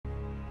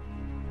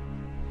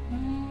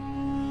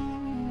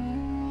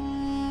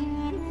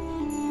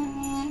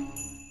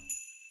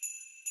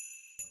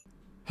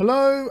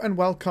Hello and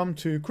welcome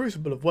to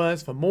Crucible of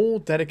Words for more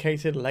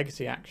dedicated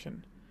legacy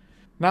action.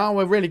 Now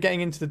we're really getting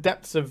into the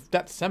depths of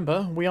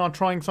December. We are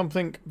trying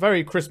something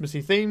very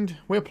Christmassy themed.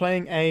 We're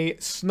playing a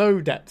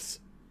Snow Depths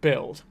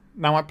build.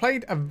 Now I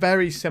played a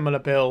very similar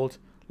build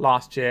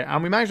last year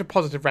and we managed a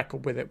positive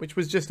record with it, which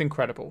was just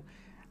incredible.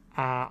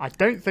 I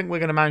don't think we're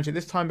going to manage it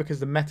this time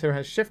because the meta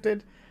has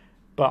shifted,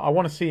 but I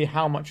want to see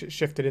how much it's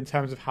shifted in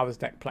terms of how this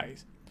deck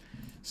plays.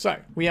 So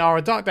we are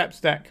a Dark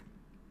Depths deck.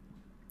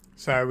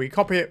 So we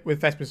copy it with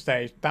Thespian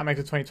stage. That makes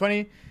it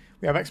 2020.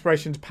 We have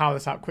Exploration to power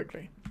this out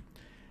quickly.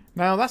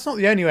 Now that's not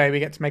the only way we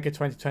get to make it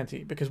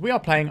 2020, because we are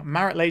playing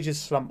Marit Lage's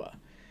Slumber.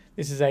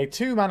 This is a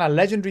 2-mana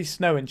legendary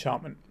snow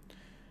enchantment.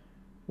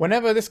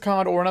 Whenever this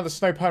card or another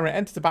snow permanent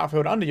enters the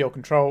battlefield under your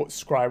control,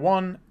 scry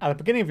 1. At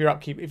the beginning of your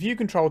upkeep, if you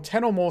control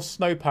 10 or more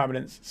snow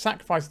permanents,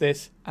 sacrifice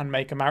this and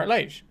make a Marit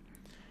Lage.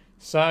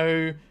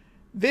 So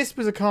this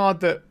was a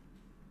card that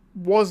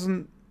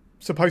wasn't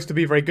supposed to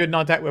be very good in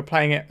our deck. We were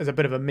playing it as a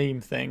bit of a meme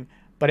thing,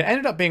 but it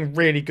ended up being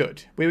really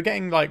good. We were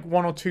getting like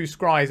 1 or 2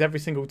 scries every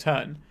single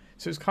turn.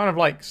 So it's kind of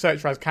like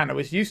Search Raz Counter,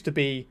 which used to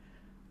be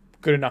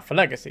good enough for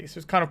Legacy. So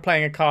it's kind of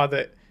playing a card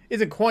that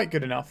isn't quite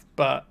good enough,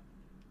 but,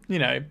 you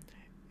know,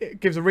 it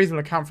gives a reasonable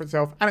account for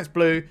itself, and it's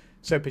blue,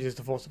 so it pitches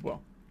to Force of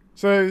Will.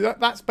 So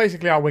that's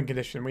basically our win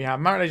condition. We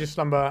have Marit Lage's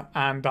Slumber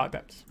and Dark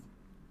Depths.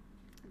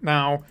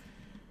 Now,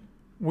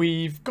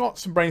 we've got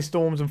some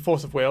Brainstorms and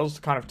Force of Wills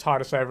to kind of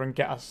tide us over and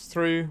get us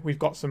through. We've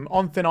got some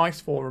On Thin Ice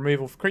for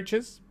removal for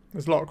creatures.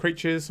 There's a lot of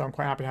creatures, so I'm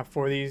quite happy to have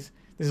 4 of these.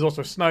 This is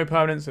also a snow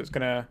permanent, so it's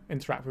going to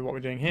interact with what we're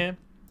doing here.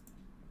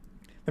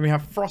 Then we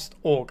have Frost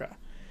Augur.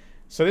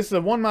 So this is a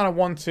 1-mana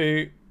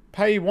 1/2,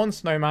 pay 1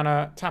 snow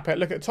mana, tap it,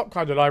 look at the top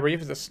card of your library. If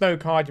it's a snow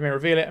card, you may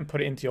reveal it and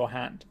put it into your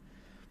hand.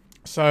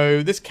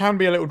 So this can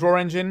be a little draw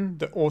engine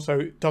that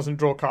also doesn't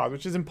draw cards,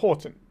 which is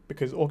important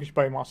because Orcish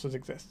Bowmasters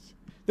exists.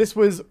 This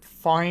was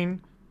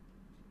fine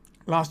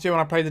last year when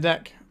I played the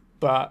deck,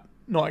 but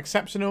not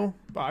exceptional.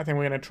 But I think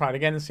we're going to try it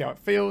again and see how it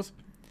feels.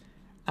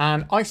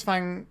 And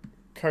Ice-Fang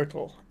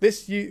Coatl.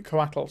 This used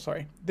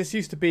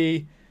to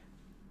be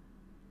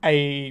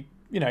a,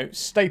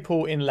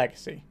 staple in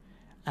Legacy.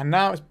 And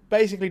now it's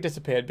basically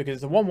disappeared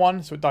because it's a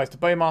 1/1, so it dies to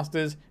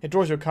Bowmasters. It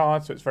draws you a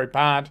card, so it's very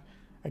bad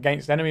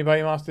against enemy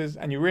Bowmasters,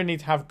 and you really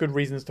need to have good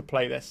reasons to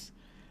play this.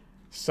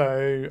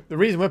 So the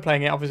reason we're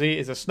playing it, obviously,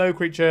 is a snow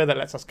creature that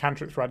lets us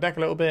counter it through our deck a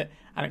little bit,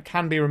 and it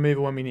can be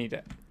removal when we need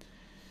it.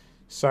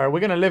 So we're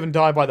going to live and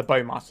die by the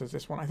Bowmasters,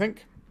 this one, I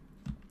think.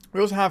 We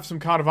also have some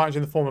card advantage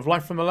in the form of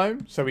Life from the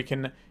Loam, so we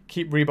can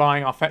keep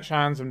rebuying our fetch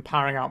lands and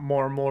powering out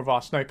more and more of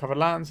our snow-covered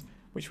lands,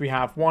 which we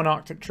have 1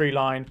 Arctic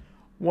Treeline,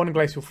 1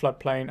 Glacial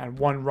Floodplain, and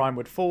 1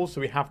 Rimewood Falls,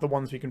 so we have the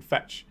ones we can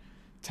fetch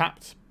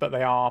tapped, but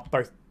they are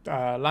both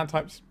land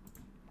types.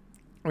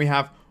 We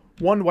have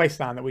 1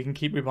 Wasteland that we can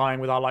keep rebuying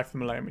with our Life from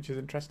the Loam, which is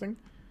interesting.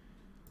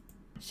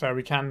 So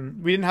we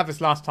didn't have this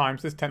last time,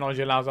 so this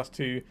technology allows us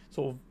to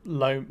sort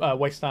of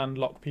Wasteland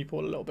lock people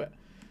a little bit,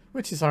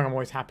 which is something I'm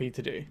always happy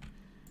to do.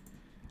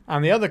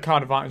 And the other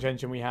card advantage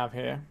engine we have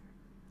here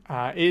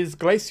is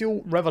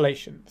Glacial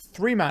Revelation.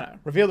 3 mana.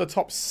 Reveal the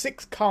top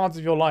 6 cards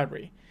of your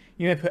library.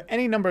 You may put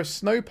any number of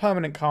snow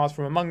permanent cards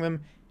from among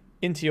them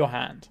into your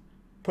hand.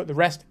 Put the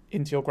rest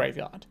into your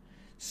graveyard.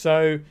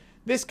 So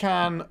this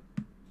can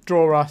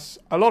draw us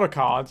a lot of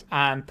cards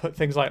and put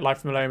things like Life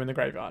from the Loam in the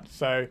graveyard.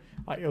 So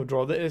like you'll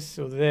draw this,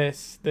 or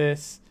this.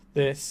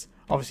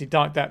 Obviously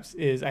Dark Depths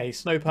is a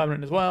snow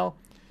permanent as well.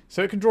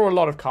 So it can draw a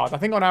lot of cards. I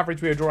think on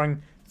average we are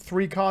drawing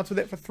 3 cards with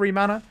it for 3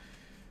 mana,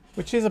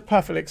 which is a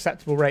perfectly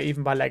acceptable rate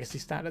even by Legacy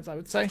standards, I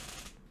would say.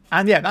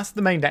 And yeah, that's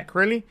the main deck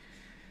really.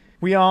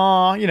 We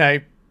are,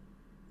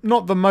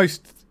 not the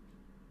most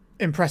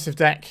impressive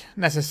deck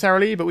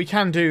necessarily, but we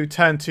can do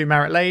turn 2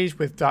 Marit Lage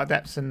with Dark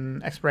Depths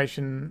and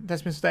Exploration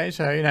Thespian stage,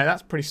 so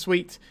that's pretty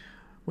sweet.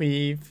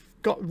 We've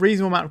got a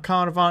reasonable amount of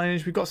card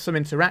advantage. We've got some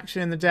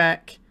interaction in the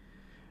deck.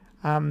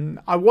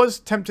 I was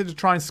tempted to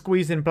try and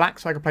squeeze in black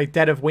so I could play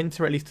Dead of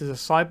Winter at least as a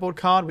sideboard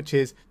card, which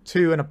is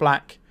 2 and a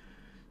black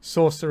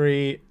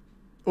sorcery.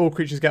 All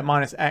creatures get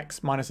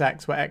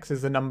 -X, where X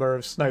is the number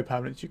of snow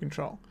permanents you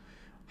control.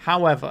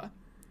 However,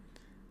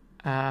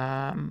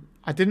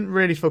 I didn't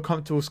really feel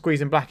comfortable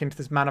squeezing black into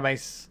this mana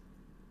base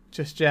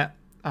just yet,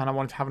 and I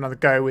wanted to have another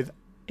go with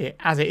it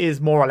as it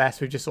is more or less.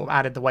 We've just sort of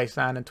added the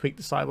Wasteland and tweaked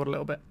the sideboard a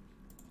little bit.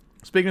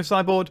 Speaking of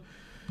sideboard,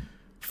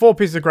 4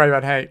 pieces of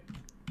graveyard hate,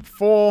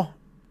 4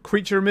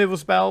 creature removal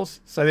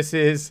spells. So this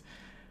is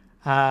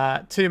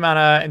 2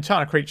 mana,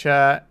 enchant a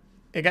creature,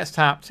 it gets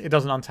tapped, it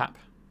doesn't untap.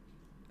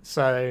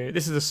 So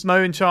this is a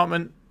snow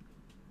enchantment.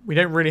 We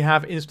don't really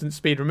have instant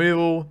speed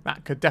removal.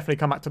 That could definitely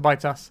come back to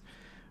bite us.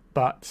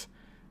 But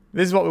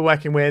this is what we're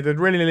working with. We're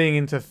really leaning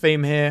into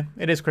theme here.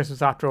 It is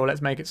Christmas after all.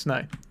 Let's make it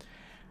snow.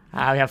 We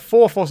have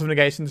 4 Force of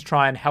Negation to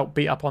try and help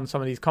beat up on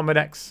some of these combo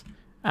decks.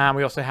 And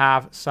we also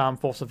have some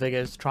Force of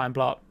Vigors to try and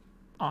blow up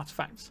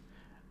artifacts.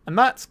 And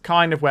that's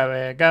kind of where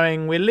we're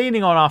going. We're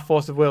leaning on our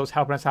Force of Wills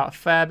helping us out a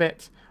fair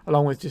bit,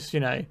 along with just,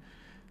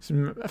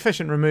 some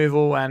efficient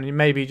removal and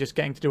maybe just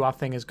getting to do our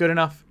thing is good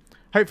enough.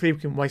 Hopefully we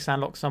can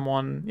Wasteland lock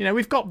someone.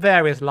 We've got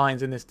various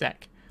lines in this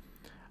deck.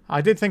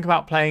 I did think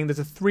about playing, there's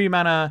a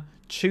 3-mana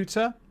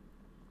tutor,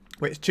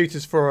 which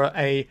tutors for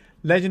a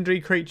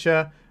legendary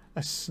creature,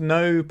 a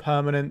snow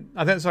permanent,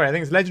 I think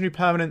it's legendary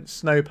permanent,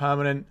 snow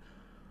permanent,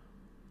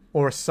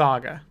 or a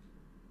saga.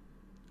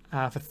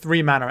 For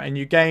 3 mana, and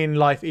you gain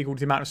life equal to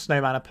the amount of snow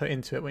mana put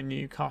into it when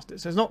you cast it.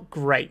 So it's not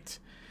great.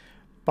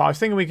 But I was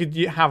thinking we could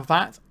have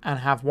that and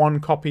have 1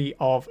 copy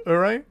of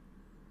Uro.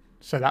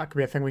 So that could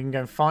be a thing we can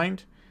go and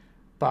find.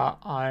 But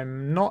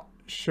I'm not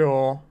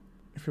sure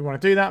if we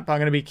want to do that, but I'm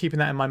going to be keeping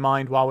that in my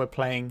mind while we're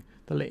playing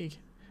the League.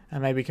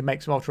 And maybe we can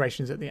make some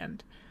alterations at the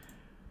end.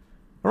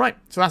 Alright,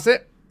 so that's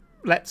it.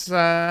 Let's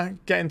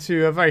get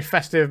into a very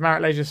festive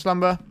Marit Lage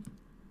Slumber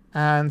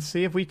and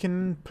see if we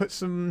can put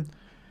some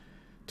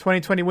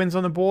 2020 wins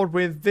on the board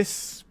with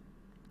this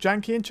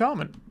janky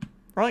enchantment.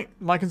 Right,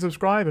 like and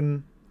subscribe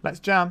and let's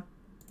jam.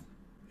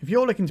 If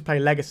you're looking to play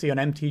Legacy on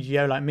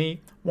MTGO like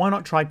me, why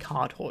not try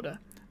Card Hoarder?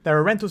 They're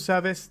a rental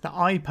service that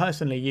I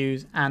personally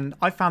use, and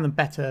I found them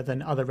better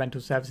than other rental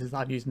services that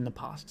I've used in the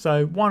past.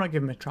 So why not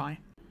give them a try?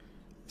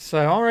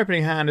 So our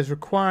opening hand is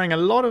requiring a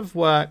lot of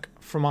work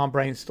from our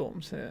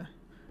Brainstorms here.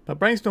 But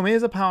Brainstorm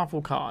is a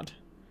powerful card.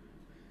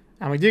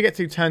 And we do get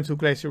to turn to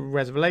Glacial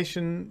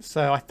Revelation,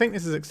 so I think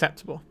this is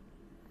acceptable.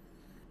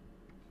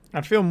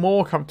 I'd feel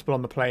more comfortable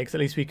on the play, because at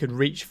least we could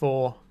reach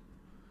for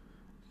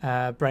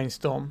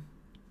Brainstorm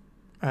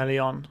early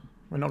on.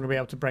 We're not going to be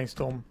able to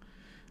Brainstorm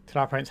till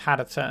our opponents had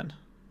a turn.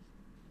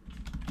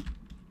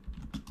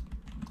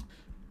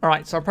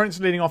 Alright, so our opponent's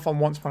leading off on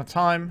Once Upon a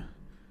Time.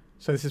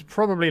 So this is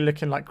probably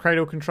looking like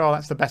Cradle Control.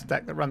 That's the best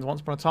deck that runs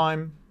Once Upon a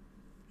Time.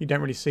 You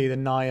don't really see the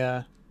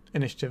Naya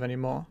initiative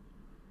anymore.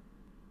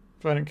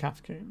 Verdant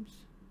Catacombs.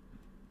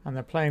 And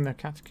they're playing their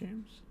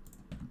Catacombs.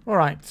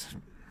 Alright.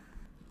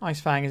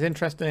 Ice-Fang is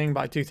interesting,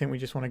 but I do think we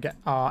just want to get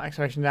our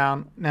excavation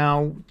down.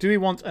 Now, do we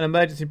want an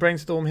emergency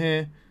Brainstorm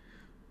here?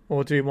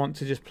 Or do we want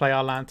to just play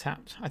our land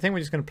tapped? I think we're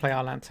just going to play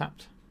our land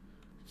tapped.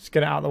 Just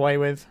get it out of the way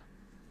with.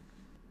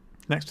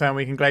 Next turn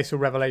we can Glacial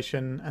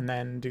Revelation and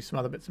then do some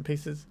other bits and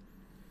pieces.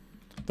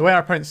 The way our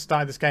opponents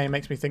started this game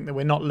makes me think that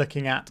we're not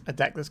looking at a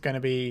deck that's going to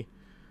be,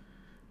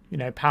 you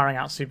know, powering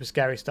out super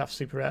scary stuff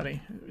super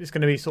early. It's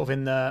going to be sort of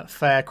in the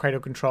fair Cradle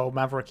Control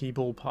Mavericky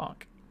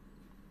ballpark.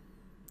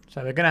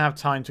 So we're going to have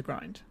time to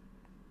grind.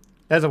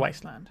 There's a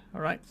Wasteland,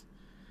 alright?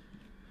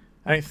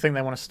 I don't think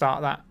they want to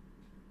start that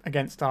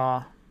against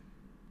our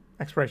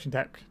Exploration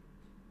deck.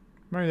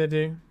 Maybe they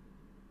do.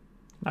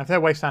 Now, if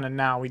they're Wastelanding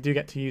now, we do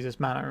get to use this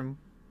mana in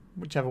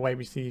whichever way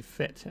we see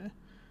fit here.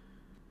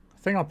 I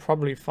think I'll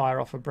probably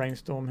fire off a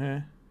Brainstorm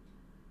here.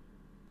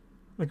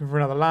 Looking for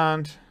another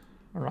land.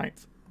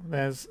 Alright,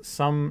 there's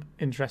some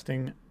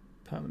interesting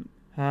permanent.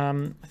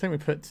 I think we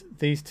put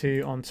these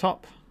 2 on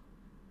top.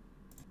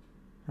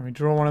 And we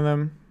draw one of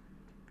them.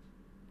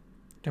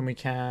 Then we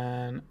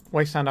can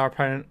Wasteland our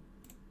opponent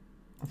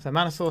off their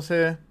mana source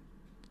here.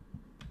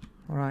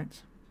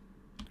 Alright.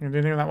 We're going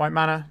to do anything with that white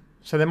mana.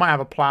 So they might have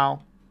a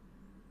plow.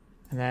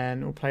 And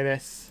then we'll play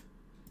this.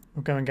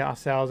 We'll go and get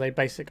ourselves a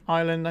basic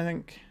island, I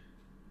think.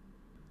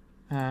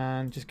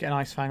 And just get an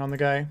Ice-Fang on the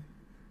go.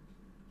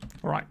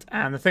 Alright,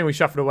 and the thing we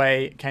shuffled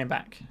away came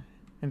back.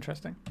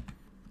 Interesting.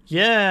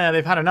 Yeah,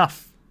 they've had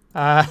enough.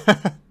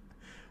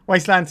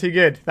 Wasteland too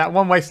good. That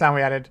one Wasteland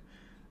we added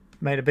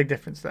made a big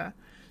difference there.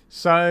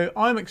 So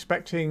I'm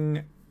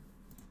expecting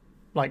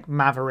like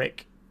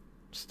Maverick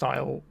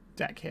style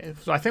deck here.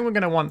 So I think we're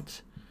going to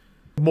want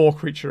more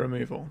creature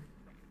removal.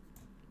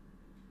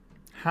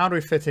 How do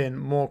we fit in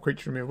more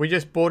creature removal? We're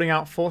just boarding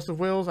out Force of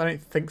Wills? I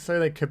don't think so.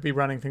 They could be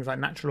running things like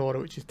Natural Order,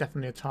 which is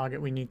definitely a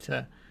target we need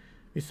to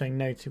be saying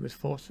no to with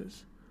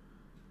forces.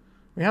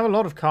 We have a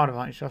lot of card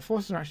advantage. Our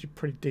forces are actually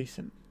pretty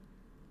decent.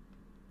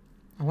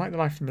 I like the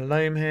life from the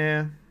Loam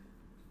here.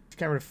 Let's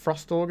get rid of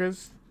Frost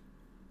Augurs.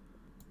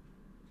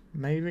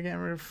 Maybe getting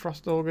rid of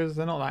Frost Augurs.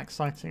 They're not that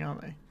exciting, are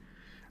they?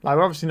 Like,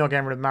 we're obviously not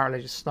getting rid of Marit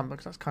Lage's Slumber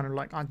because that's kind of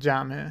like our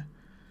jam here.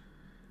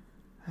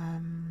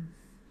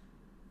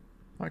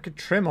 I could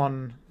trim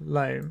on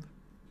Loam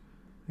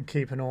and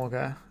keep an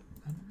Augur.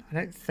 I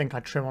don't think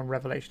I'd trim on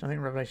Revelation. I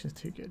think Revelation is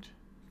too good.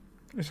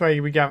 This way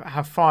we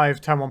have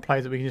 5 turn 1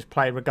 plays that we can just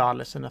play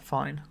regardless and they're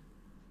fine.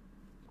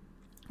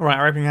 Alright,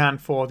 our opening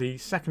hand for the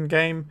second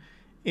game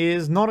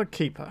is not a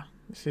keeper.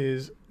 This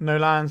is no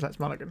lands, let's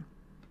mulligan.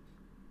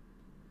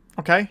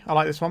 Okay, I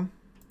like this one.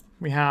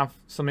 We have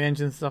some of the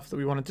engine stuff that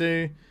we want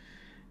to do.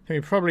 Then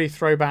we probably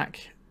throw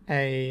back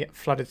a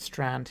Flooded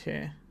Strand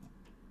here.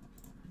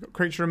 We've got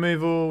creature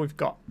removal, we've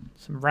got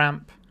some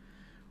ramp,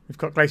 we've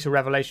got Glacial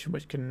Revelation,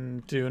 which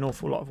can do an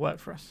awful lot of work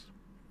for us.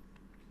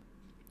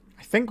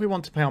 I think we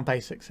want to play on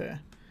basics here,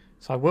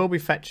 so I will be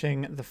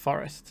fetching the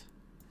forest.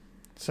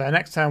 So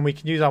next turn we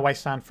can use our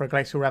Wasteland for a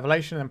Glacial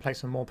Revelation and play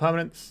some more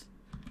permanents.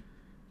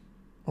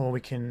 Or we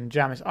can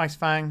jam this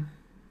Ice-Fang.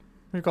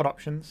 We've got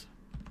options.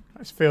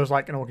 This feels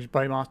like an Orcish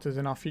Bowmaster's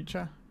in our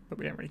future, but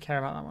we don't really care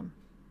about that one.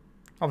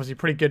 Obviously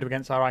pretty good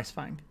against our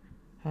Ice-Fang.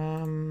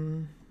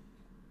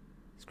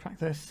 Let's crack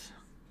this.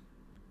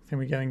 I think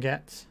we go and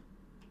get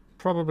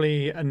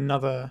probably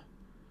another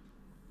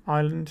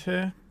island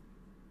here.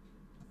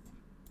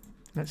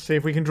 Let's see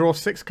if we can draw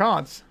 6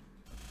 cards.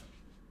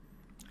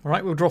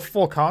 Alright, we'll draw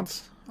 4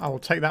 cards. I will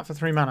take that for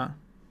 3 mana.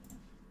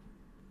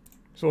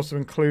 This also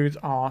includes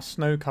our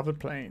snow-covered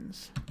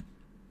plains.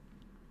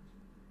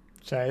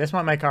 So this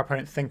might make our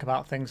opponent think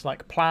about things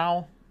like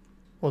plough.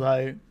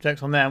 Although,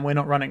 joke's on them, we're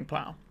not running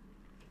plough.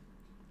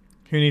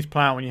 Who needs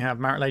plough when you have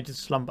Marit Lage's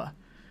Slumber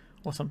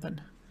or something?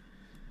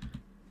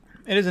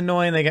 It is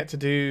annoying they get to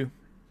do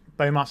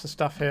Bowmaster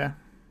stuff here.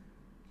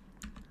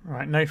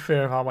 Alright, no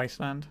fear of our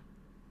Wasteland.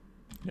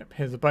 Yep,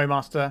 here's the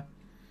Bowmaster.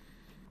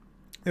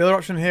 The other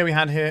option here we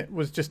had here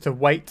was just to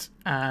wait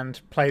and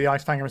play the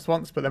Ice-Fang in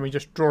response, but then we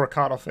just draw a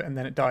card off it and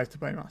then it dies to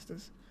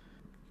Bowmasters.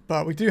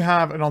 But we do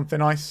have an On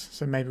Thin Ice,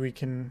 so maybe we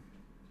can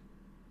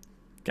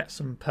get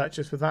some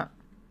purchase with that.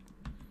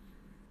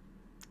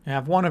 We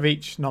have 1 of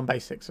each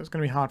non-basic, so it's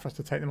going to be hard for us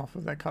to take them off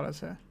of their colours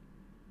here.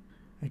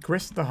 A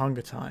Grist the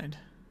Hunger Tide.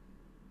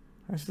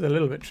 This is a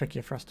little bit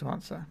trickier for us to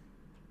answer.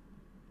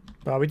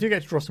 But we do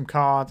get to draw some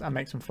cards and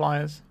make some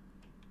flyers.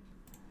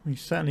 We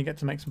certainly get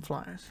to make some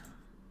flyers.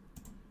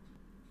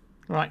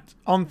 Right,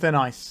 On Thin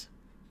Ice.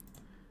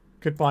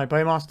 Goodbye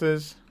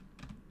Bowmasters.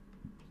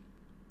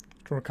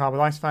 Draw a card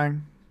with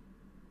Ice-Fang.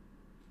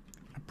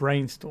 A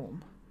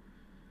Brainstorm.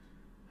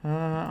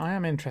 I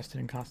am interested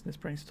in casting this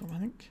Brainstorm, I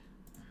think.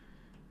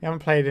 We haven't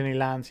played any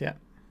lands yet.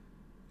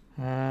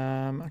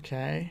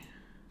 Okay.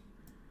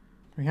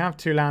 We have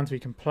 2 lands we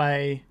can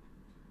play.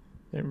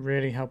 They don't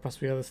really help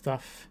us with other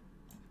stuff.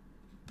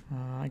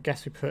 I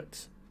guess we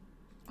put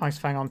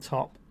Ice-Fang on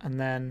top and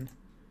then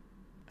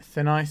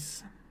Thin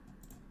Ice.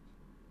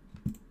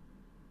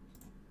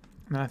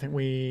 And then I think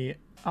we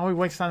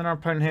wastelanding our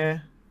opponent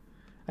here.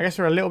 I guess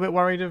we're a little bit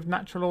worried of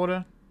natural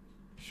order.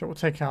 Sure, we'll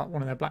take out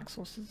one of their black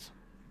sources.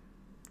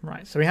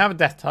 Right, so we have a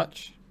Death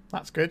Touch.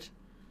 That's good.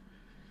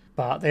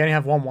 But they only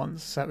have 1/1s,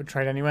 so it would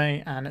trade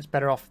anyway, and it's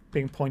better off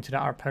being pointed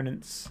at our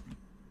opponent's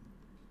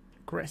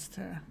Grist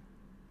here.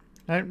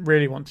 I don't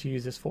really want to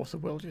use this Force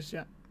of Will just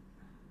yet.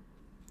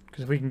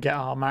 Because if we can get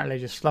our Marit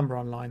Lage's Slumber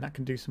online, that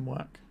can do some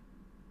work.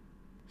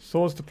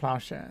 Swords to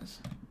Plowshares.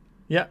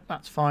 Yep,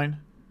 that's fine.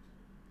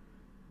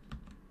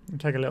 We'll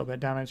take a little bit of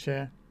damage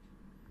here.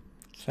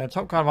 So the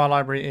top card of our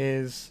library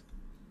is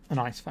an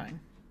Ice-Fang.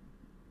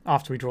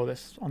 After we draw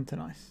this On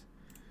Thin Ice.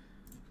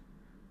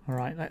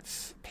 Alright,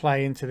 let's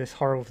play into this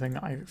horrible thing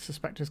that I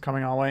suspect is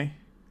coming our way.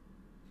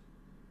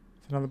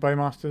 It's another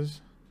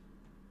Bowmasters.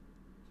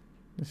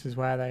 This is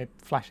where they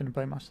flash in a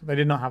Bowmaster. They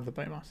did not have the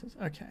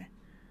Bowmasters. Okay.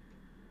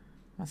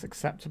 That's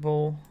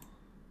acceptable.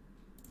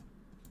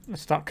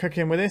 Let's start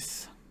cooking with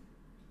this.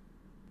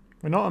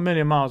 We're not a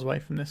million miles away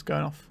from this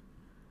going off.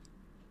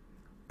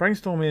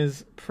 Brainstorm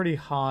is pretty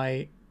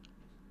high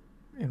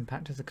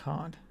impact as a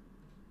card.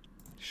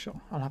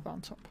 Sure, I'll have that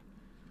on top.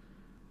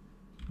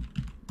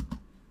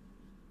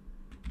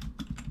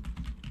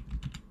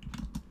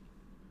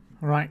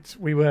 Right,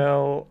 we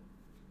will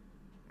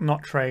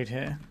not trade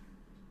here.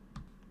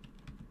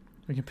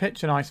 We can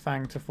pitch an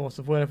Ice-Fang to Force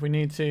of Will if we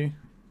need to.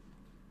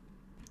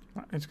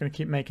 Right, it's going to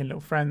keep making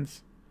little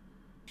friends.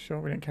 Sure,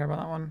 we don't care about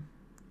that one.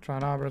 Try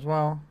an Arbor as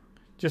well.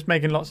 Just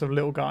making lots of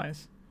little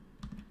guys.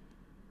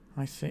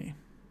 I see.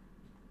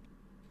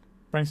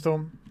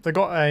 Brainstorm. They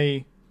got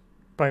a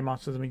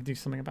Bowmaster, and we can do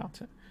something about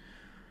it.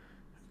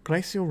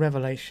 Glacial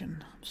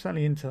Revelation. I'm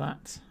certainly into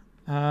that.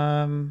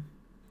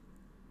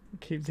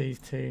 Keep these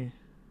 2.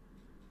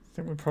 I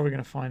think we're probably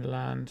going to find a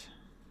land.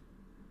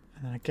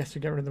 And then I guess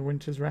we get rid of the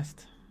Winter's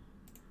Rest.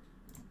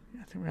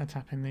 Yeah, I think we're going to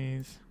tap in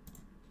these.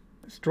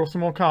 Let's draw some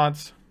more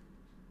cards.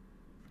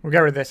 We'll get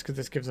rid of this because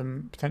this gives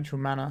them potential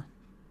mana.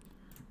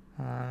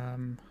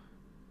 Let's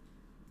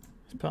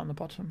put it on the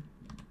bottom.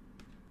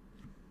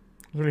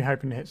 I was really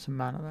hoping to hit some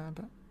mana there,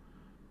 but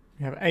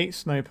we have 8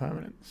 snow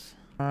permanents.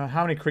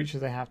 How many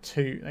creatures they have?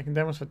 2. They can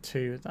demo us for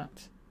 2 with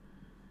that.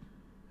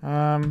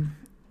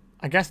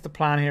 I guess the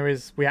plan here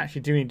is we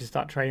actually do need to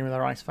start trading with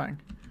our Ice-Fang.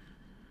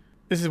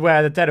 This is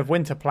where the Dead of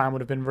Winter plan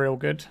would have been real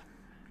good.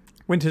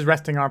 Winter's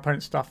Resting our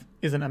opponent's stuff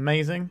isn't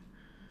amazing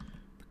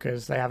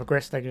because they have a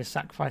Grist, they can just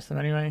sacrifice them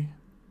anyway.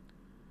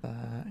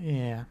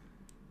 Yeah.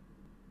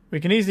 We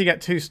can easily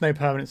get 2 snow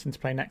permanents into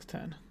play next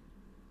turn.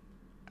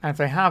 And if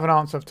they have an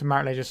answer to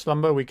Marit Lage's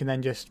Slumber, we can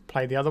then just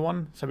play the other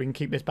one. So we can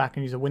keep this back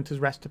and use a Winter's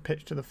Rest to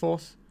pitch to the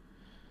Force.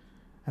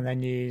 And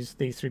then use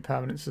these 3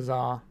 permanents as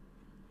our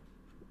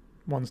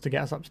ones to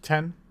get us up to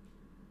 10.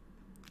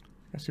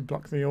 I guess we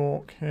block the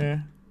Orc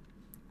here.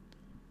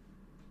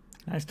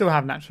 I still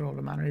have natural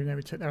order mana, even though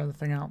we took their other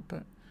thing out.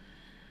 But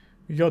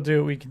we've got to do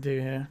what we can do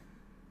here.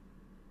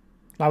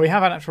 Now we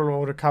have our natural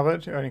order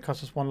covered. It only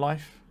costs us 1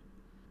 life.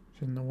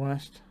 Which isn't the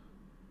worst.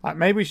 Like,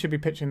 maybe we should be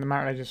pitching the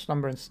Marit Lage's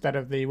Slumber instead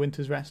of the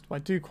Winter's Rest. But I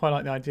do quite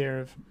like the idea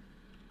of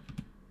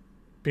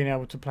being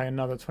able to play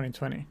another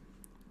 2020.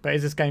 But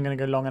is this game going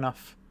to go long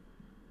enough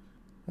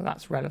that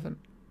that's relevant?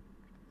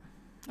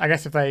 I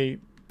guess if they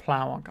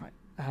plough our guy.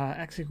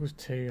 X equals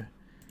 2.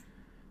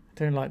 I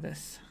don't like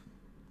this.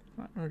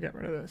 Right, we'll get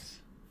rid of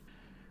this.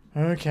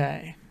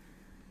 Okay.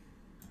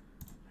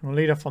 We'll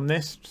lead off on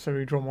this so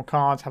we draw more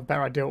cards, have a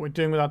better idea what we're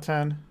doing with our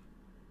turn.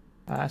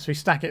 So we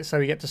stack it so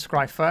we get to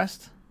scry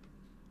first.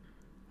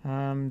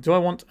 Do I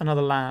want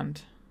another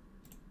land?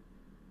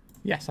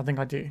 Yes, I think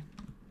I do.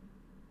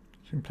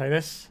 So we can play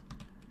this.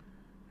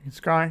 We can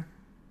scry.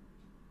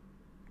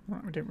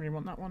 Right, we didn't really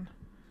want that one.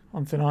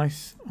 On thin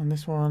ice on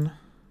this one.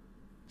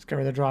 Let's get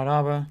rid of the Dried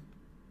Arbor.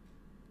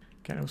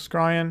 Get a little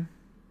scrying.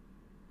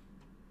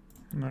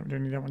 No, we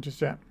don't need that one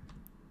just yet.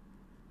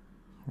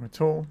 Or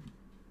at all.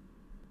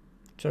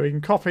 So we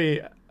can copy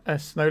a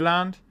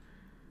Snowland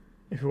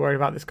if we're worried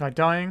about this guy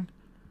dying.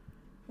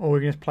 Or we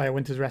can just play a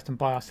Winter's Rest and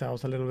buy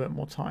ourselves a little bit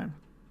more time.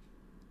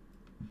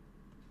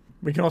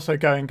 We can also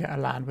go and get a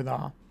land with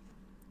our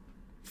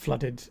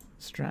Flooded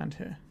Strand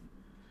here.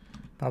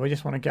 But we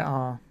just want to get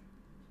our...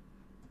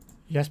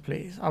 Yes,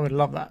 please. I would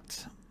love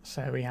that.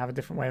 So we have a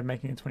different way of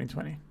making it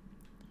 2020.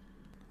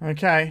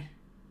 Okay.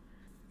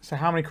 So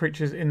how many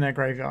creatures in their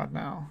graveyard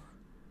now?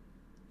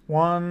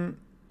 1,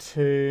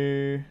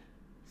 2,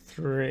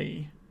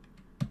 3.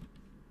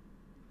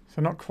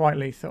 So not quite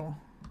lethal.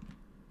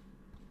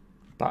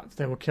 But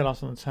they will kill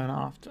us on the turn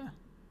after.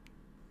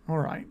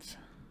 Alright.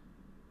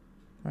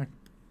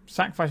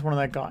 Sacrifice one of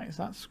their guys.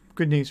 That's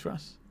good news for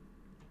us.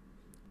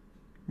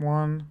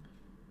 1,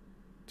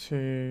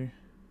 2,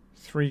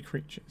 3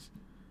 creatures.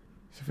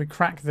 So if we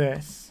crack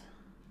this...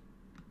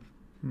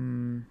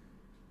 we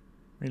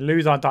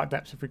lose our Dark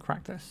Depths if we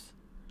crack this.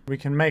 We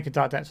can make a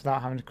Dark Depths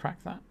without having to crack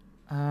that.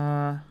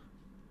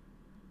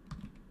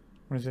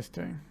 What is this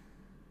doing?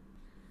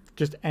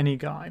 Just any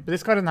guy. But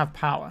this guy doesn't have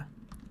power.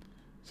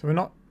 So we're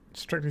not,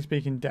 strictly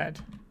speaking, dead.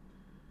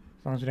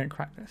 As long as we don't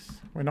crack this.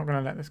 We're not going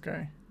to let this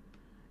go.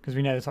 Because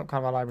we know the top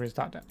card of our library is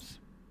Dark Depths.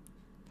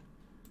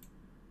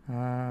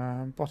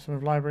 Bottom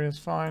of library is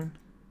fine.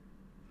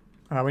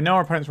 We know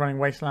our opponent's running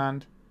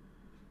Wasteland.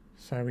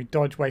 So we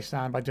dodge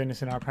Wasteland by doing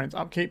this in our opponent's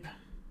upkeep.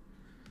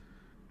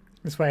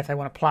 This way, if they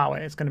want to plow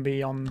it, it's going to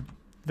be on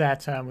their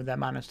turn with their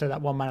mana. So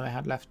that 1 mana they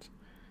had left.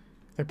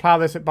 If they plow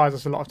this, it buys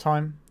us a lot of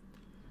time.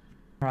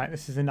 Alright,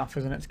 this is enough,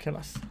 isn't it, to kill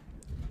us?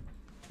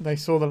 They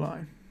saw the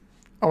line.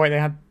 Oh wait, they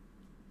had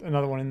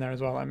another one in there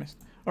as well I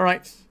missed.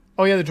 Alright.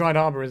 Oh yeah, the Dried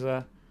Arbor is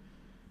a...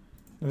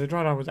 The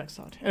Dried Arbor was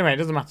exiled. Anyway, it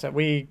doesn't matter.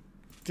 We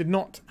did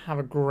not have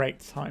a great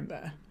time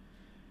there.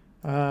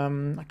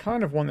 I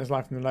kind of want this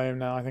Life in the Loam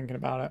now, I'm thinking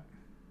about it.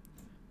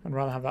 I'd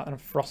rather have that than a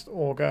Frost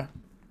Augur.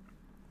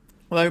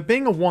 Although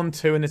being a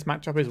 1-2 in this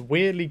matchup is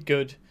weirdly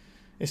good.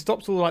 It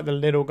stops all like the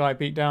little guy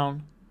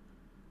beatdown.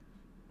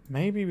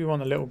 Maybe we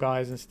want the little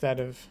guys instead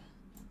of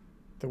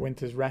the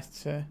Winter's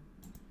Rests here.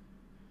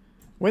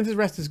 Winter's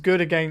Rest is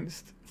good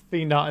against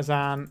Fiend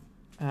Artisan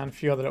and a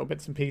few other little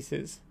bits and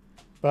pieces.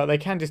 But they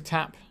can just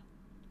tap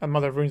a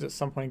Mother of Runes at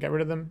some point and get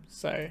rid of them.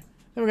 So then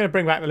we're going to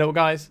bring back the little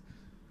guys.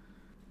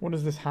 What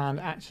does this hand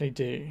actually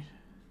do?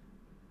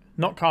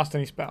 Not cast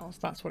any spells.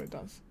 That's what it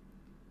does.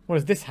 What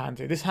does this hand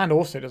do? This hand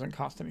also doesn't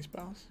cast any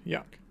spells.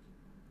 Yuck.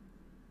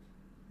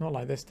 Not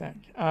like this deck.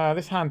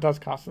 This hand does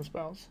cast some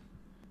spells.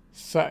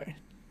 So,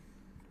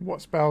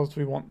 what spells do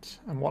we want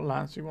and what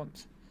lands do we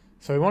want?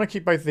 So we want to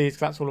keep both of these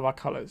because that's all of our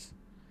colours.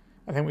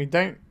 I think we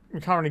can't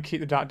really keep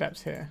the Dark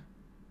Depths here.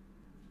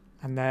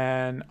 And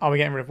then, are we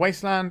getting rid of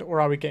Wasteland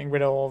or are we getting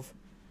rid of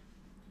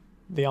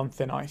the On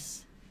Thin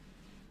Ice?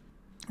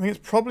 I think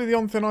it's probably the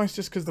On Thin Ice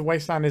just because the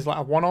Wasteland is like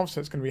a one-off, so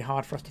it's going to be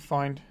hard for us to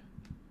find.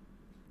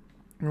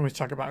 We always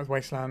chuck about with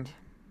Wasteland.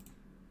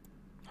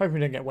 Hoping we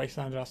don't get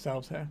Wastelanded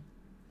ourselves here.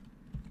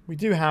 We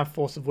do have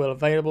Force of Will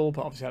available,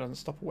 but obviously that doesn't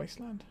stop a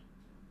Wasteland.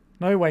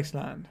 No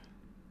Wasteland.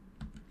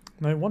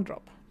 No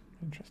 1-drop.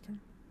 Interesting.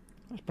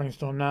 Let's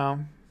Brainstorm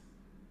now.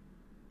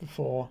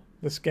 Before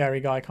the scary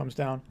guy comes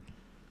down.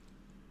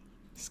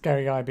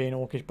 Scary guy being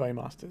Orcish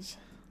Bowmasters.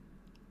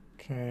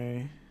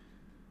 Okay.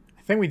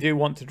 I think we do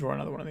want to draw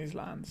another one of these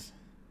lands.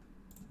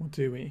 Or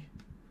do we?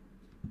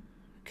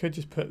 Could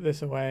just put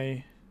this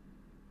away.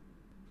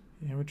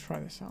 Yeah, we'll try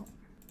this out.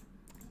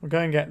 We'll go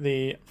and get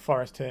the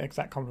forest here, because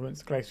that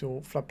complements the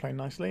Glacial Floodplain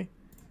nicely.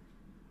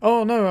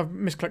 Oh no, I've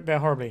misclicked there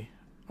horribly.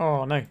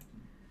 Oh no.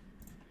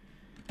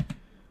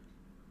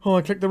 Oh,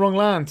 I clicked the wrong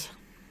land.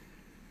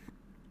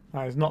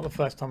 That is not the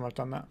first time I've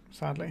done that,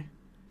 sadly.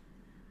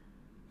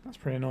 That's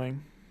pretty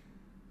annoying.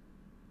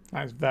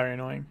 That is very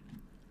annoying.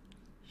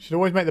 Should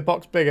always make the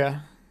box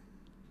bigger.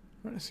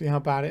 Let's see how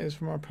bad it is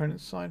from our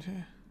opponent's side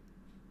here.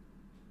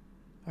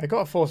 I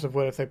got a Force of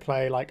Will if they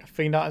play like a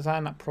Fiend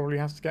Artisan. That probably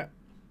has to get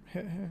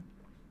hit here.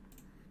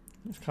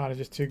 This card is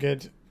just too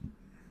good.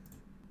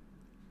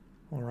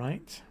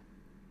 Alright.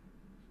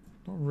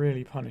 Not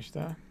really punished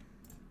there.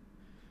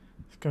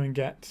 Let's go and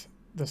get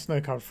the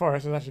Snow-Covered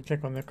Forest. Let's actually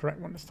click on the correct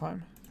one this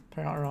time.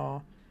 Pay out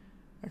our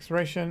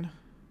Exploration.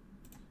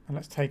 And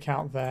let's take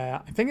out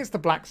their... I think it's the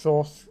Black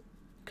Source,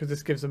 because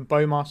this gives them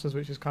Bowmasters,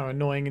 which is kind of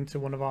annoying into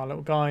one of our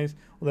little guys.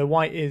 Although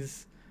white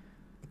is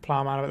the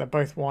Plowman, but they're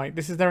both white.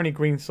 This is their only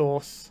green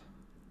source.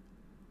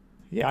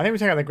 Yeah, I think we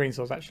take out their green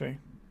source, actually.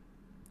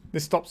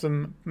 This stops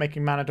them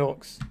making mana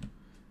dorks.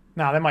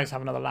 Now, they might just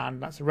have another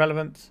land. That's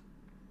irrelevant.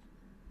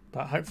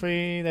 But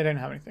hopefully they don't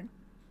have anything.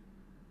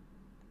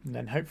 And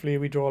then hopefully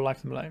we draw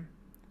Life in the Loam.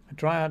 A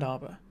Dryad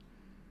Arbor.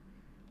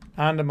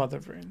 And a Mother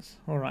of Runes.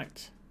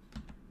 Alright.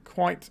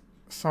 Quite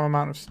some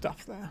amount of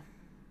stuff there.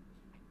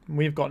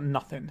 We've got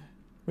nothing.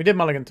 We did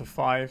mulligan to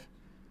 5.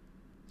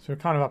 So we're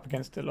kind of up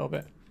against it a little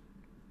bit.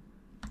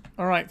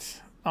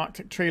 Alright,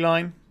 Arctic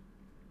Treeline.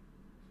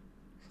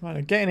 So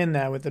they're getting in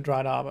there with the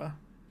Dried Arbor.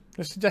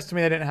 This suggests to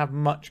me they didn't have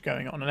much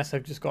going on, unless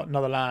they've just got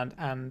another land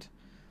and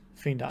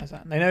Fiend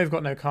Artisan. They know we've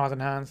got no cards in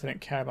hand, so they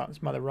don't care about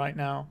this mother right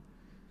now.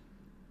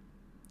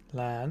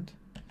 Land.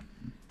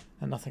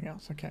 And nothing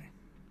else, okay.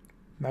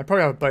 They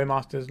probably have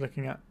Bowmasters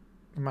looking at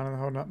the mana they're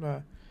holding up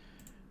there.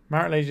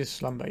 Marit Lage's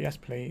Slumber, yes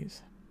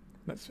please.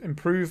 Let's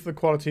improve the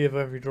quality of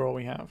every draw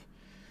we have.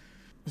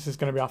 This is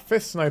going to be our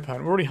 5th snow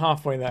opponent. We're already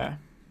halfway there.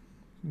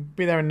 We'll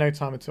be there in no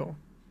time at all.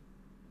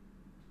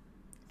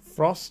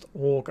 Frost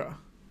Augur.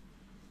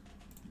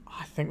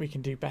 I think we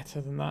can do better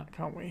than that,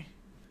 can't we?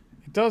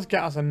 It does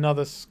get us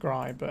another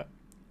scry, but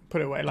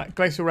put it away. Like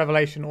Glacial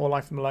Revelation or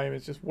Life from the Loam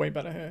is just way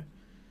better here.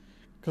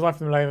 Because Life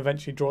from the Loam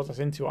eventually draws us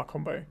into our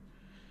combo.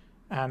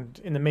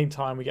 And in the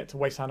meantime, we get to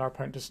Wasteland our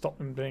opponent to stop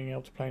them being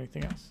able to play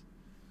anything else.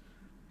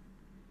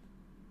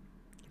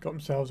 They've got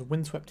themselves a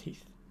Windswept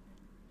Heath.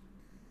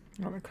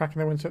 Oh, they're cracking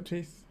their Windswept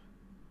Heath.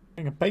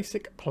 Getting a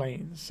basic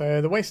Plains.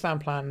 So the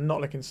Wasteland plan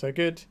not looking so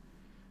good.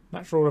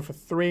 Natural order for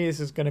 3.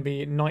 This is going to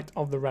be Knight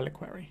of the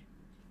Reliquary.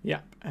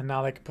 Yep, and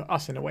now they can put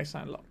us in a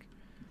Wasteland lock.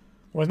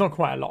 Well, it's not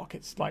quite a lock.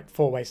 It's like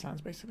 4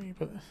 Wastelands basically,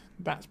 but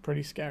that's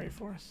pretty scary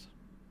for us.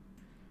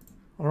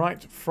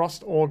 Alright,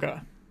 Frost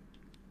Augur.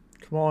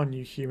 Come on,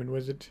 you human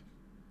wizard.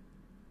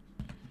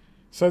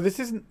 So this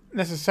isn't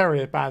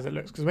necessarily as bad as it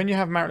looks, because when you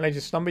have Marit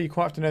Lage's Slumber, you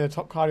quite have to know the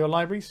top card of your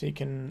library, so you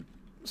can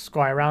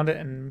scry around it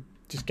and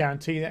just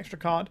guarantee the extra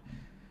card.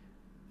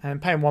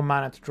 And paying 1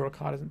 mana to draw a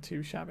card isn't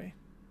too shabby.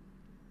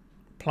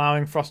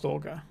 Ploughing Frost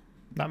Augur.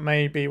 That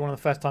may be one of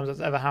the first times that's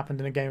ever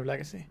happened in a game of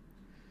Legacy.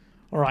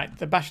 Alright,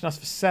 they're bashing us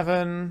for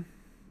 7.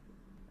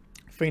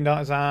 Fiend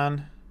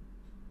Artisan.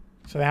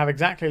 So they have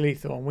exactly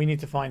lethal, and we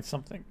need to find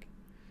something.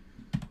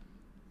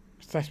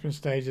 Thespian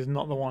stage is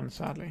not the one,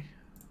 sadly.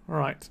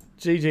 Alright,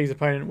 GG's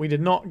opponent. We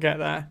did not get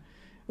there.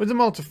 It was a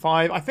mull to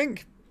 5. I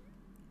think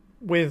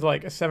with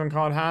like a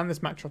 7-card hand, this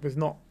matchup is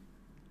not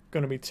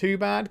going to be too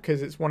bad,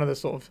 because it's one of the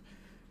sort of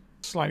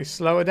slightly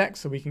slower decks,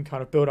 so we can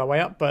kind of build our way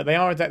up. But they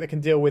are a deck that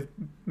can deal with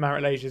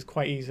Marit Lage's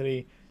quite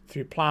easily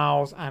through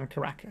Plows and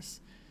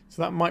Caracas.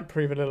 So that might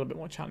prove a little bit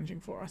more challenging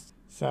for us.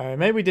 So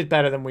maybe we did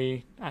better than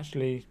we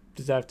actually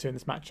deserved to in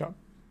this matchup.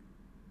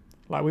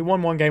 Like, we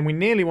won 1 game. We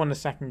nearly won the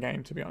 2nd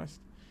game, to be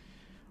honest.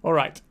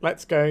 Alright,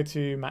 let's go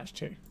to match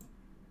 2.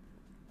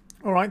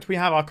 Alright, we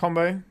have our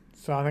combo.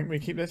 So I think we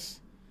keep this.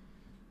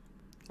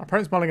 Our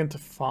opponent's mulligan to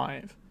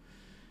 5.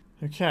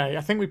 Okay,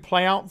 I think we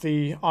play out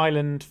the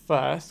island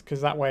first,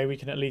 because that way we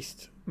can at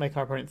least make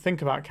our opponent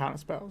think about counter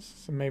spells.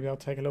 So maybe they'll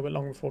take a little bit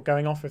longer before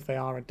going off if they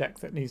are a deck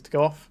that needs to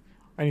go off.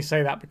 I only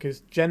say that because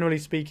generally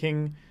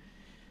speaking,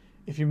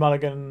 if you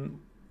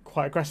mulligan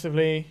quite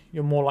aggressively,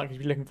 you're more likely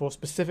to be looking for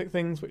specific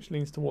things, which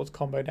leans towards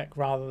combo deck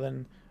rather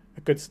than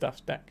a good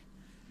stuff deck.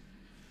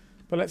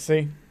 But let's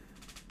see.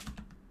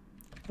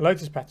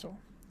 Lotus Petal.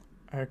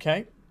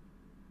 Okay.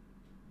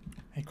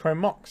 A Chrome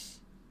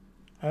Mox.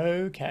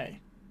 Okay.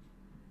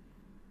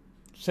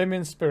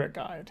 Simeon's Spirit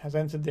Guide has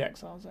entered the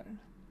Exile Zone.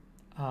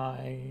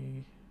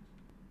 Okay.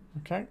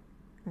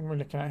 What are we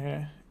looking at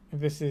here? If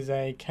this is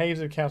a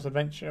Caves of Chaos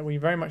Adventure, we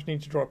very much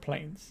need to draw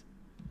Plains.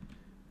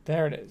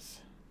 There it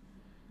is.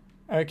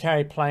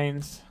 Okay,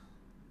 Plains.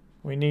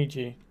 We need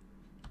you.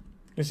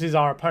 This is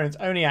our opponent's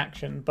only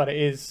action, but it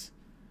is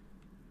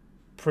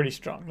pretty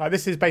strong. Like,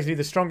 this is basically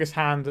the strongest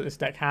hand that this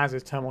deck has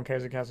is turn 1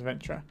 Caves of Chaos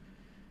Adventure.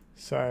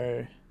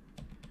 So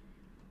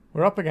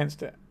we're up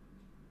against it.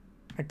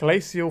 A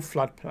Glacial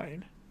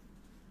Floodplain.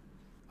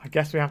 I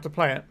guess we have to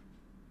play it.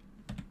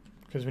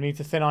 Because we need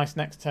to thin ice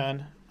next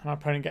turn. And our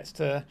opponent gets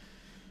to...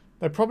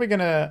 They're probably going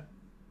to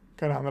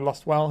go down the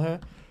Lost Well here.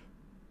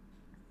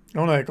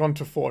 Oh no, they've gone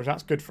to Forge.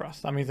 That's good for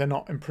us. That means they're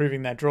not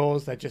improving their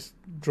draws. They're just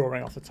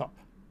drawing off the top.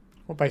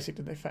 What basic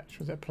did they fetch?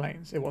 Was it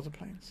Plains? It was a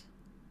Plains.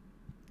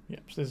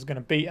 Yep, so this is going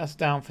to beat us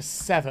down for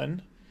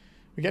 7.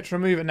 We get to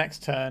remove it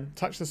next turn.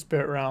 Touch the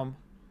Spirit Realm.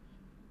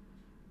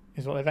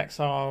 Is what they've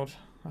exiled.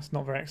 That's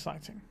not very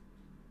exciting.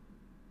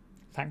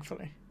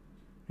 Thankfully.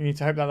 We need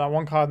to hope that that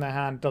 1 card in their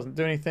hand doesn't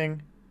do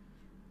anything.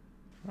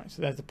 Right,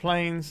 so there's the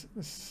Plains.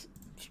 This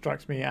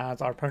strikes me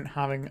as our opponent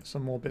having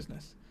some more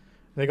business.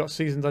 They got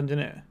Seasoned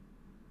Engineer.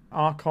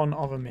 Archon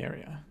of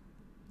Emeria.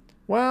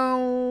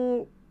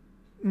 Well,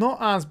 not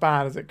as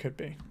bad as it could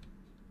be.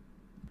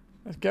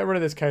 Let's get rid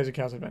of this Caves of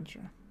Chaos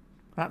Adventure.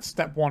 That's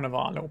step 1 of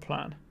our little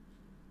plan.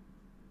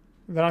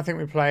 Then I think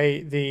we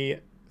play the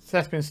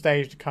Thespian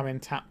stage to come in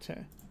tapped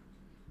here.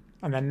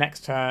 And then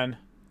next turn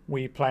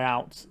we play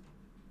out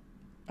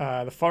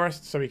the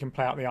Forest so we can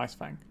play out the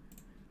Ice-Fang.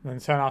 And then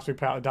the turn after we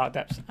play out the Dark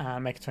Depths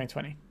and make a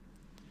 20/20.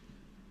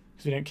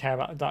 Because we don't care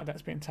about the Dark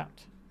Depths being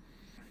tapped.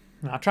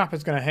 Now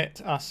Trapper's going to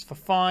hit us for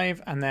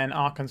 5 and then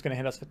Archon's going to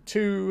hit us for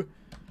 2.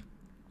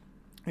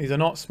 These are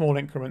not small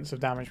increments of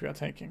damage we are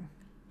taking.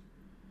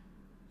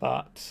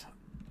 But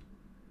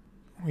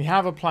we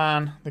have a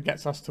plan that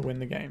gets us to win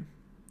the game.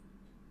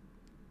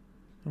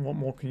 And what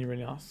more can you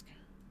really ask?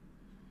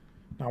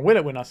 Now, will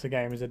it win us the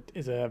game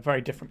is a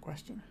very different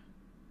question.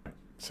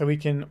 So we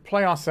can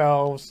play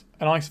ourselves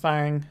an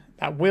Ice-Fang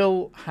that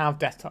will have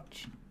Death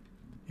Touch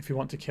if we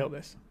want to kill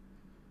this.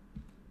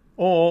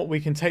 Or we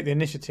can take the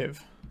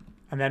initiative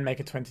and then make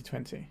a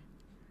 20/20.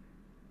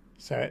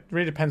 So it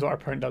really depends what our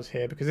opponent does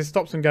here, because this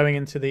stops them going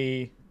into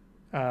the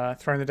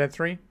Throwing the Dead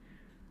 3. If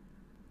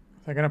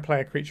they're going to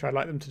play a creature, I'd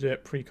like them to do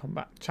it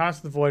pre-combat. Chalice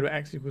of the Void where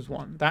X equals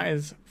 1. That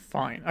is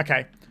fine.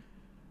 Okay.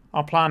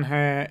 Our plan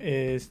here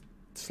is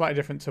slightly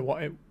different to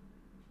what it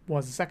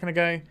was a second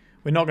ago.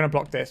 We're not going to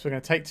block this. We're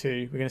going to take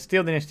 2. We're going to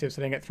steal the initiative so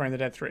they don't get Throwing the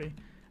Dead 3. And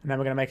then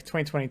we're going to make a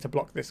 20/20 to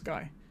block this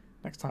guy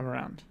next time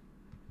around.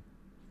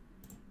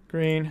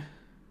 Green,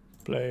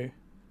 blue,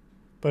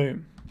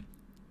 boom.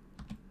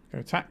 Go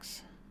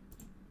attacks.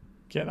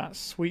 Get that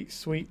sweet,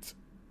 sweet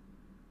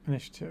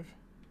initiative.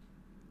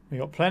 We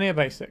got plenty of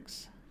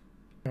basics.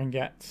 Go and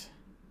get...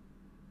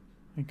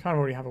 We kind of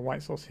already have a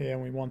white source here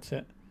and we want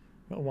it.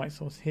 We've got a white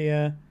source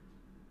here.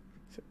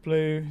 Is it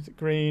blue? Is it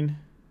green?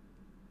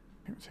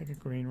 I think we'll take a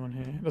green one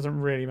here. It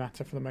doesn't really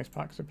matter for the most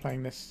part because we're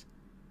playing this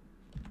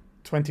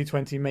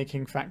 20/20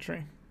 making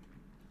factory.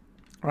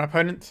 Alright,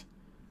 opponent.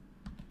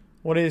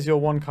 What is your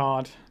one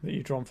card that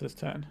you've drawn for this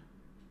turn?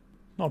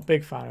 Not a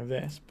big fan of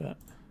this, but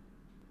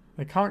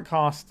they can't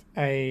cast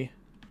a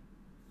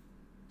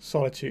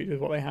Solitude with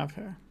what they have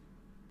here.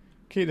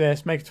 Keep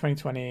this, make a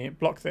 20/20,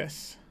 block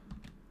this.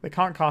 They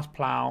can't cast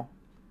Plow.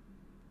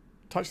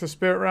 Touch the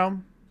Spirit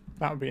Realm.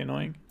 That would be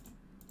annoying.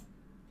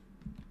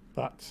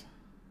 But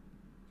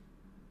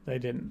they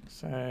didn't.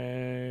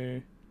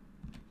 So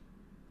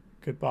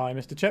goodbye,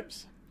 Mr.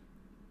 Chips.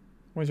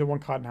 Where's your one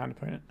card in hand,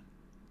 opponent?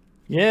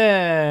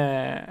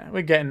 Yeah,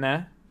 we're getting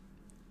there.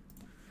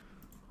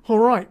 All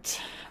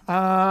right.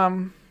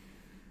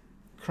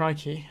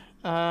 Crikey.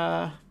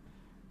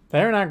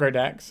 They're an aggro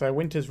deck, so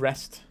Winter's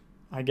Rest,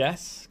 I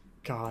guess.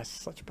 God, it's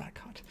such a bad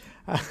card.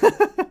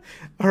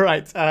 All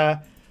right.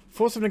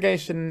 Force of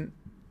Negation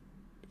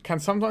can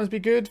sometimes be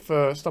good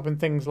for stopping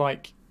things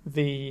like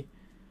the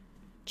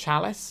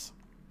Chalice.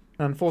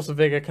 And Force of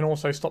Vigor can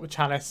also stop the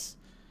Chalice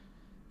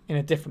in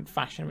a different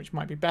fashion, which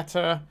might be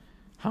better.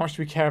 How much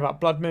do we care about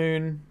Blood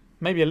Moon?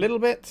 Maybe a little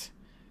bit.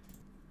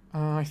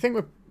 I think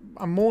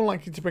I'm more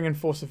likely to bring in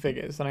Force of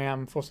Vigors than I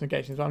am Force of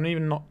Negations, but I'm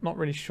even not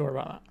really sure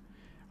about that.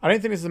 I don't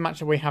think this is a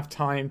matchup we have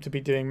time to be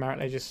doing Marit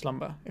Lage's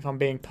Slumber, if I'm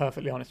being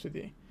perfectly honest with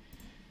you.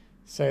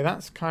 So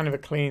that's kind of a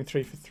clean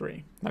 3 for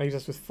 3. That leaves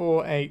us with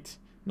 4, 8,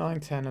 9,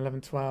 10, 11,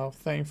 12,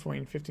 13,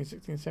 14, 15,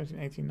 16, 17,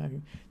 18,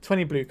 19,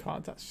 20 blue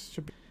cards. That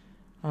should be...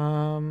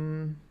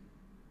 Oh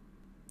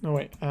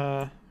wait,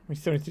 we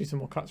still need to do some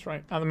more cuts,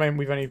 right? At the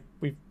moment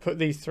we've put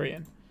these 3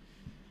 in.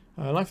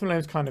 Life and Loam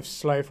is kind of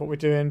slow for what we're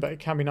doing, but it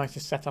can be nice to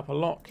set up a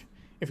lock.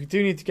 If we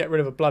do need to get rid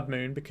of a Blood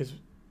Moon, because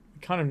we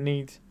kind of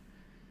need...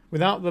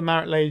 Without the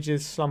Marit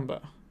Lage's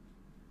Slumber,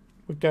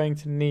 we're going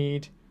to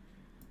need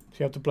to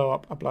be able to blow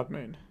up a Blood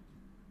Moon.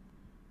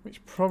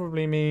 Which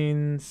probably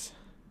means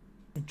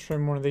we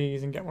trim one of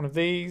these and get one of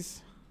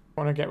these.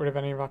 I want to get rid of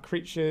any of our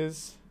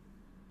creatures.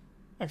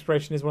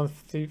 Exploration is one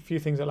of the few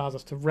things that allows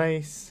us to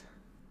race.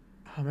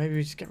 Maybe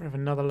we just get rid of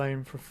another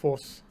Loam for a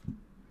Force.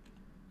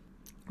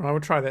 Alright,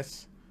 we'll try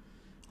this.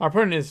 Our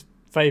opponent is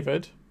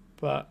favoured,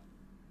 but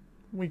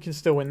we can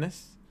still win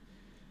this.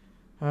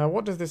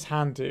 What does this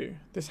hand do?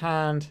 This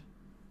hand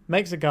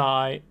makes a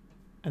guy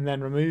and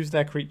then removes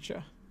their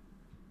creature.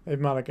 They've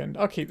mulliganed.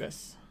 I'll keep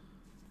this.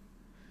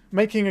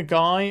 Making a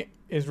guy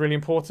is really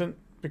important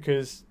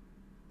because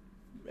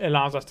it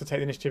allows us to take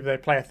the initiative. If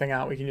they play a thing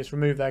out, we can just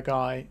remove their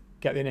guy,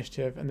 get the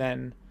initiative, and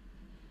then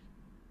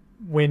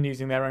win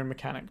using their own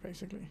mechanic,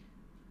 basically.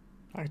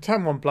 Like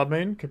turn 1 Blood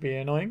Moon could be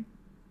annoying.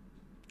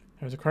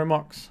 There's a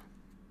Chromox.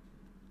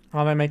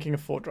 Are they making a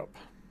 4-drop?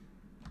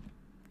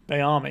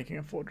 They are making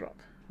a 4-drop.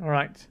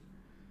 Alright.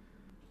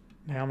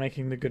 They are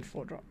making the good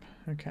 4-drop.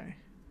 Okay.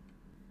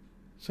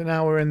 So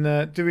now we're in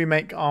the... Do we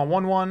make our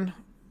 1/1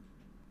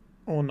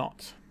 or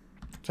not?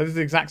 So this is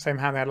the exact same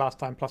hand they had last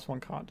time, plus 1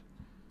 card.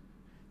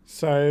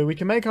 So we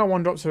can make our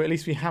 1-drop so at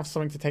least we have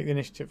something to take the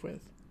initiative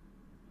with.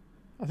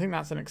 I think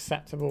that's an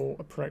acceptable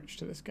approach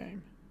to this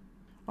game.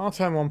 Our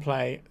turn 1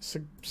 play,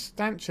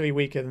 substantially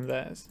weaker than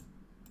theirs.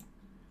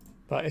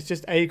 But it's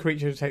just a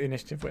creature to take the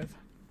initiative with.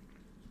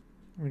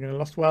 We're going to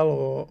Lost Well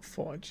or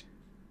Forge.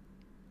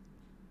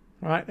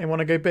 Alright, they want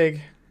to go big.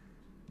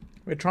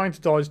 We're trying to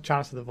dodge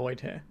Chalice of the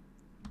Void here.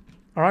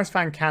 Our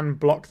Ice-Fang can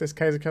block this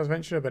Chaos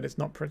Adventurer, but it's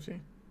not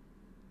pretty.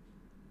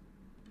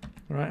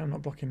 Alright, I'm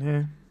not blocking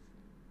here.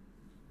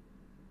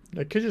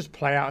 They could just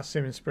play out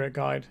Assuming Spirit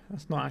Guide.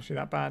 That's not actually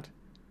that bad.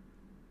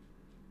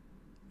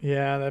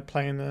 Yeah, they're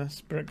playing the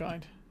Spirit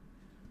Guide.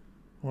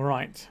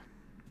 Alright.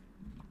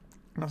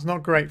 That's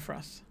not great for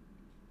us.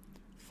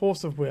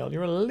 Force of Will.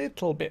 You're a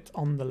little bit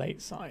on the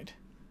late side.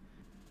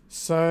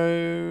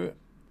 So...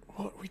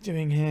 What are we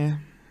doing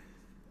here?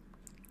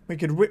 We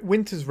could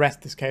Winter's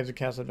Rest this Caves of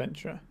Chaos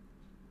Adventurer.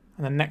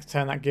 And then next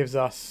turn that gives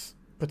us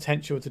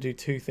potential to do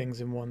 2 things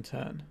in 1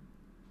 turn.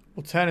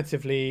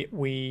 Alternatively,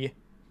 we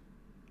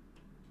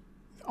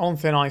on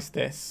Thin Ice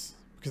this,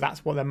 because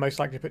that's what they're most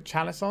likely to put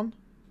Chalice on.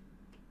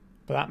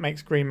 But that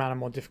makes green mana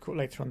more difficult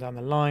later on down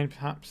the line,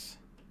 perhaps.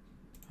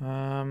 Which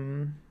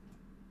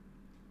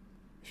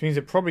means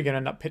they're probably going to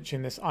end up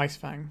pitching this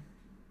Ice-Fang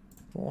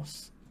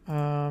force.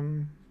 So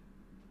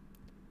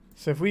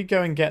if we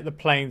go and get the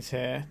plains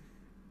here,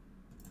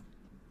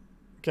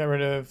 get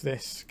rid of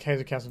this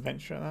Caves of Chaos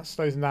Adventurer, that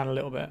slows them down a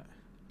little bit.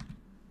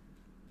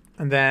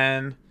 And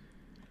then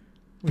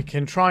we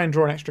can try and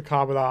draw an extra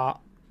card with our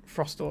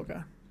Frost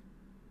Augur.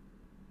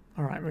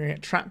 Alright, we're going to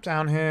get trapped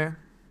down here.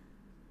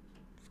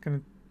 It's going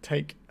to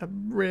take a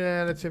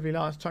relatively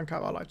large chunk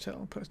out of our life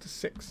total, put us to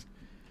 6.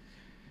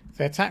 If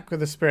they attack with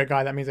the Spirit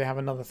Guide, that means they have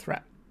another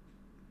threat,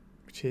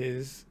 which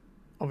is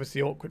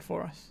obviously awkward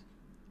for us.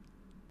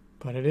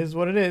 But it is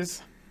what it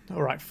is.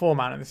 Alright, 4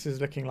 mana. This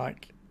is looking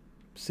like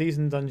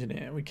Seasoned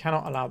Dungeoneer. We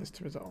cannot allow this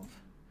to resolve.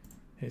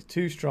 It is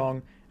too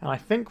strong. And I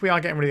think we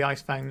are getting rid of the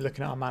Ice-Fang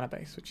looking at our mana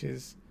base, which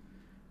is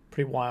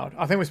pretty wild.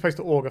 I think we're supposed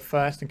to Augur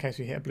first in case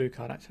we hit a blue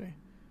card, actually.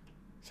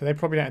 So they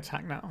probably don't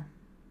attack now.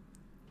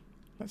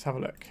 Let's have a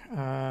look.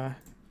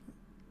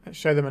 Let's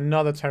show them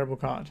another terrible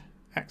card.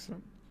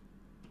 Excellent.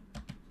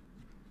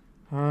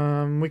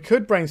 We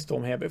could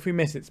Brainstorm here, but if we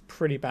miss, it's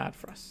pretty bad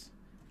for us.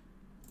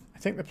 I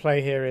think the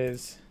play here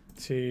is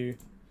to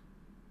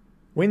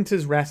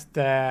Winter's Rest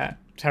their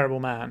terrible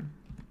man.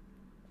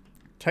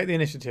 Take the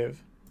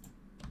initiative.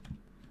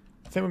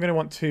 I think we're going to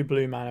want 2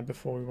 blue mana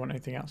before we want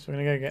anything else. We're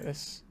going to go get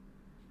this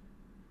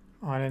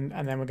island,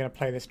 and then we're going to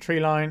play this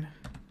Treeline,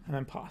 and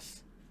then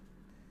pass.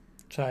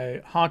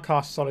 So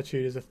Hardcast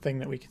Solitude is a thing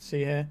that we could see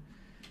here.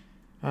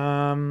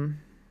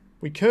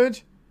 We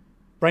could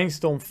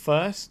Brainstorm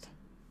first.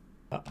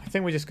 But I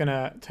think we're just going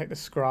to take the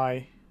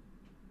Scry.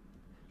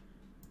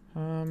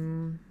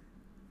 Quite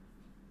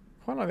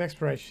like the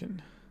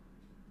Exploration.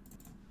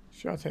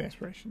 Should I take the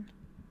Exploration?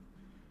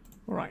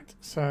 Alright,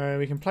 so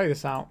we can play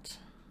this out.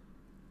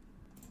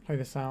 Play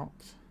this out.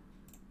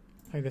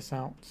 Play this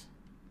out.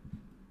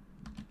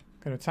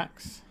 Go to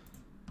attacks.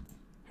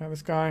 Kill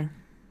this guy.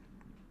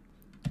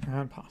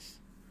 And pass.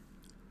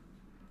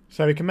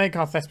 So we can make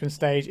our Thespian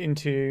stage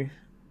into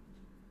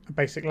a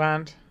basic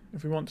land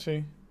if we want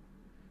to.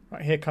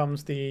 Right, here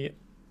comes the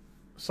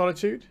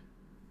Solitude.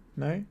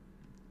 No.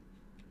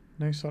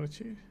 No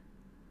Solitude.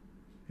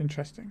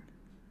 Interesting.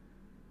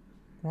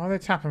 Why are they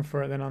tapping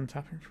for it then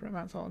untapping for it?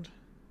 That's odd.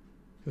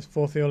 There's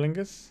 4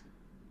 Theolingus.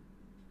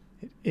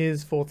 It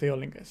is 4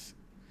 Theolingus.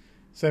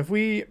 So if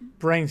we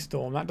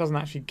Brainstorm, that doesn't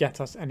actually get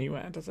us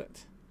anywhere, does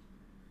it?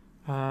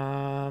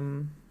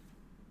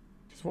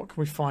 Just what can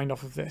we find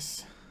off of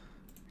this?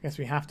 I guess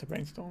we have to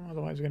Brainstorm,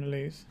 otherwise we're going to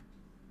lose.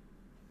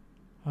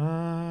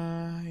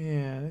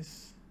 Yeah,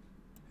 this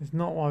is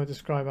not what I would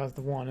describe as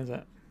the one, is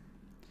it?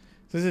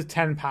 So this is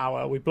 10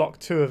 power. We block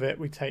 2 of it.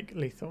 We take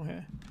lethal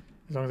here.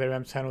 As long as they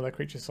turn all their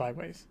creatures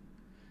sideways.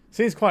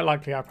 Seems quite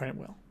likely our opponent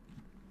will.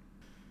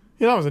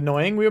 Yeah, that was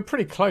annoying. We were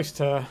pretty close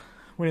to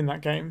winning that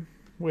game,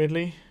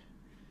 weirdly.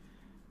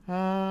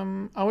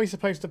 Are we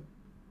supposed to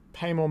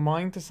pay more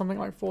mind to something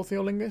like 4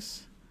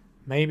 Theolingus?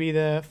 Maybe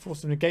the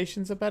Force of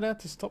Negations are better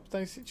to stop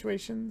those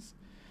situations.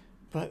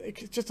 But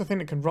it's just a thing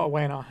that can rot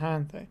away in our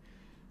hand, though.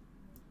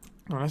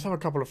 Right, let's have a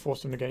couple of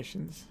Force of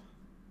Negations.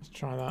 Let's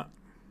try that.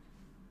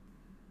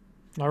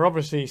 Now, we're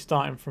obviously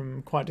starting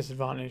from quite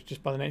disadvantaged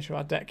just by the nature of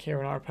our deck here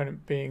and our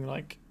opponent being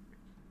like,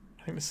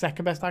 I think the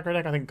second best aggro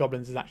deck. I think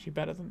Goblins is actually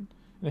better than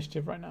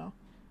Initiative right now.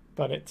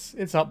 But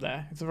it's up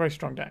there. It's a very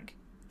strong deck.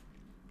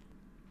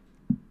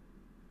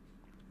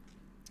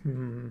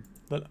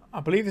 But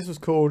I believe this was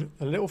called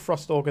the Little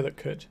Frost Augur that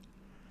could.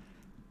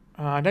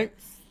 I don't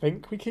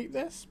think we keep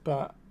this,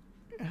 but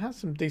it has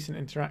some decent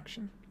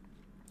interaction.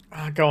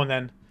 Go on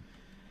then.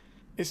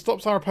 It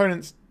stops our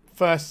opponent's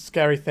first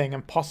scary thing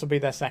and possibly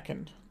their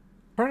second.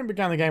 Opponent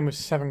began the game with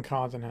 7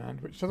 cards in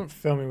hand, which doesn't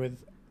fill me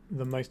with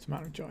the most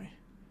amount of joy.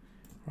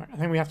 Right, I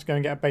think we have to go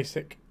and get a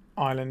basic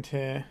island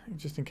here,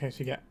 just in case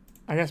we get...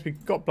 I guess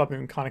we've got Blood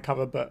Moon kind of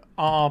covered, but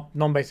our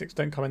non-basics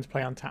don't come into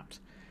play untapped.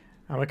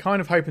 And we're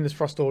kind of hoping this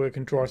Frost Augur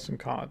can draw us some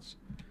cards.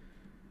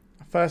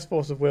 First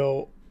Force of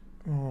Will...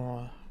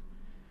 Oh,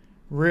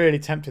 really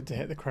tempted to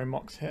hit the Chrome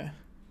Mox here.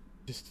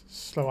 Just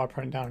slow our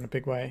opponent down in a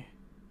big way.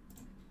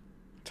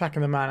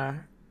 Attacking the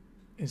mana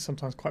is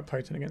sometimes quite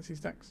potent against these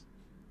decks.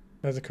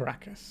 There's a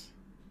Caracas.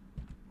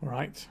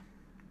 Alright.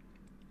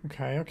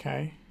 Okay,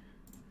 okay.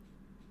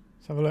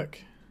 Let's have a look.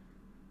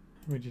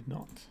 We did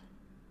not.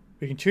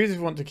 We can choose if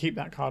we want to keep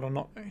that card or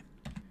not, though.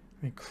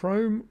 I mean,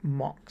 Chrome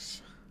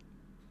Mox.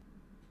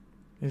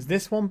 Is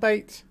this one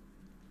bait?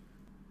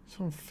 This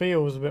one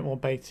feels a bit more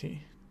baity.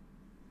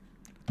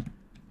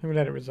 Let me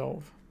let it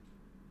resolve.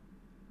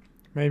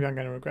 Maybe I'm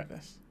going to regret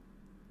this.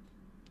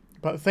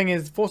 But the thing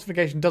is, Force of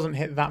Negation doesn't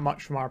hit that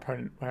much from our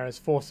opponent, whereas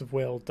Force of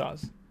Will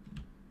does.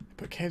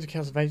 Put Caves of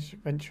Chaos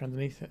Adventure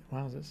underneath it.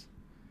 Wowzers.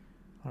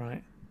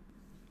 Alright.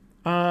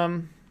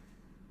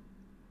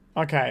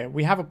 Okay,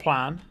 we have a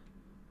plan.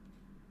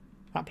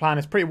 That plan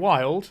is pretty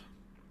wild.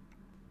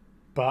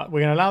 But we're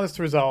going to allow this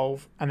to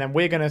resolve, and then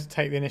we're going to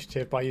take the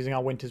initiative by using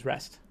our Winter's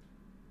Rest.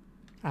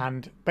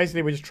 And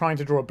basically we're just trying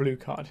to draw a blue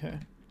card here.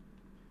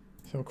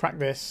 So we'll crack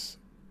this.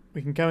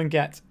 We can go and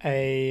get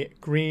a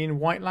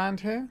green-white land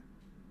here.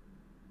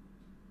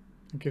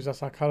 It gives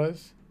us our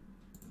colours.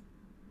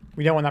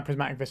 We don't want that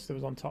Prismatic Vista that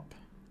was on top.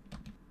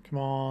 Come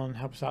on,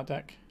 help us out,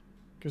 deck.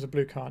 Give us a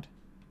blue card.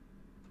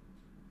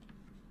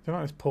 Don't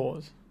like this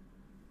pause.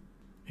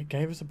 It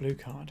gave us a blue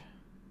card.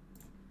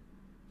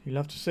 You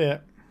love to see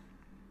it.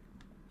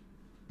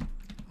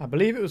 I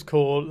believe it was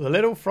called the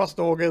Little Frost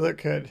Augur That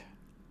Could.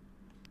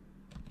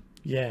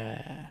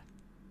 Yeah.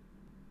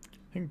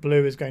 I think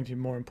blue is going to be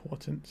more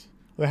important.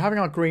 Although having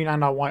our green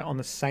and our white on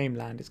the same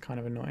land is kind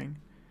of annoying.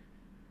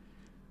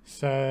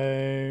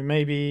 So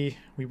maybe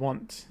we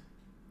want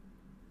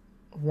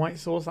a white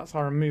source. That's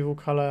our removal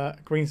colour.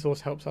 A green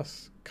source helps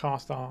us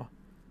cast our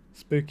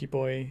spooky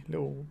boy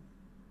little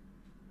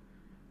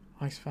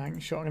Ice-Fang.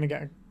 Sure, I'm going to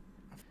get a...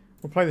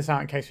 We'll play this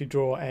out in case we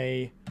draw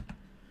a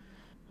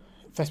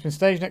Thespian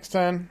stage next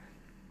turn.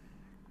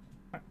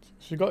 Right,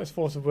 so we've got this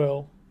Force of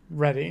Will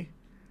ready.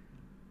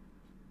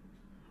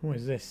 What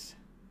is this?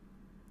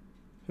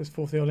 Is this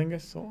 4th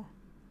Eorlingus or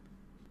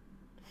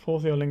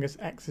 4th Eorlingus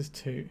X is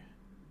 2?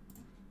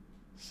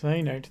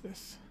 Say no to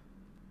this.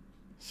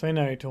 Say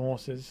no to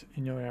horses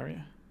in your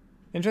area.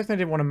 Interesting,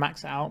 they didn't want to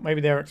max it out.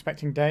 Maybe they were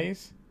expecting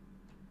days.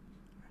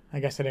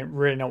 I guess they didn't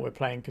really know what we're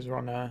playing because we're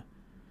on a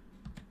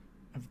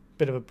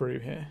bit of a brew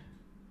here.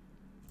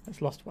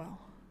 That's lost well.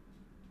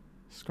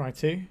 Scry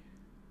 2.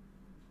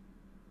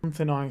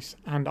 Thin Ice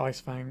and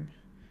Ice-Fang.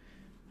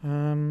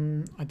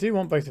 I do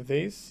want both of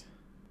these,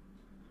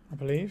 I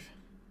believe.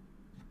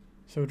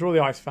 So we'll draw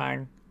the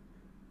Ice-Fang,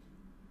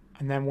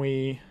 and then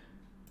we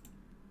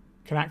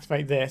can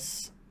activate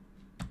this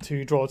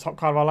to draw the top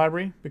card of our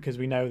library because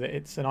we know that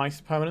it's an ice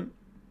permanent.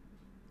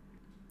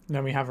 And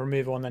then we have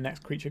removal on the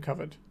next creature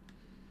covered,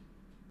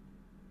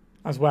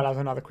 as well as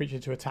another creature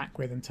to attack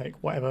with and take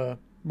whatever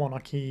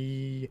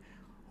monarchy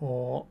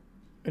or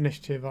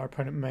initiative our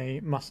opponent may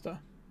muster.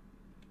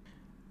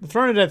 The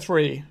Throne of Dead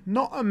 3,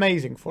 not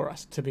amazing for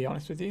us, to be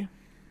honest with you.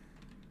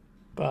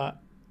 But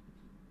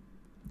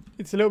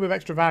it's a little bit of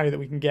extra value that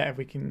we can get if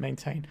we can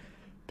maintain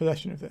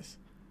possession of this.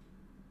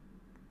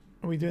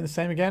 Are we doing the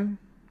same again?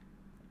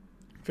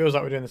 Feels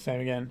like we're doing the same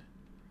again.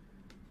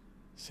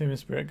 Summon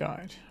Spirit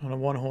Guide on a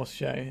one-horse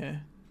show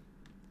here.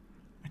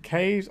 A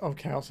Caves of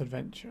Chaos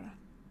Adventure.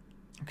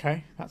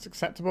 Okay, that's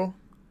acceptable.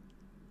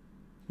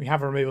 We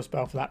have a removal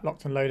spell for that,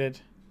 locked and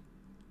loaded.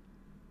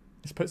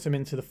 This puts them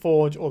into the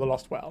Forge or the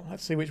Lost Well.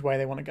 Let's see which way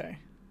they want to go.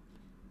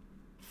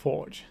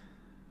 Forge.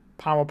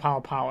 Power,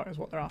 power, power is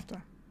what they're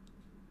after.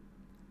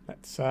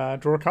 Let's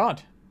draw a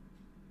card.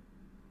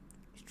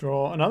 Let's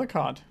draw another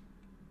card.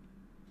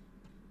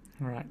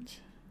 Alright.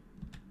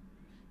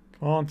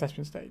 Come on,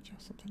 Thespian stage or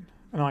something.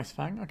 An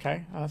Ice-Fang.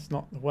 Okay, that's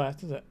not the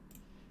worst, is it?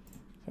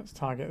 Let's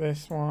target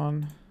this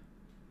one.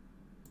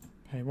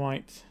 Pay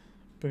white.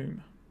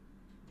 Boom.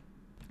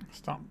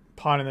 Start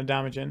piling the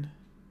damage in.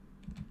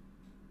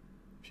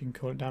 If you can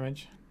call it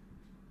damage.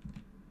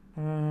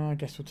 I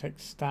guess we'll take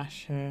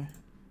Stash here.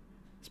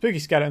 Spooky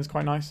Skeleton's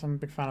quite nice. I'm a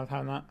big fan of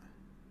having that.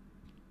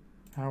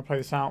 I'll play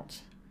this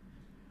out.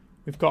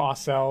 We've got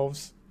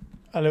ourselves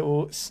a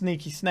little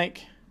sneaky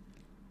snake.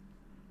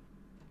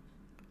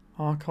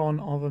 Archon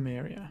of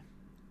Emeria.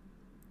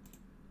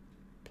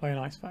 Play an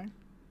Ice-Fang.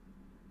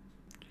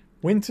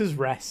 Winter's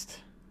Rest.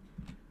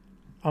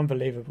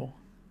 Unbelievable.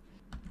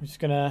 I'm just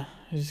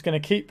gonna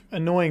keep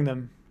annoying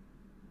them.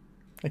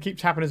 They keep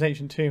tapping his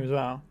Ancient Tomb as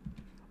well.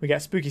 We get a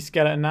Spooky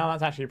Skeleton now.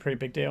 That's actually a pretty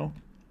big deal.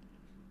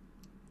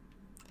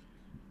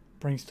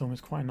 Brainstorm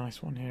is quite a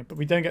nice one here, but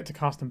we don't get to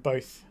cast them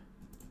both.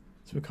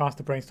 So we cast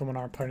the Brainstorm on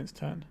our opponent's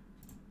turn.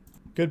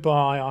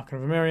 Goodbye, Archon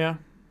of Emeria.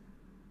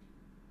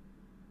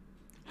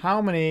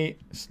 How many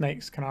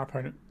snakes can our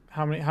opponent...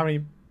 How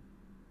many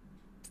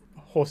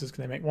horses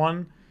can they make?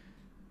 1,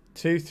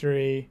 2,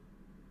 3...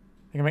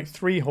 They can make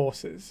 3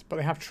 horses, but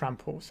they have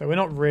trample, so we're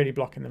not really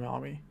blocking them, are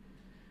we?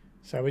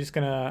 So we're just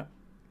going to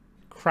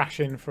crash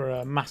in for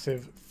a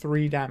massive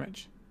 3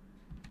 damage.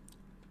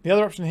 The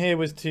other option here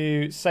was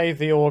to save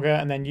the Augur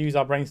and then use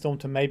our Brainstorm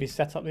to maybe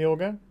set up the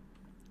Augur.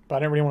 But I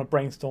don't really want to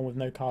Brainstorm with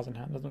no cards in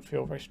hand. It doesn't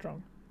feel very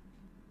strong.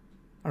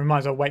 And we might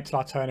as well wait till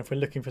our turn if we're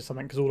looking for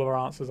something, because all of our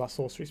answers are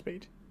sorcery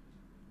speed.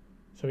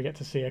 So we get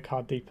to see a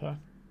card deeper.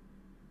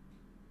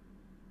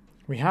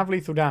 We have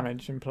lethal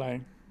damage in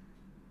play.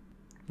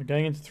 We're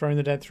going into Throne of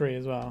the Dead 3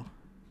 as well.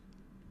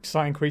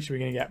 Exciting creature we're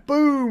going to get.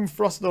 Boom!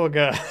 Frost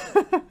Augur!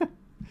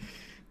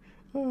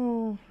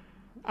 Oh,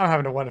 I'm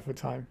having a wonderful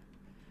time.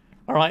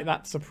 Alright,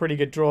 that's a pretty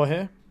good draw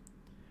here.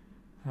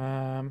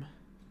 Should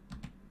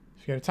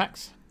we go to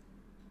attacks?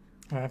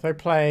 If they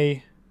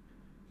play...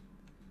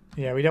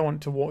 Yeah, we don't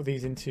want to walk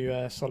these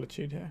into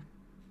Solitude here.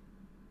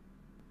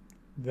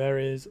 There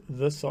is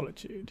the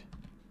Solitude.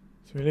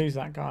 So we lose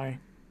that guy.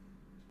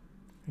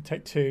 We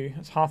take 2.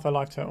 That's half their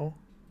life total.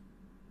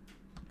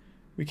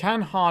 We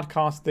can hard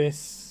cast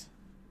this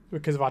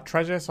because of our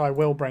treasure, so I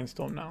will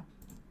Brainstorm now.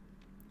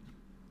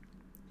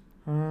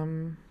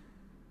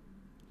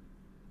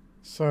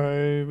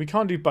 So we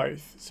can't do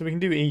both, so we can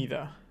do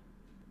either.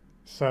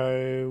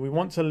 So we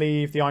want to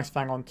leave the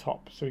Ice-Fang on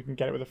top so we can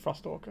get it with a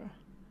Frost Augur.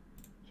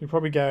 So we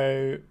probably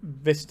go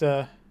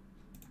Vista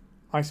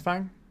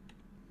Ice-Fang.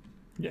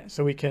 Yeah,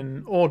 so we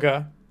can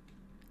Augur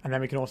And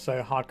then we can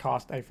also hard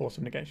cast a Force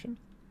of Negation.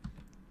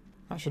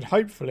 That should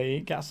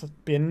hopefully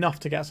be enough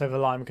to get us over the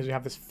line because we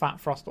have this fat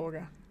Frost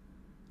Augur.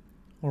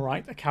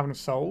 Alright, a Cavern of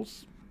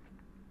Souls.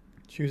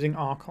 Choosing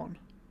Archon.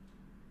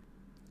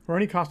 We're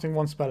only casting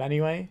one spell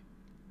anyway.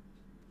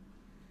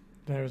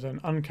 There is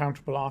an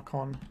uncounterable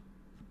Archon.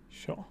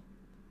 Sure.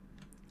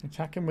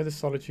 Attack him with a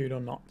Solitude or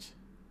not.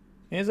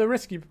 It is a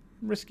risky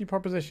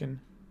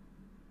proposition.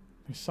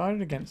 We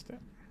decided against it.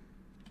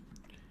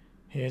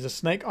 Here's a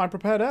snake I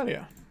prepared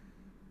earlier.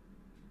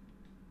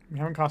 We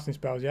haven't cast any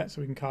spells yet,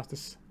 so we can cast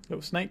this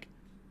little snake.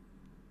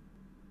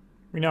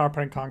 We know our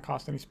opponent can't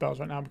cast any spells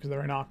right now because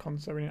they're in Archon,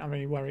 so we don't have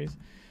any worries. So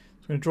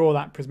we're going to draw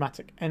that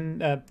Prismatic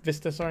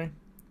Vista, sorry.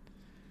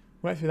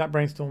 Work through that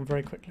Brainstorm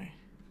very quickly.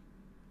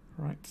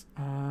 Right.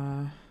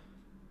 The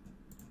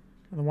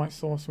white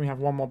source, we have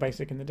one more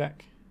basic in the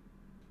deck.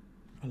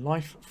 A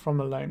Life from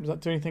the Loam. Does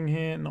that do anything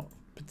here? Not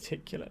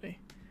particularly.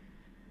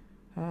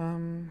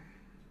 The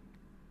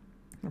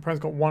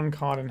opponent's got one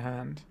card in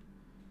hand.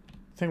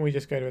 I think we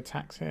just go to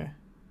attacks here.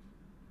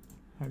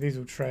 These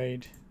will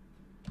trade.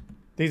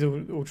 These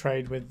will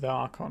trade with the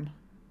Archon.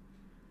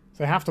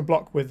 So they have to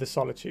block with the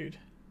Solitude,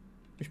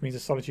 which means the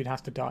Solitude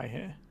has to die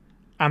here.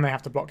 And they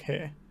have to block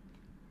here,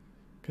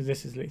 because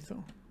this is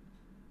lethal.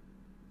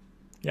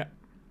 Yep.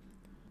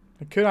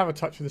 I could have a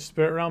touch of the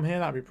Spirit Realm here.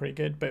 That would be pretty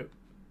good, but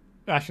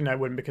actually no, it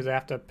wouldn't because they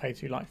have to pay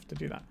 2 life to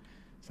do that.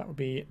 So that would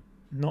be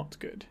not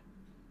good.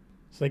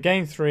 So they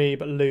gain 3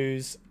 but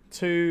lose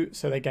 2,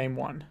 so they gain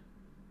 1.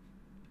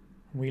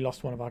 We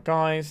lost one of our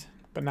guys,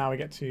 but now we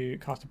get to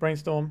cast a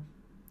Brainstorm,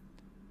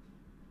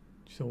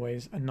 which is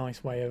always a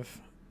nice way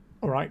of...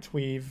 Alright,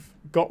 we've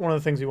got one of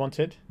the things we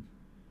wanted.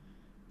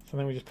 So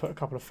then we just put a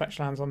couple of fetch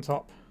lands on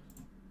top.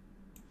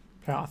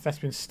 Play out our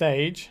Thespian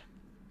Stage.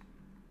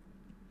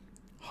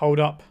 Hold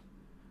up.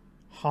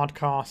 Hard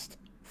cast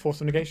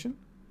Force of Negation.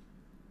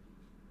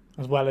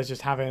 As well as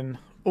just having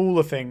all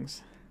the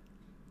things.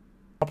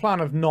 Our plan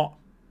of not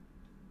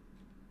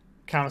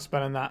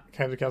counterspelling that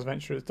Caves of Chaos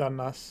Venture has done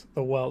us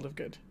the world of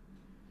good.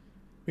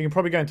 We can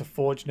probably go into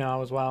Forge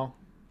now as well.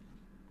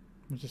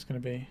 It's just going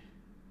to be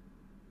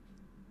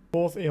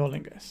 4th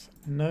Eorlingus.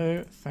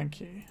 No, thank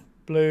you.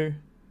 Blue.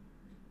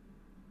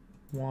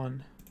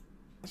 1.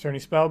 That's your only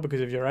spell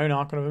because of your own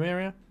Archon of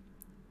Emeria.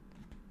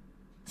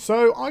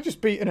 So I just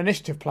beat an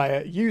initiative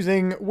player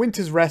using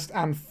Winter's Rest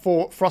and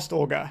Frost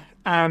Augur.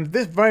 And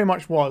this very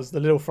much was the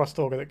little Frost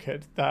Augur that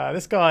could.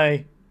 This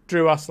guy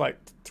drew us like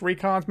 3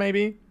 cards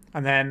maybe.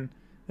 And then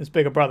his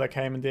bigger brother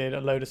came and did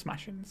a load of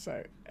smashing.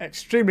 So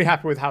extremely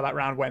happy with how that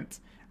round went.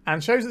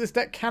 And shows that this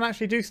deck can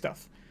actually do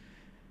stuff.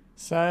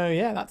 So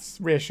yeah, that's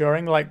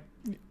reassuring. Like,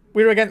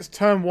 we were against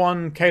turn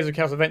 1 Caves of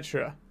Chaos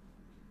Adventurer.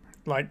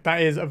 Like,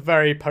 that is a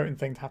very potent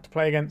thing to have to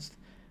play against.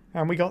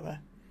 And we got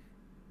there.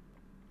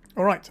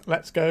 Alright,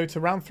 let's go to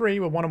round 3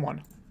 with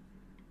 1-1.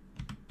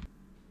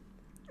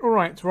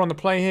 Alright, we're on the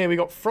play here. We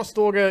got Frost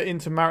Augur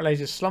into Marit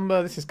Lage's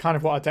Slumber. This is kind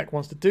of what our deck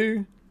wants to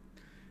do.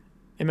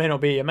 It may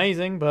not be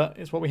amazing, but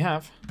it's what we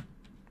have.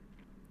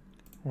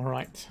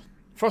 Alright.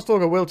 Frost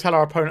Augur will tell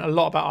our opponent a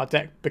lot about our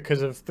deck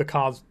because of the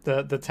cards,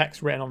 the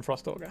text written on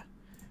Frost Augur.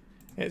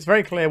 It's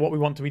very clear what we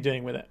want to be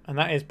doing with it, and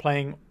that is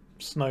playing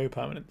snow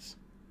permanents.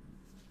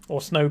 Or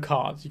snow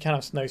cards. You can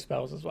have snow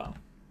spells as well.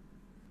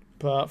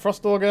 But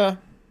Frost Augur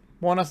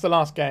won us the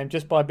last game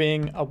just by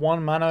being a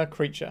 1-mana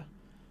creature.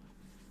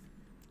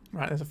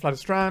 Right, there's a Flooded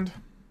Strand.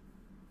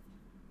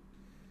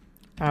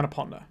 And a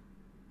Ponder.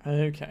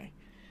 Okay.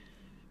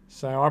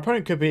 So our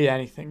opponent could be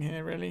anything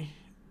here, really.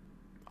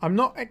 I'm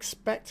not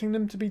expecting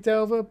them to be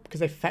Delver because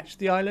they fetched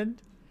the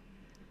island.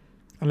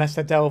 Unless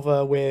they're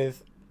Delver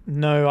with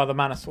no other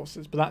mana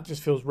sources. But that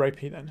just feels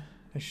ropey then.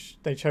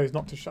 They chose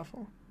not to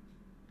shuffle.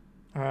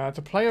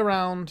 To play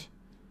around...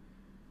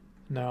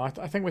 No,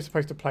 I think we're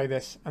supposed to play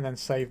this and then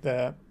save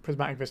the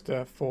Prismatic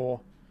Vista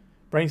for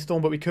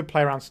Brainstorm. But we could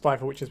play around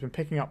Stifle, which has been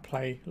picking up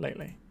play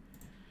lately.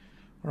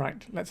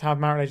 Alright, let's have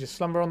Marit Lage's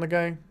Slumber on the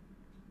go.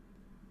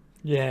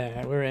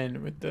 Yeah, we're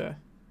in with the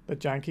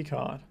janky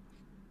card.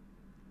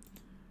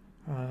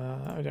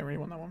 I don't really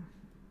want that one.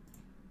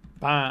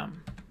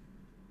 Bam.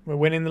 We're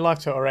winning the life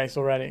total race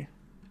already.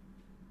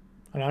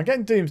 I know, I'm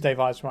getting Doomsday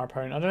vibes from our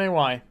opponent. I don't know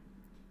why.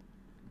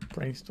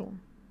 Brainstorm.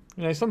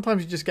 You know,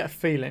 sometimes you just get a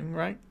feeling,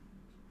 right?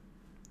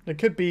 It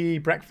could be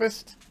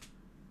Breakfast.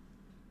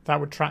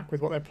 That would track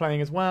with what they're playing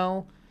as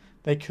well.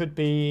 They could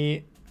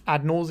be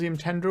Ad Nauseam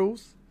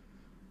Tendrils.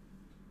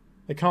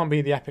 They can't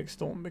be the Epic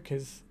Storm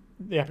because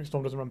the Epic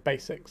Storm doesn't run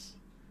basics.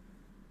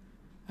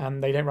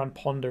 And they don't run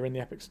Ponder in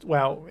the Epic Storm.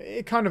 Well,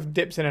 it kind of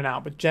dips in and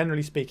out, but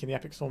generally speaking, the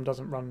Epic Storm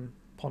doesn't run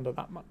Ponder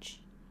that much.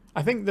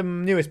 I think the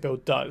newest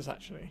build does,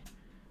 actually.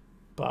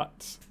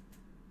 But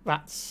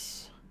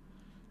that's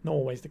not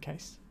always the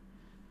case.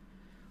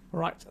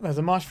 Alright, there's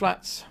a Marsh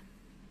Flats.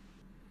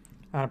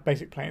 And a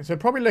basic plane. So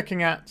probably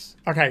looking at...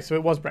 Okay, so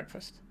it was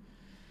Breakfast.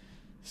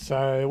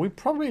 So we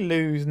probably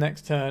lose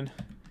next turn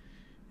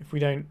if we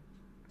don't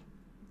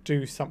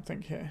do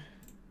something here.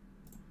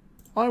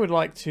 I would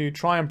like to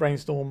try and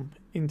Brainstorm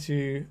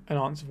into an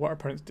answer of what our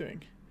opponent's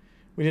doing.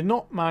 We did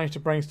not manage to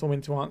Brainstorm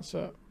into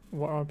answer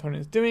what our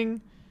opponent is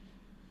doing.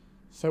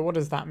 So what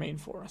does that mean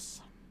for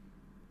us?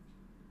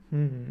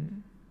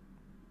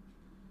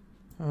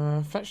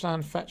 Fetch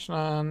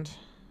land,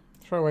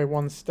 throw away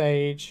one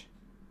stage,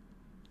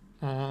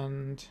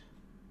 and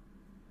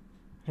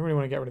I don't really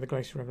want to get rid of the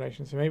Glacial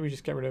Revelation, so maybe we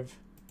just get rid of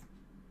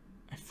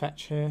a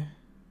fetch here.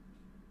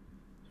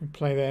 We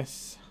play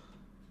this,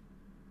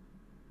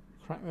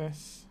 crack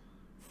this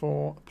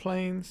for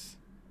plains.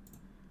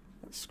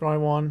 Let's scry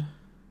one.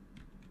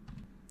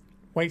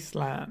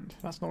 Wasteland.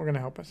 That's not going to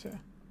help us here.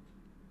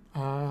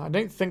 I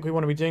don't think we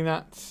want to be doing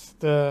that.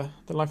 The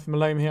Life of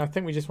Loam here. I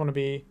think we just want to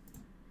be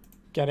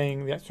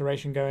getting the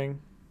exploration going,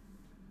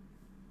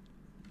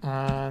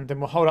 and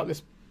then we'll hold up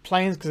this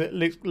plains because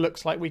it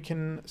looks like we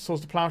can source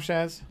the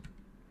plowshares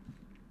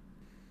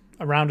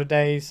around a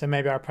day. So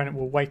maybe our opponent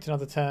will wait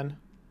another turn,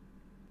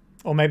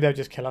 or maybe they'll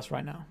just kill us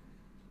right now.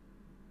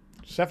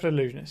 Scepter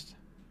Illusionist.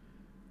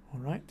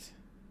 All right.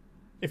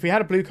 If we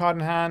had a blue card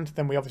in hand,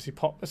 then we obviously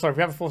pop. Sorry, if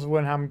we have a Force of War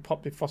in hand, we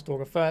pop the Frost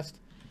Augur first.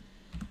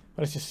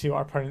 But let's just see what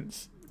our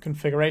opponent's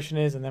configuration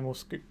is, and then we'll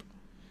scoop.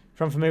 If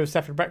you're unfamiliar with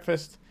Separate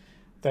Breakfast,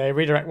 they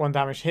redirect 1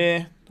 damage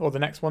here, or the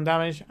next 1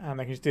 damage, and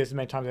they can just do this as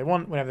many times as they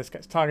want. Whenever this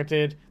gets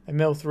targeted, they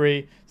mill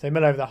 3, so they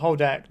mill over the whole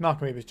deck,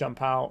 Narcomoebas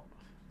jump out,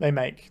 they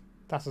make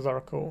Thassa's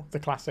Oracle, the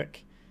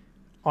classic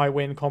I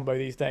win combo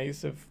these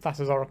days of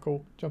Thassa's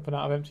Oracle, jumping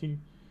out of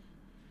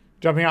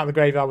the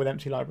graveyard with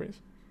empty libraries.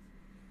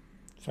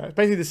 So it's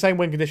basically the same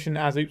win condition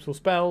as Oops All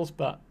Spells,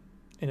 but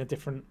in a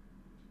different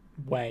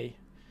way.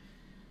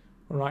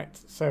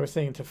 Alright, so we're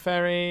seeing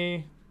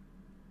Teferi.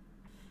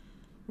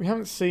 We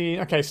haven't seen...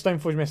 Okay,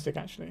 Stoneforge Mystic,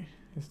 actually,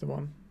 is the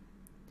one.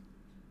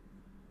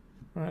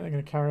 Alright, they're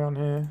going to carry on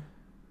here.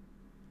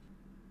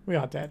 We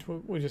are dead.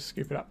 We'll just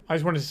scoop it up. I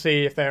just wanted to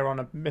see if they're on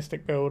a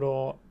Mystic build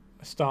or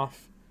a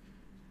Staff.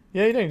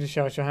 Yeah, you don't need to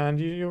show us your hand.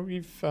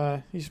 You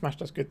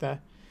smashed us good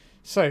there.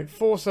 So,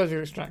 4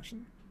 Surgical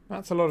Extraction.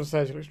 That's a lot of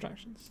Surgical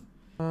Extractions.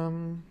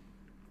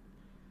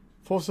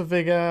 Force of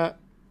Vigor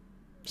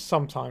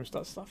sometimes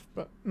does stuff,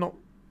 but not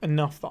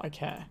enough that I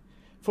care.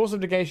 Force of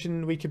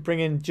Negation we could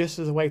bring in just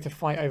as a way to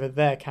fight over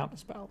their counter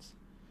spells.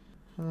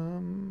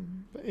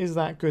 But is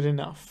that good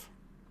enough?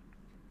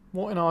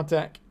 What in our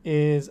deck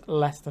is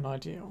less than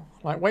ideal?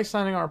 Like,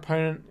 wastelanding our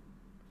opponent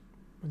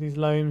with these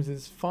loams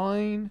is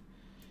fine.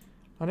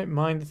 I don't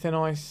mind the Thin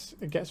Ice.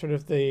 It gets rid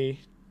of the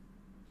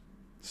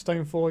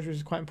Stoneforge, which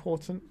is quite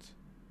important.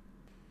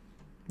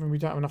 I mean, we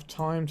don't have enough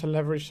time to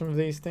leverage some of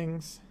these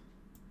things.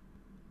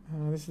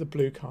 This is the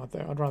blue card,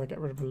 though. I'd rather get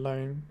rid of a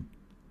loam.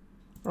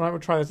 Alright,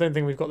 we'll try this. I don't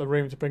think we've got the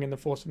room to bring in the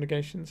Force of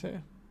Negations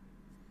here.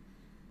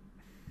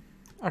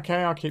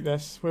 Okay, I'll keep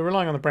this. We're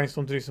relying on the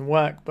Brainstorm to do some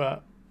work,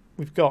 but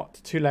we've got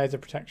 2 layers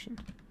of protection.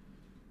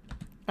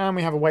 And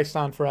we have a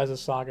Wasteland for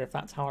Urza's Saga, if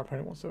that's how our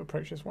opponent wants to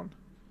approach this one.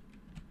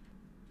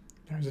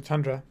 There's a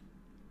Tundra.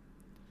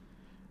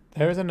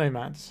 There is a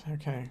Nomads.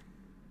 Okay.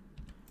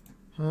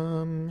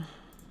 Let's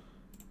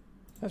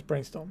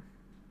Brainstorm.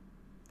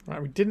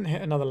 Right, we didn't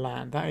hit another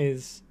land. That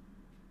is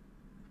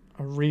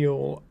a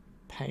real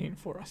pain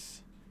for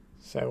us.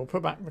 So we'll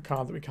put back the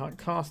card that we can't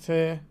cast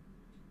here.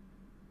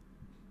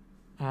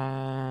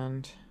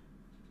 And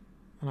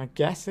I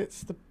guess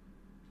it's the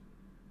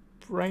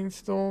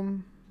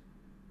Brainstorm.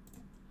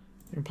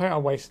 We can play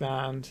our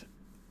Wasteland.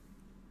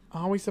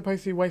 Are we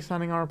supposed to be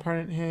Wastelanding our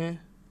opponent here?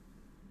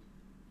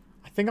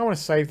 I think I want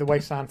to save the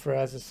Wasteland for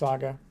Urza's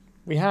Saga.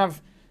 We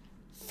have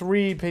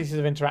 3 pieces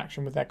of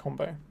interaction with their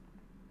combo.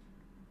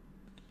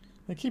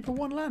 They keep a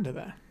 1-lander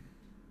there.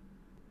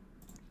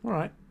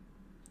 Alright.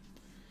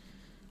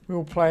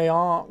 We'll play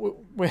our...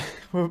 We're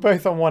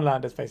both on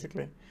 1-landers,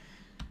 basically.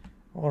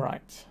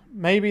 Alright.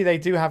 Maybe they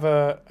do have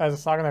a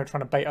Urza's Saga. They're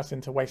trying to bait us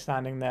into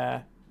wastelanding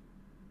their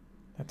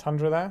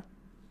Tundra there.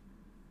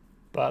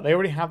 But they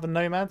already have the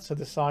Nomad, so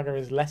the Saga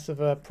is less of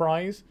a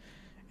prize.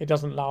 It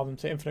doesn't allow them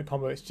to infinite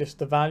combo. It's just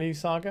the value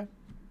Saga,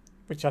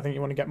 which I think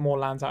you want to get more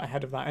lands out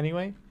ahead of that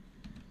anyway.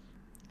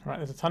 Alright,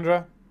 there's a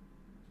Tundra.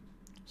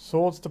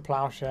 Swords to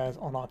Plowshares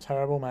on our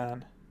terrible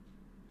man.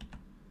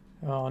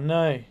 Oh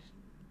no.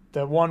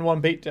 The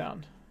 1/1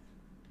 beatdown.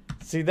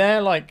 See,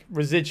 they're like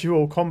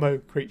residual combo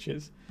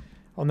creatures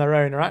on their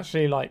own are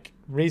actually like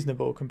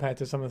reasonable compared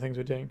to some of the things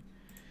we're doing.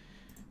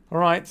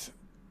 Alright.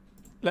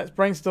 Let's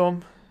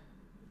Brainstorm.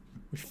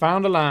 We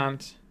found a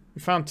land.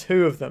 We found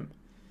 2 of them.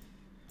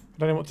 I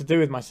don't know what to do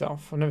with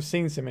myself. I've never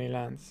seen so many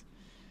lands.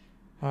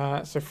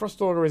 So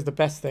Frost Augur is the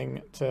best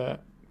thing to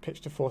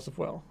pitch to Force of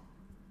Will.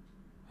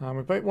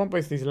 We want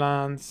both these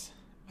lands,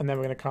 and then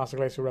we're going to cast a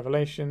Glacial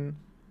Revelation.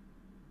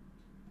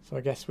 So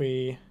I guess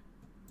we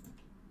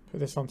put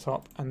this on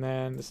top, and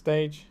then the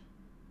stage.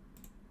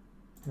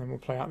 And then we'll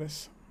play out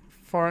this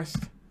forest.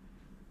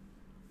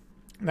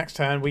 Next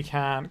turn we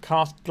can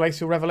cast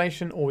Glacial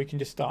Revelation, or we can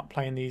just start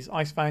playing these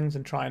Ice-Fangs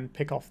and try and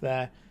pick off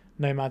their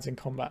Nomads in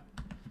combat,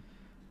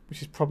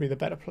 which is probably the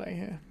better play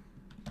here.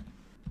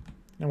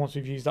 And once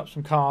we've used up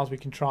some cards, we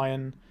can try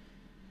and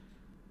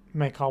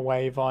make our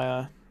way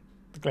via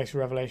the Glacial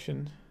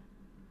Revelation.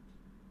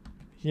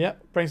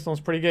 Yep, Brainstorm's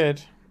pretty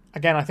good.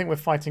 Again, I think we're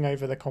fighting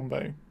over the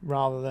combo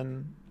rather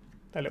than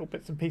their little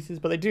bits and pieces,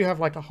 but they do have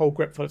like a whole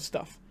grip full of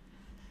stuff.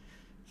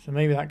 So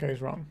maybe that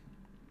goes wrong.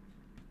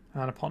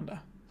 And a ponder.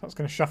 So it's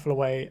going to shuffle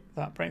away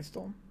that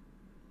Brainstorm.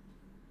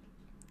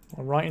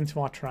 Or right into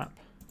our trap.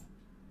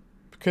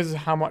 Because of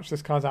how much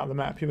this card's out of the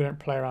meta, people don't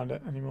play around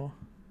it anymore.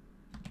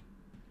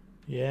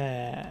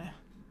 Yeah.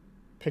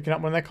 Picking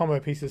up one of their combo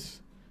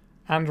pieces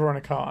and drawing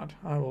a card.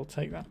 I will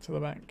take that to the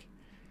bank.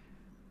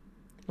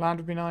 Land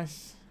would be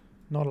nice.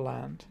 Not a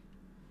land.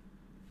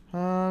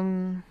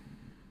 I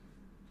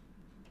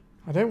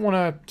don't want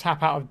to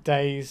tap out of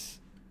days,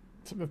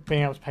 of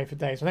being able to pay for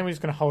days. I think we're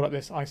just going to hold up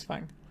this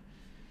Ice-Fang.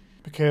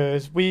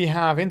 Because we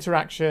have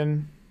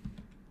interaction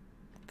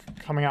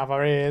coming out of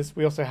our ears.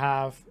 We also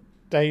have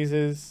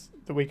dazes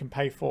that we can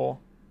pay for.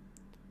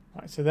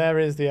 Right, so there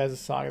is the Urza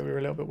Saga we were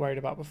a little bit worried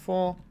about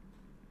before.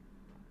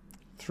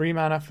 3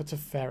 mana for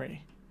Teferi.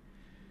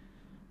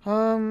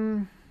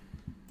 Let's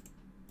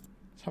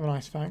have an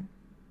Ice-Fang.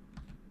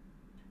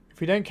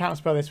 If we don't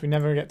counterspell this, we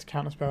never get to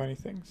counterspell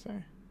anything.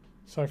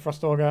 So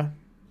Frost Augur.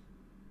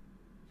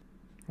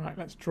 Right,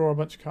 let's draw a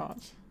bunch of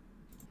cards.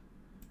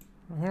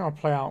 I think I'll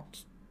play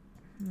out.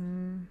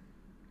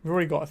 We've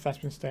already got a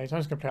Thespian stage. I'm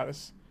just going to play out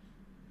this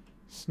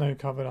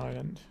snow-covered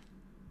island.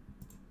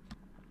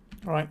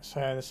 Alright,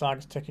 so the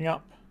Saga's ticking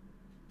up.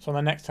 So on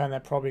the next turn, they're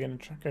probably going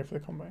to go for the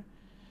combo.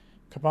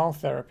 Cabal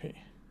Therapy.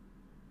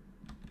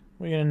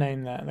 What are you going to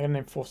name there? They're going to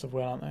name Force of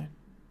Will, aren't they?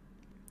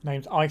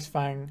 Name's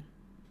Ice-Fang.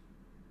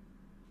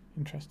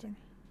 Interesting.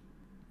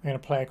 They're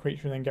going to play a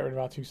creature and then get rid of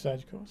our 2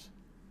 Surgicals.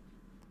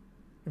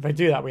 If they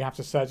do that, we have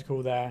to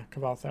Surgical their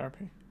Cabal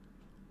Therapy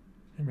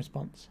in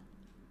response.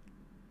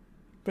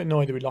 Bit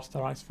annoyed that we lost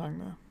our Ice-Fang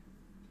there.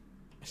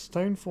 A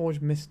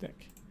Stoneforge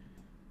Mystic.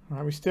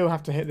 Alright, we still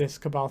have to hit this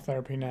Cabal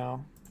Therapy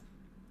now.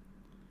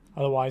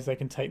 Otherwise, they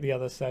can take the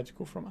other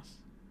Surgical from us.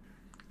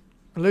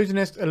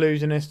 Illusionist,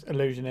 Illusionist,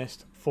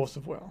 Illusionist, Force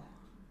of Will.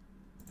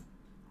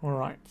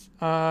 Alright.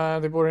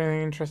 They brought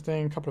anything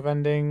interesting. A couple of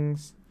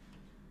endings.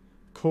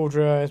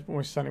 Cauldra is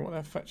almost certainly what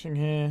they're fetching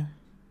here.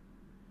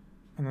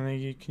 And then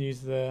you can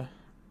use the...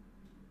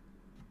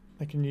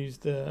 They can use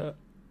the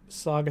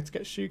Saga to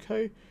get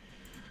Shuko.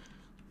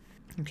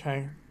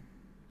 Okay.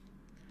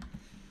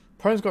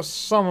 Opponent's got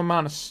some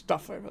amount of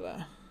stuff over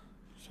there.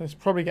 So this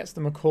probably gets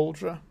them a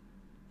Cauldra.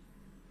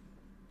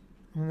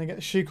 And they get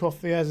the Shuko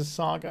off the Urza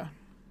Saga.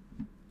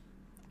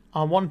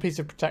 Our 1 piece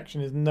of protection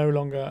is no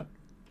longer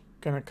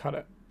going to cut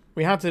it.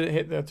 We had to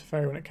hit the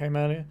Teferi when it came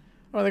earlier.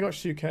 Oh, they got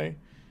Shuko. They're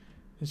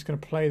just going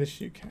to play the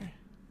Shuko.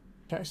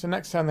 Okay, so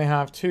next turn they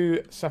have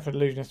 2 Cephalid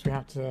Illusionists we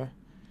have to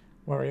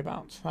worry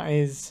about. That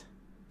is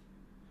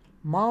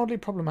mildly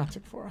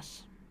problematic for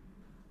us.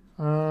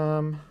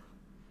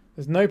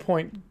 There's no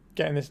point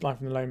getting this Life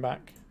from the Loam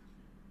back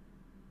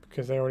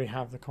because they already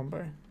have the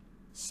combo.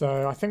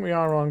 So I think we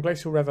are on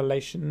Glacial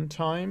Revelation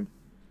time,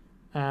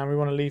 and we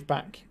want to leave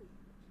back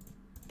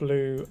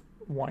blue,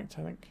 white,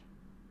 I think.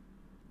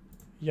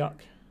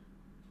 Yuck.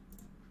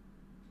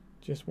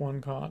 Just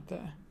 1 card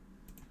there.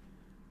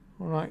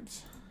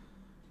 Alright.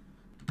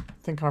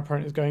 I think our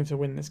opponent is going to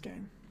win this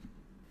game.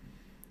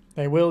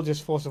 They will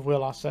just Force of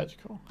Will our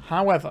Surgical.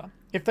 However,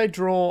 if they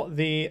draw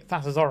the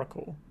Thassa's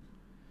Oracle,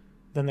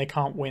 then they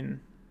can't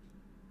win.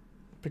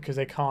 Because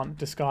they can't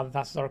discard the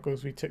Thassa's Oracle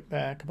as we took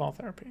their Cabal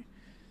Therapy.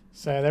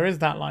 So there is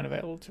that line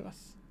available to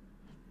us.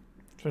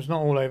 So it's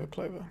not all over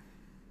Clover.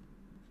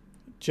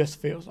 It just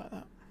feels like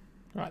that.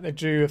 Right, they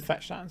drew a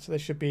fetch land, so they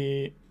should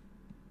be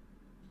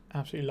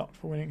absolutely locked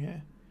for winning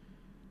here.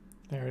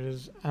 There it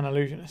is, an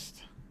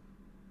Illusionist.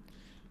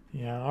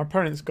 Yeah, our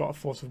opponent's got a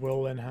Force of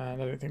Will in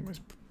hand. I don't think it was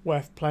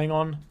worth playing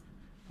on.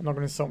 I'm not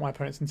going to insult my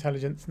opponent's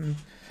intelligence and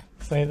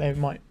say they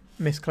might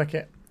misclick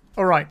it.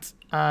 Alright,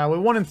 we're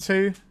 1 and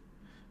 2.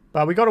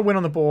 But we got to win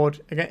on the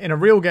board again in a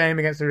real game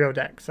against a real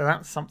deck. So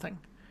that's something.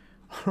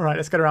 Alright,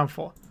 let's go to round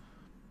 4.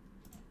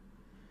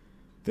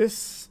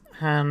 This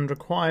hand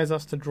requires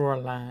us to draw a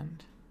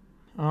land.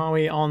 Are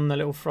we on the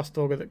little Frost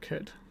Augur that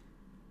could?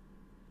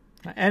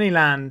 Any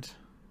land.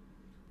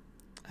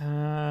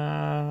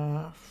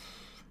 I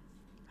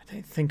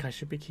don't think I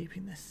should be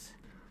keeping this.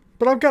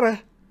 But I've got to...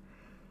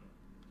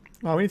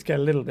 Well, we need to get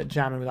a little bit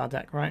jamming with our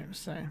deck, right?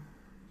 So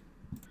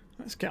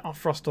let's get our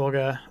Frost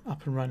Augur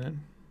up and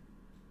running.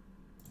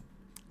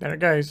 There it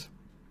goes.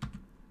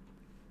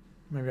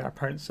 Maybe our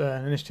opponent's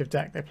an initiative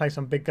deck. They play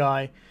some big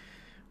guy.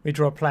 We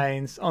draw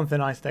planes, on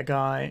thin ice their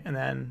guy, and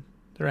then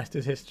the rest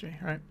is history,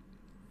 right?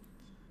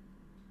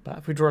 But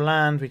if we draw a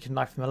land, we can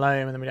Life from the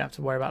Loam, and then we don't have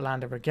to worry about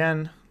land ever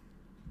again.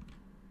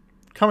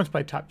 Common to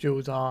play tap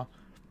jewels are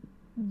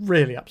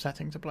really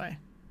upsetting to play.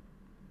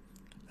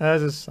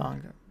 Urza's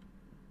Saga.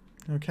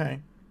 Okay.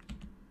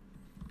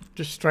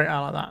 Just straight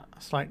out like that.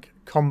 It's like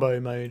combo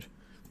mode.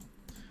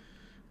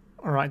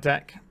 Alright,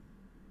 deck.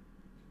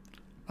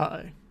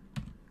 Uh-oh.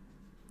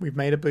 We've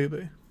made a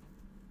boo-boo.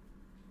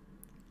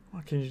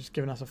 Why can you just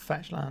given us a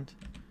fetch land?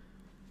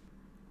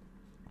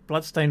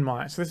 Bloodstained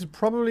Mire. So this is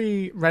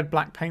probably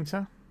red-black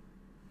painter.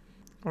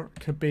 Or it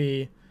could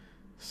be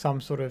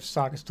some sort of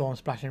Saga Storm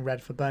splashing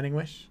red for Burning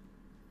Wish.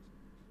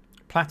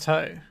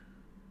 Plateau.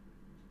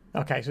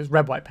 Okay, so it's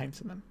red-white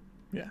painter then.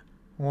 Yeah.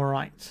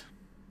 Alright.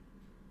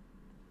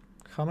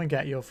 Come and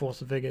get your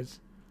Force of Vigors.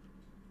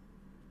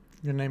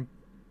 Your name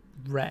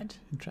Red.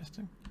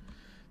 Interesting.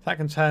 That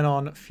can turn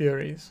on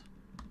Furies.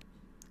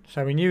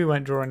 So we knew we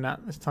weren't drawing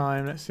that this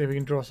time. Let's see if we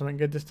can draw something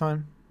good this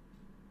time.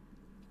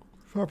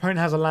 If our opponent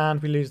has a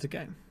land, we lose the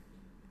game.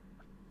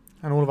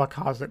 And all of our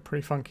cards look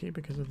pretty funky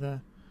because of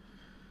the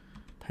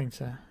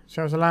painter.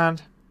 Show us a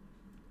land.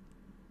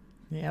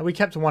 Yeah, we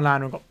kept to one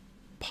land and got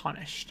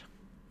punished.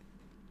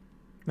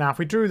 Now, if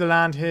we drew the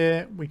land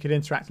here, we could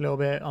interact a little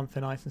bit on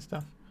thin ice and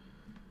stuff.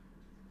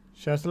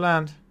 Show us the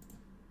land.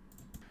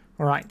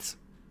 Alright.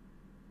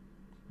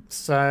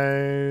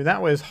 So,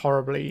 that was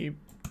horribly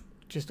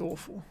just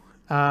awful.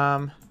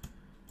 I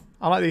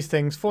like these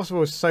things. Force of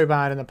Will is so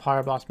bad in the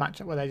Pyroblast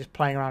matchup where they're just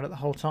playing around it the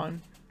whole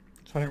time.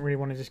 So I don't really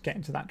want to just get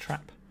into that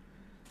trap.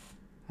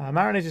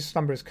 Marit Lage's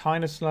Slumber is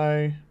kind of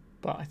slow,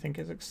 but I think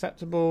it's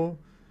acceptable.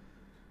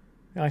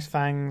 The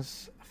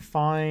Ice-Fangs are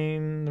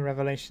fine. The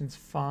Revelation's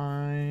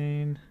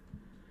fine.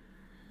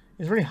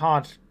 It's really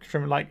hard to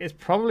trim. Like, it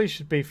probably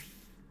should be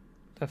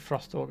the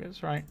Frost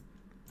Augurs, right?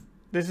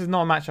 This is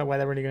not a matchup where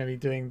they're really going to be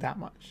doing that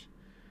much.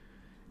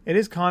 It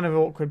is kind of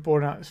awkward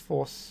boarding out this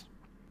Force,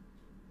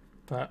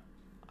 but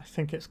I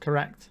think it's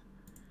correct.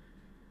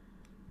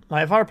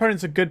 Like, if our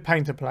opponent's a good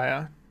painter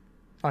player,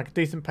 like a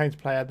decent painter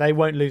player, they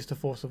won't lose to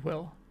Force of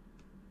Will.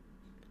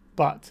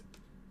 But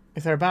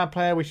if they're a bad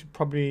player, we should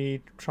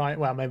probably try it.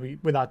 Well, maybe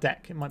with our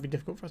deck, it might be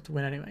difficult for us to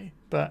win anyway.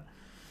 But,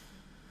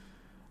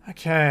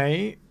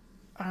 okay.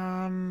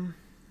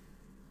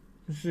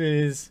 This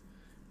is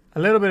a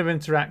little bit of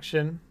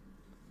interaction.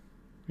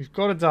 We've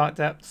got a Dark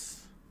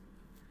Depths.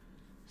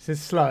 This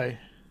is slow.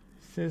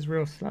 This is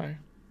real slow. I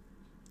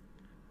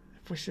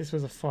wish this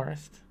was a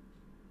forest.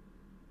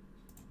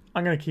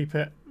 I'm going to keep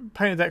it.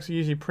 Painted decks are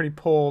usually pretty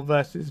poor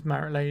versus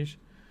Marit Lage.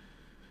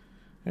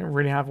 They don't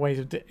really have ways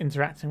of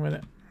interacting with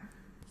it.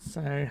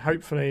 So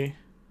hopefully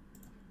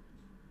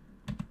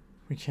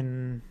we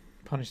can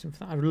punish them for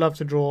that. I would love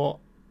to draw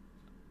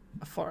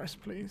a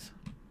forest, please.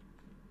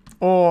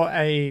 Or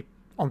a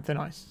on thin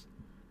ice.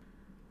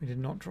 We did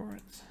not draw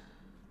it.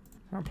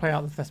 I'll play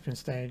out the Thespian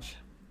stage.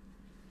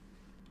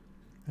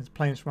 There's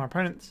planes from our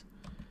opponents.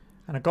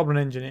 And a Goblin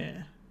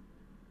Engineer.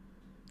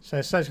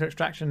 So Surgical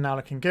Extraction now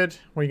looking good.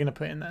 What are you going to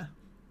put in there?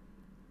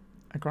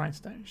 A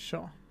Grindstone,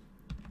 sure.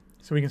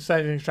 So we can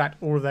surgically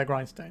extract all of their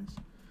Grindstones.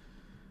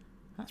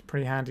 That's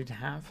pretty handy to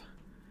have.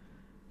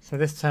 So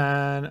this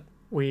turn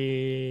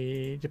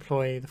we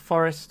deploy the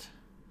forest.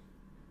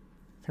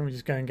 I think we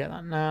just go and get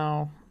that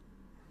now.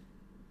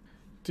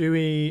 Do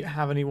we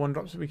have any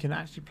 1-drops that we can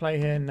actually play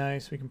here? No,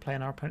 so we can play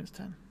in our opponent's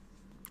turn.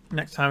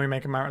 Next time we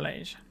make a Marit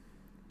Lage.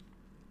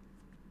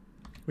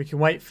 We can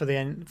wait for the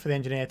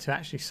engineer to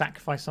actually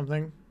sacrifice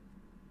something,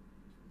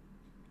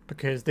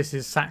 because this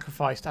is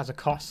sacrificed as a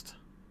cost,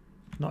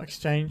 not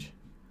exchange.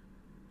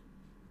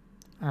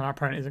 And our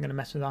opponent isn't going to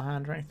mess with our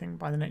hand or anything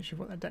by the nature of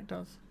what their deck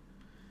does.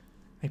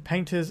 A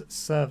Painter's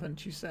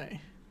Servant, you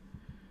say?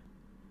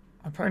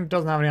 Our opponent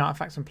doesn't have any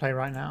artifacts in play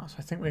right now, so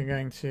I think we're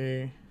going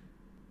to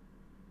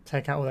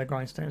take out all their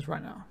Grindstones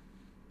right now.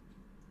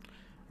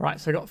 Right,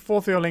 so we've got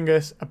 4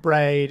 Theolingus, a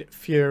Braid,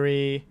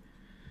 Fury.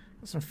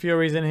 Got some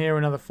Furies in here,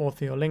 another 4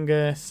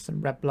 Theolingus,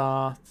 some Red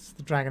Blasts,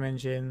 the Dragon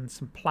Engine,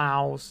 some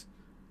Plows.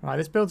 Right,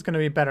 this build's going to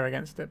be better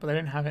against it, but they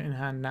don't have it in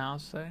hand now,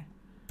 so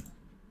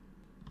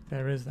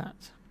there is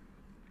that.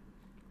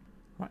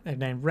 Right, they've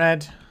named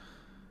Red,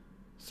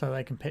 so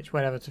they can pitch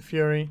whatever to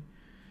Fury.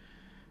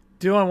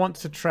 Do I want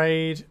to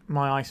trade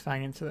my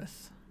Ice-Fang into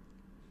this?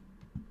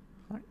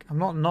 Like, I'm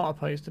not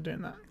opposed to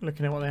doing that,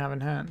 looking at what they have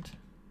in hand.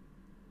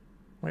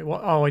 Wait,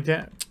 what? Oh, we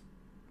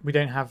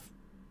don't have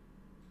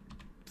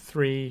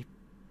 3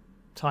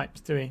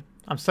 types, do we?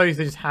 I'm so used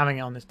to just having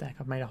it on this deck.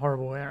 I've made a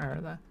horrible error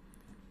there.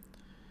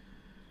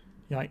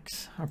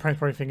 Yikes. Our opponent's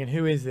probably thinking,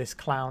 who is this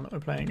clown that we're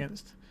playing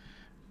against?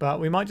 But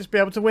we might just be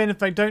able to win if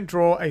they don't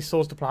draw a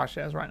Swords to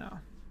Plowshares right now.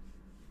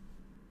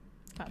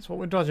 That's what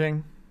we're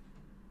dodging.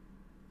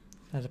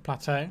 There's a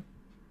plateau.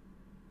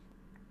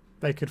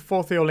 They could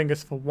 4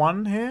 Theolingus for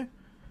 1 here,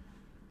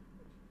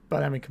 but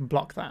then we can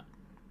block that.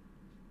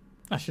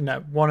 Actually, no.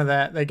 One of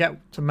their, they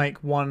get to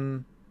make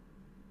 1.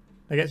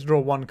 They get to draw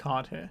 1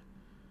 card here.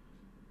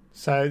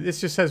 So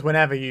this just says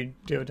whenever you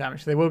deal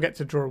damage, they will get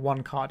to draw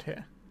 1 card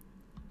here.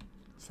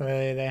 So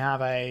they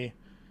have a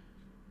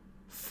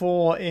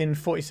 4 in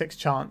 46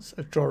 chance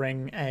of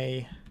drawing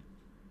a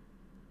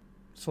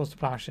Swords to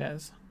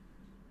Plowshares.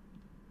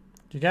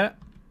 Do you get it?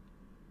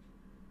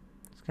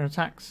 Let's go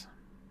attacks.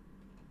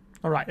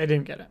 Alright, they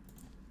didn't get it.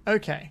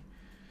 Okay.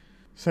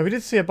 So we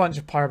did see a bunch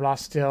of Pyroblast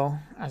still,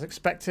 as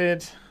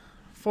expected.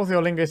 4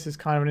 Theolingus is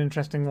kind of an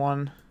interesting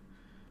one.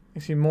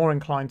 Makes you more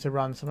inclined to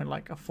run something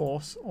like a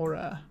Force or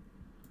a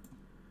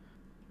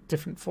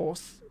different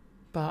Force.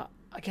 But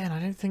again, I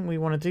don't think we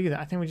want to do that.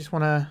 I think we just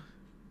want to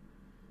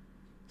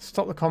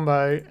stop the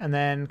combo and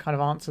then kind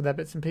of answer their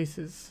bits and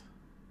pieces.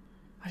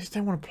 I just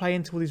don't want to play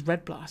into all these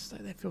Red Blasts, though.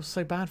 They feel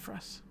so bad for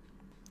us.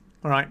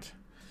 Alright.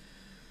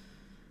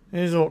 It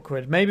is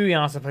awkward. Maybe we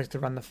are supposed to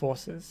run the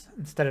Forces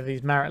instead of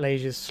these Marit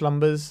Lage's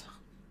Slumbers.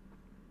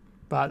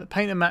 But the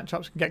painter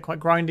matchups can get quite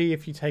grindy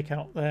if you take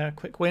out their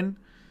quick win,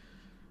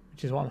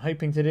 which is what I'm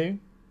hoping to do.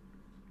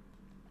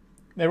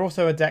 They're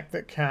also a deck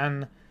that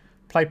can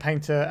play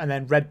painter and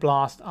then red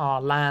blast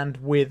our land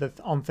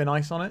with on thin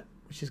ice on it,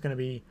 which is going to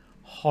be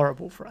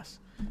horrible for us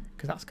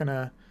because that's going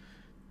to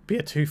be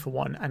a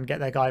 2-for-1 and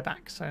get their guy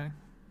back. So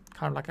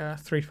kind of like a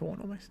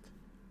 3-for-1 almost.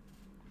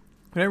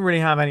 We don't really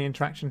have any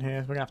interaction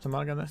here, so we're going to have to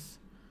mulligan this.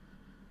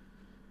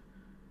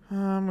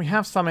 We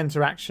have some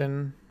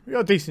interaction. We've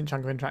got a decent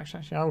chunk of interaction,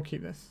 actually. I will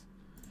keep this.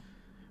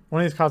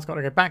 One of these cards got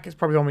to go back. It's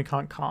probably the one we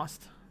can't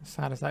cast, as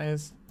sad as that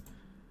is.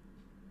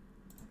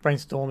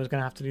 Brainstorm is going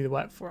to have to do the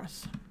work for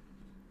us.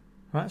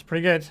 Well, that's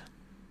pretty good.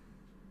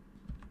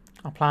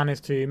 Our plan is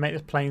to make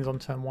this plains on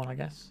turn 1, I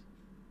guess.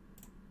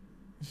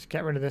 Just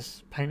get rid of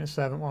this Painter's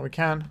Servant while we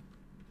can.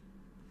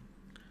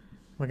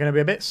 We're going to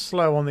be a bit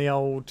slow on the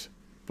old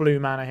blue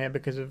mana here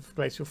because of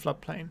Glacial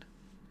Floodplain.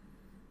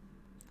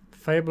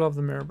 Fable of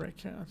the Mirror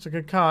Breaker. That's a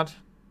good card.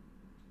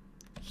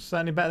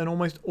 Certainly better than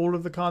almost all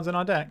of the cards in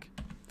our deck.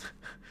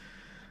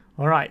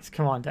 Alright,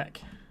 come on,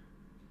 deck.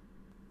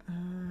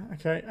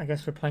 Okay, I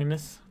guess we're playing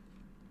this.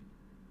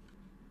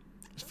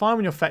 It's fine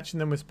when you're fetching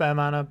them with spare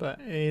mana, but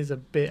it is a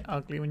bit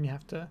ugly when you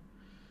have to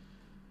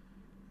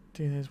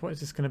do this. What is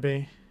this going to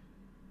be?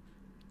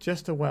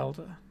 Just a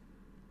welder.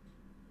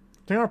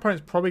 I think our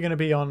opponent's probably going to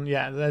be on...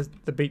 Yeah, there's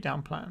the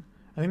beatdown plan.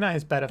 I think that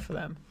is better for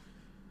them.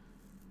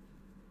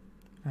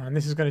 And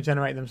this is going to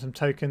generate them some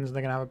tokens. And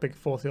they're going to have a big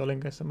 4th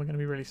Eorlingus, and we're going to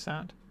be really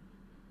sad.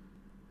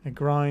 A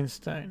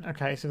grindstone.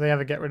 Okay, so if they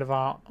ever get rid of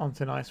our on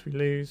thin ice, we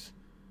lose.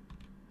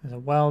 There's a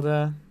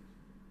welder.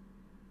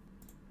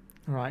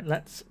 Alright,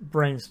 let's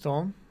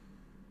brainstorm.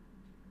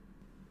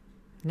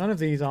 None of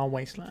these are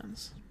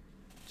wastelands,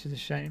 which is a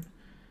shame.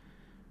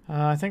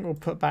 I think we'll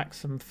put back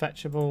some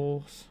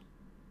fetchables.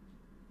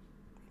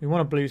 We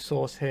want a blue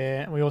source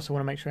here, and we also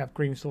want to make sure we have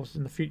green sources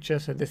in the future,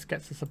 so this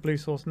gets us a blue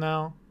source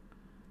now.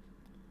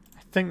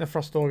 I think the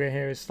Frost Augur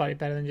here is slightly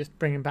better than just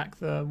bringing back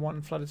the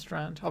one Flooded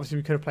Strand. Obviously,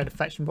 we could have played a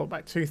fetch and brought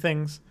back 2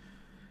 things.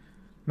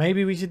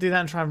 Maybe we should do that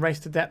and try and race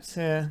to depths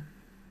here.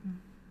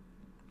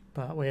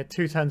 But we're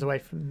 2 turns away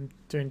from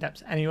doing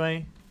depths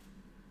anyway.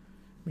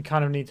 We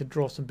kind of need to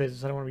draw some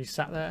business. I don't want to be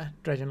sat there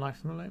dredging life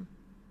from the loam.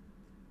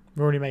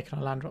 We're already making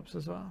our land drops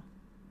as well.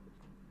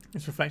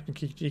 This Reflection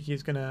Kiki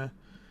is going to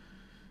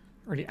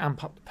really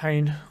amp up the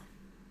pain.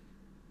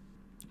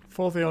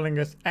 4th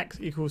Eorlingus, X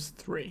equals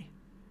 3.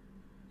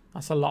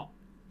 That's a lot.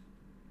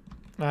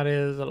 That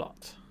is a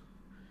lot.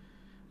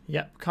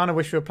 Yep, kind of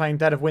wish we were playing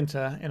Dead of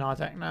Winter in our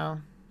deck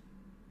now.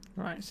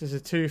 Right, so this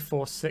is 2,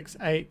 4, 6,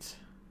 8.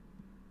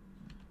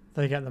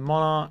 They get the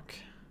Monarch.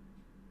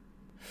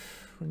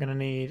 We're going to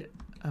need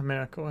a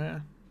miracle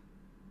here.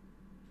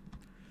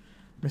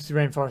 Misty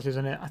Rainforest is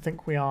in it. I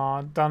think we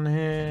are done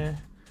here.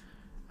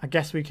 I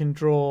guess we can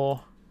draw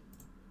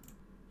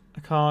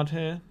a card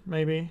here,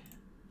 maybe.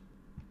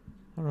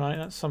 Alright,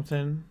 that's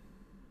something.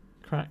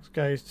 Cracks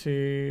goes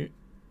to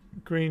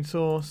green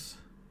source.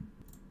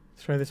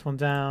 Throw this one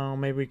down.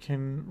 Maybe we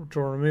can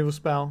draw a removal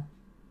spell.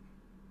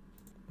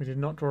 We did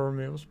not draw a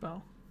removal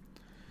spell.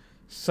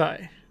 So,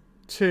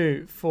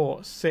 2,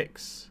 4,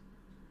 6,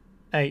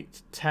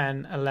 8,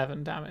 10,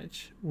 11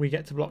 damage. We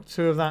get to block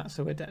 2 of that,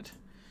 so we're dead.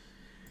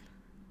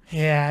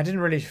 Yeah, I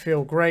didn't really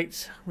feel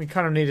great. We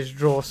kind of needed to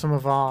draw some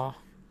of our...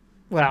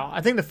 Well,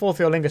 I think the 4th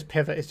Eorlingus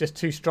pivot is just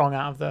too strong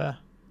out of the...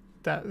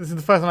 This is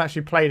the first time I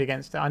actually played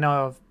against it. I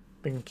know I've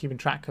been keeping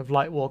track of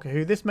Lightwalker,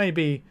 who this may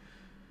be...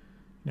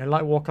 You know,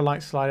 Lightwalker,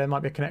 Light Slider,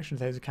 might be a connection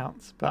to those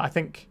accounts. But I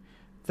think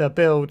the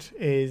build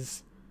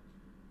is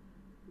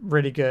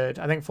really good.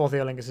 I think 4th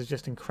Eorlingus is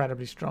just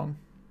incredibly strong.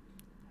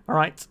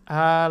 Alright,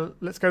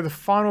 let's go to the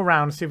final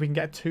round and see if we can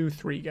get a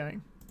 2-3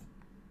 going.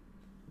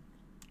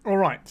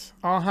 Alright,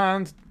 our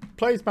hand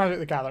plays Magic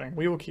the Gathering.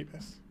 We will keep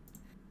this.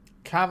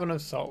 Cavern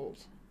of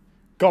Souls.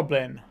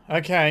 Goblin.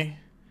 Okay.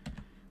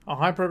 A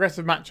high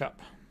progressive matchup.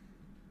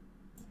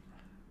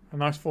 A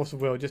nice Force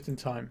of Will just in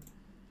time.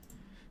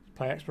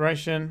 Play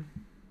Exploration.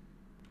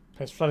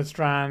 Plays Flooded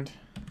Strand.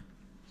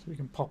 So we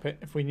can pop it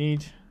if we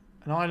need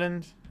an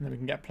island. And then we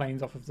can get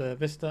planes off of the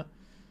Vista.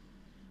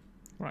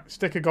 Right,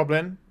 stick a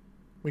Goblin.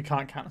 We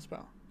can't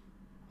counterspell.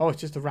 Oh, it's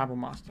just a Rabble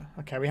Master.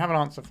 Okay, we have an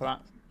answer for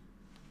that.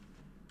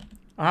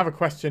 I have a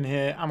question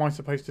here. Am I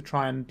supposed to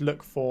try and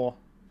look for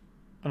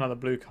another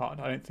blue card?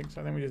 I don't think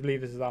so. I think we just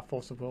leave this as our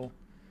Force of Will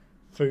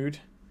food.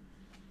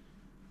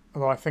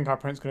 Although I think our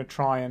opponent's going to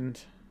try and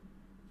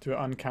do it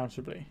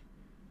uncounterably.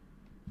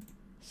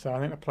 So I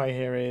think the play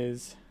here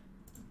is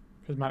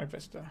Prismatic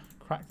Vista.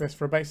 Crack this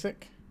for a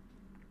basic.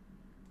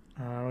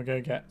 We'll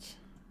go get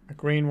a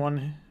green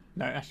one.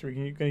 No, actually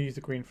we're going to use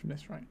the green from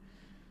this, right?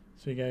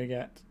 So we go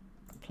get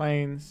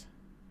plains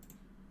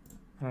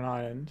and an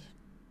island.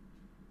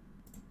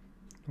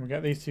 We'll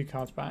get these 2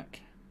 cards back.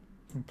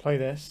 We'll play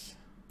this.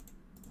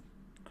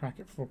 Crack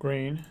it for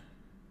green.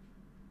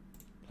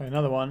 Play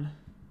another one.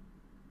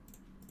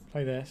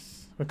 Play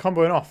this. We're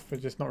comboing off. We're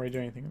just not really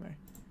doing anything though.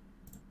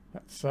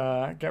 Let's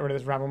get rid of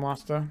this Rabble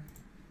Master.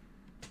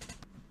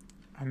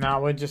 And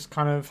now we're just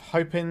kind of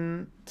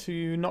hoping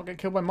to not get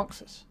killed by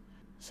Muxus.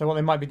 So what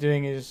they might be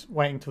doing is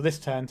waiting till this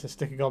turn to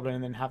stick a goblin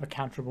and then have a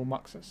counterable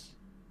Muxus.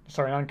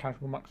 Sorry, an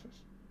uncounterable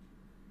Muxus.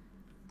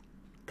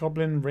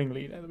 Goblin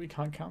ringleader that we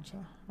can't counter.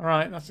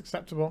 Alright, that's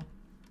acceptable.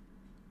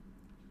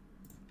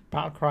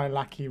 Battlecry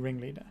lackey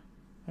ringleader.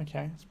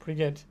 Okay, that's pretty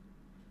good.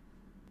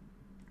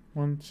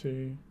 1, 2, 3,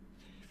 4,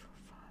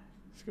 5.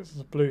 This gives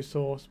us a blue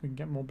source. We can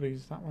get more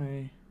blues that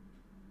way.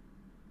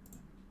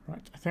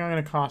 Right, I think I'm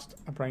going to cast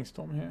a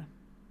Brainstorm here.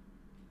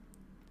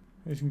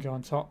 These can go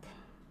on top.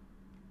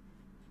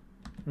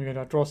 We go to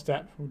our draw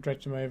step. We'll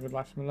dredge them over with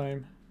Life from the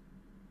Loam.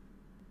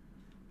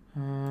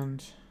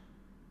 And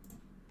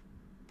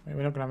wait,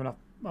 we're not going to have enough.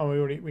 Oh,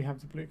 we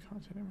have the blue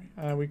cards here,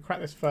 don't we? We crack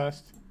this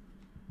first.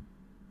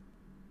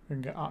 We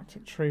can get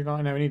Arctic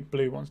Treeline. No, we need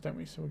blue ones, don't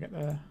we? So we'll get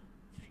the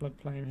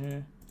floodplain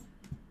here.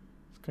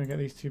 Just going to get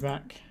these two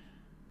back.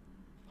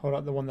 Hold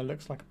up the one that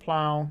looks like a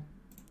plough.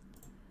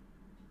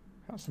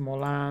 Got some more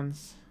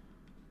lands.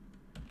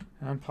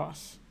 And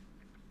pass.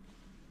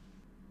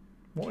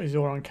 What is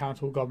your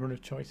uncountable goblin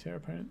of choice here,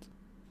 opponent?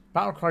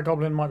 Battlecry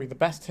Goblin might be the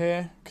best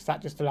here, because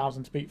that just allows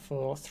them to beat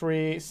for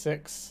 3,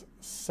 6,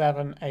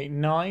 7, 8,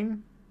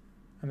 9.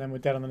 And then we're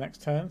dead on the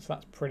next turn, so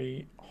that's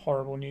pretty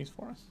horrible news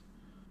for us.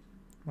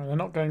 Well, they're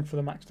not going for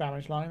the max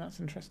damage line, that's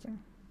interesting.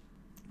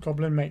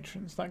 Goblin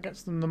Matrons, that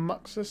gets them the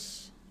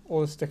Muxus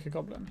or the Sticker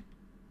Goblin.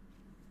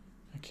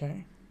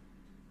 Okay.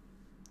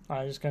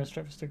 Alright, just going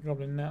straight for Sticker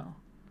Goblin now.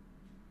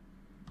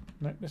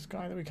 Nope, this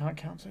guy that we can't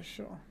counter,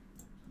 sure.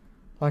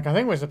 Like, I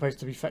think we're supposed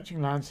to be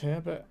fetching lands here,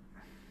 but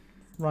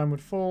Rimewood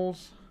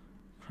Falls,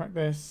 crack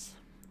this.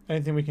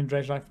 Anything we can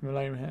dredge Life from the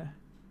Loam here.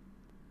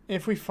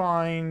 If we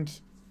find...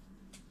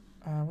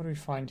 what do we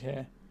find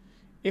here?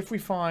 If we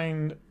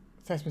find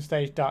Thespian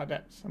Stage Dark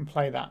Depths and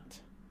play that,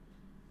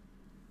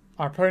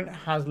 our opponent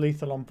has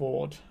lethal on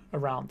board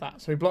around that.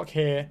 So we block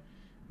here,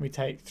 we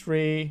take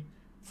 3,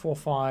 4,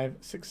 5,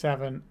 6,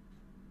 7,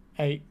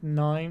 8,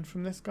 9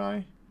 from this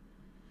guy.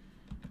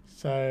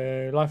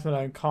 So Life from the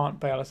Loam can't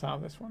bail us out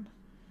of this one.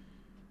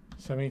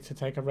 So we need to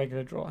take a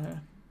regular draw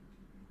here.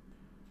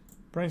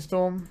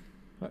 Brainstorm.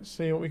 Let's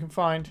see what we can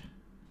find.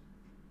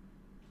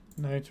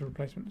 No to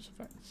replacement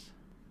effects.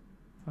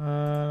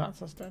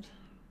 That's us dead.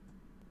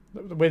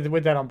 We're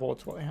dead on board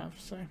to what they have.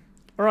 So,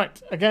 all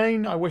right.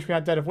 Again, I wish we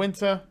had Dead of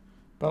Winter,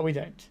 but we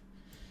don't.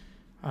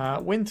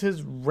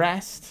 Winter's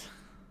Rest,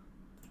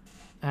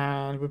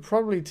 and we're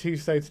probably too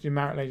slow to do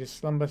Marit Lage's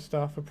Slumber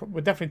stuff.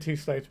 We're definitely too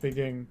slow to be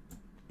doing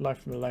Life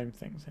from the Loam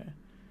things here.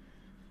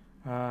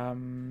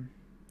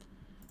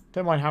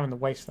 Don't mind having the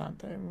Wasteland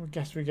though. I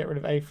guess we get rid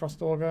of a Frost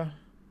Augur.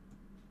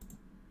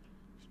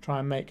 Try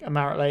and make a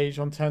Marit Lage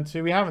on turn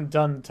 2. We haven't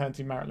done turn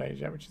 2 Marit Lage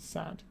yet, which is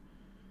sad.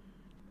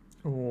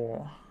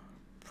 Oh,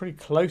 pretty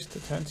close to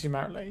turn 2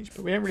 Marit Lage,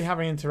 but we don't really have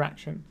any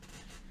interaction.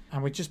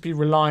 And we'd just be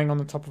relying on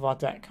the top of our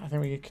deck. I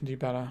think we can do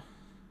better.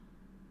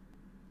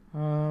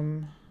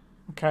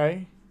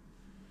 Okay.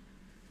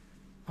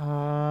 We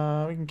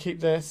can keep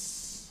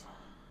this.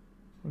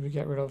 What do we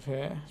get rid of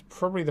here? It's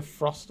probably the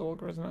Frost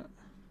Augur, isn't it?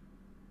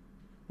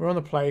 We're on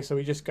the play, so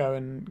we just go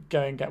and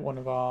get one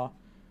of our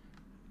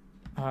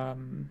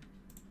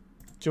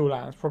dual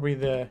lands, probably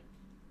the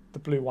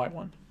blue-white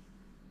one.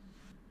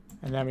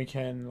 And then we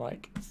can,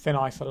 like, Thin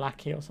Ice a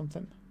Lackey or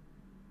something.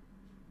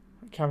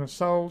 Cavern of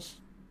Souls.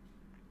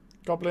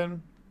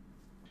 Goblin.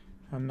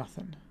 And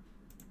nothing.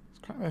 Let's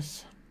crack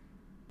this.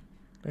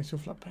 Glacial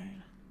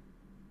Floodplain.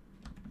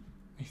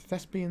 A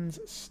Thespian's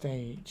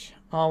Stage.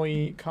 Are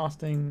we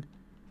casting...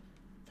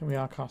 I think we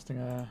are casting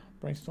a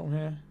Brainstorm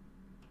here.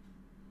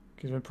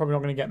 Because we're probably not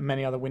going to get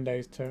many other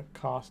windows to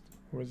cast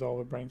or resolve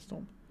a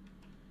Brainstorm.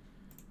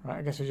 Right,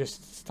 I guess we're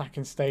just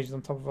stacking stages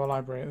on top of our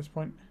library at this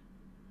point.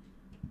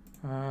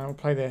 We'll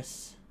play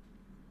this,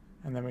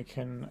 and then we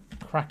can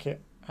crack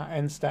it at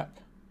end step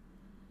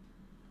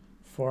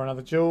for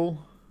another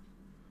duel.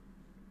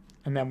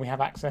 And then we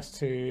have access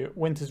to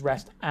Winter's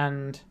Rest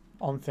and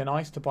On Thin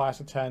Ice to buy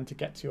us a turn to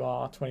get to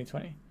our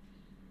 2020.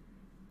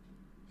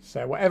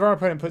 So whatever our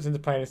opponent puts into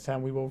play this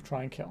turn, we will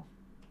try and kill.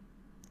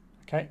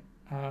 Okay.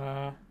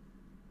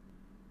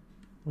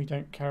 We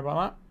don't care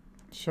about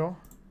that. Sure.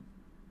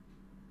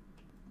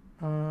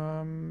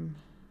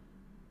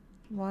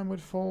 Rimewood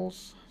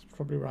Falls. It's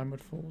probably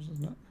Rimewood Falls,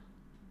 isn't it?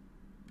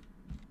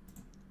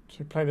 Should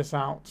we play this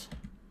out?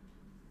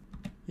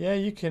 Yeah,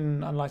 you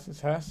can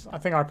unlicense Hearse. I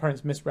think our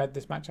opponents misread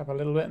this matchup a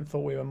little bit and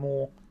thought we were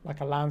more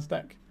like a lands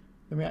deck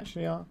than we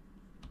actually are.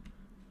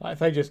 Like if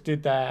they just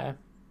did their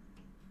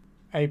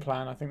A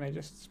plan, I think they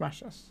just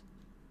smash us.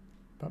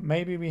 But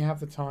maybe we have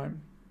the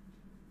time.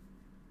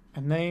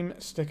 A name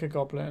Sticker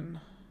Goblin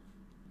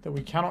that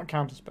we cannot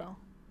counterspell.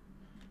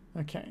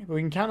 Okay, but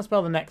we can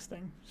counterspell the next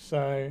thing.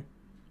 So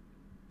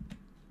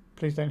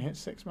please don't hit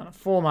 6 mana.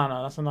 4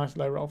 mana, that's a nice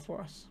low roll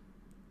for us.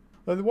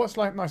 But what's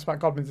like nice about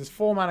goblins is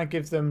 4 mana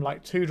gives them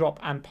like 2-drop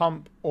and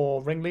pump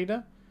or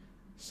ringleader.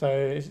 So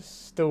it's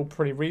still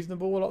pretty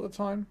reasonable a lot of the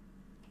time.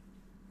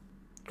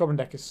 Goblin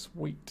deck is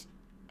sweet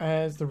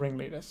as the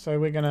ringleader. So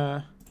we're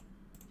gonna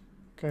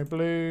go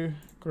blue,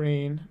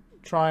 green,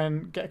 try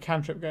and get a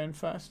cantrip going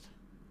first.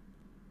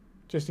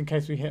 Just in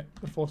case we hit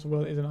the Force of Will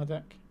that is in our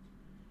deck.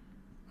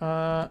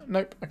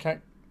 Nope, okay.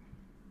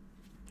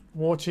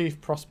 War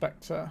Chief,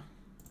 Prospector,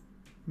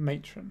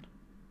 Matron.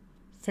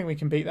 I think we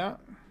can beat that.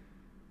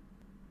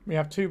 We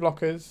have 2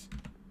 blockers.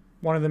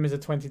 One of them is a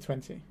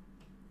 20/20.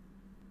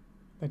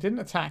 They didn't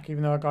attack,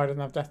 even though our guy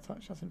doesn't have Death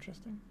Touch. That's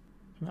interesting.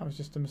 And that was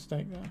just a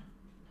mistake there.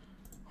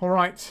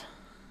 Alright.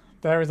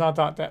 There is our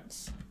Dark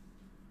Depths.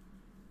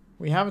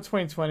 We have a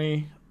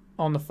 20/20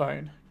 on the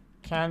phone.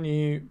 Can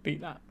you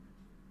beat that?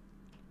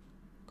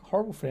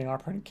 Horrible feeling our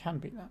opponent can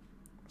beat that.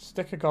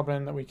 Stick a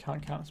goblin that we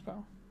can't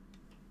counterspell.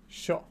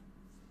 Sure.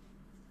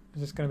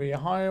 Is this going to be a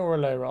high or a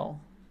low roll?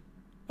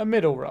 A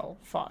middle roll.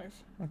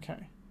 5.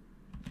 Okay.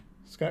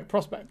 Let's go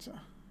Prospector.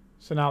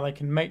 So now they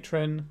can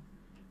Matron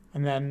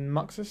and then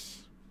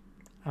Muxus.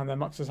 And then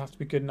Muxus has to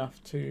be good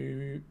enough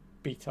to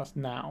beat us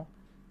now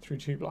through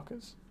 2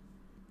 blockers.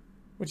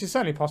 Which is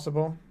certainly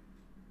possible.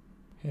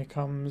 Here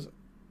comes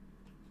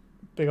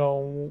big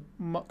ol'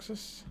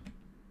 Muxus.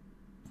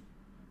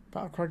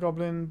 Battlecry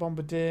Goblin,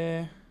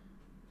 Bombardier.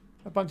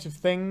 A bunch of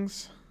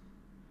things.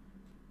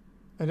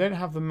 I don't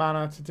have the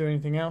mana to do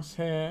anything else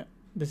here.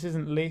 This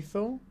isn't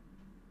lethal.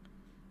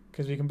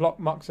 Because we can block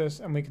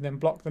Muxus and we can then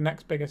block the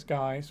next biggest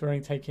guy. So we're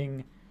only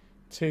taking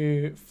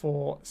 2,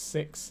 4,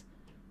 6,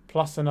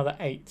 plus another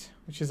 8.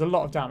 Which is a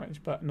lot of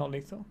damage, but not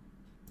lethal.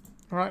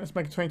 Alright, let's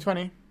make a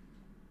 20/20.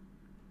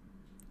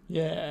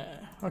 Yeah.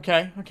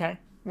 Okay, okay.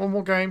 One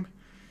more game.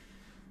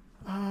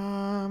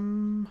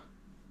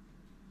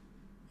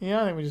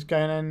 Yeah, I think we're just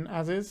going in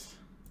as is.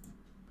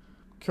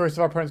 Curious if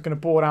our opponent's going to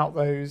board out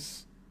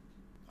those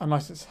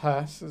unlicensed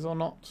hearses or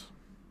not.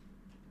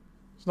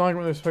 It's an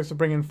argument they're supposed to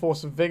bring in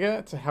Force of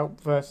Vigor to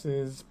help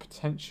versus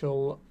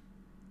potential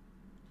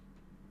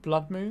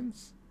Blood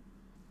Moons.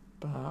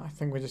 But I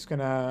think we're just going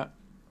to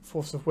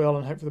Force of Will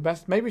and hope for the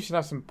best. Maybe we should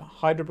have some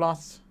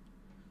Hydroblasts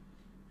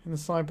in the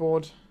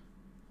sideboard.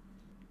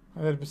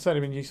 They've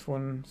certainly been useful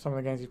in some of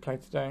the games we've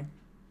played today.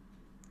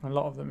 A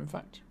lot of them, in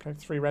fact. Played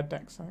 3 red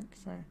decks, I think.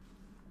 So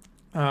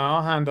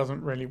our hand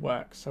doesn't really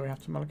work, so we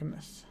have to mulligan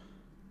this.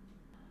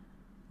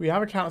 We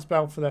have a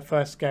counterspell for their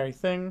first scary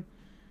thing.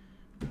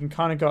 We can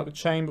kind of go up the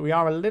chain, but we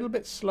are a little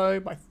bit slow,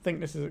 but I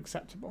think this is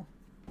acceptable.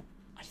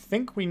 I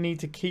think we need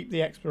to keep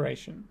the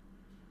exploration,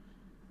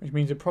 which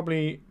means we're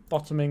probably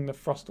bottoming the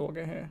Frost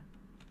Augur here.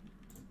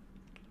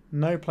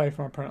 No play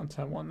from our opponent on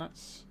turn 1.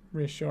 That's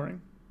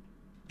reassuring.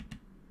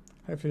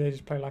 Hopefully they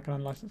just play like an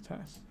unlicensed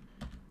terrace.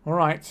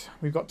 Alright,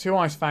 we've got 2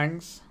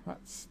 Ice-Fangs.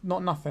 That's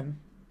not nothing.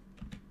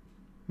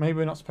 Maybe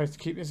we're not supposed to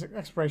keep this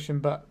exploration,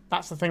 but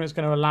that's the thing that's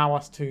going to allow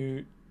us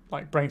to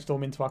like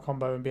brainstorm into our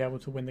combo and be able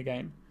to win the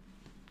game.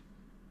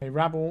 A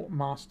Rabble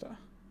Master.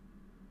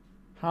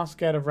 How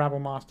scared of Rabble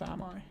Master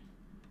am I?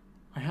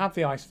 I have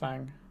the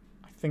Ice-Fang.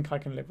 I think I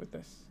can live with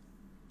this.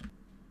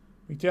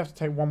 We do have to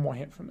take 1 more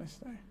hit from this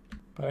though.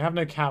 But I have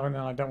no Cavern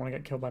and I don't want to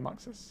get killed by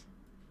Muxus,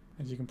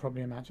 as you can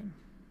probably imagine.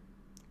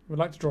 We'd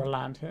like to draw a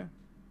land here.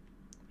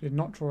 We did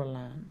not draw a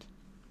land.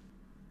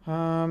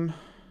 I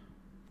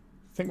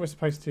think we're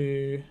supposed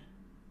to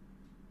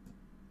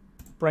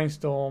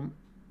brainstorm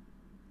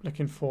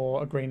looking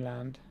for a green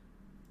land.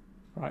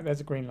 Right,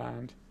 there's a green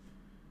land.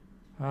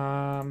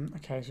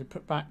 Okay, so we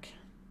put back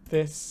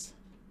this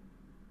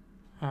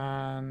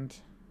and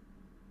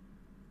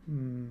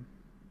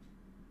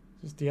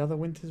is the other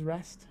Winter's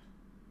Rest?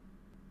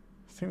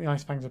 I think the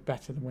Ice-Fangs are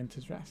better than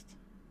Winter's Rest.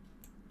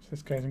 So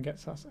this goes and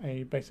gets us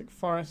a basic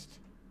forest.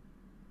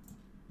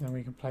 Then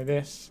we can play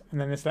this,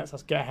 and then this lets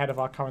us get ahead of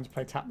our current to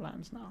play tap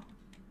lands now.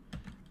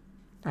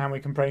 And we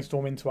can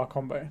brainstorm into our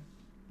combo.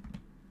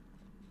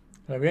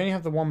 So we only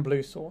have the 1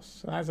 blue source,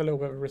 so that's a little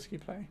bit of a risky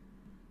play.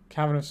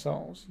 Cavern of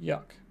Souls,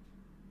 yuck.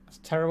 That's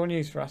terrible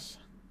news for us.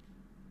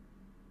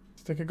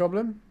 Stick a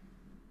goblin.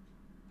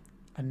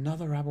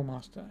 Another Rabble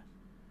Master.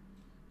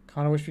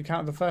 Kind of wish we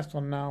counted the first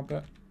one now,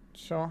 but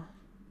sure.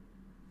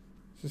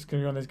 It's just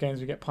going to be one of those games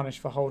we get punished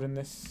for holding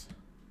this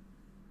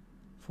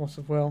Force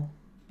of Will.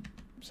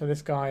 So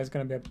this guy is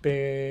going to be a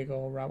big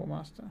old Rabble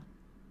Master.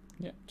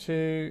 Yeah,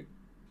 2,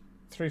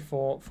 3,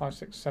 4, 5,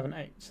 6, 7,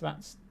 8. So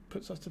that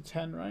puts us to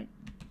 10, right?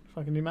 If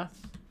I can do maths.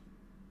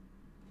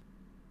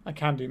 I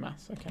can do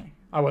maths, okay.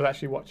 I was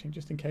actually watching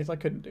just in case I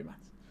couldn't do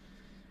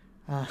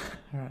maths.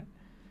 Alright.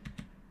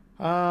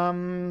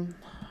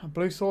 A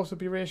blue source would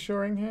be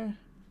reassuring here.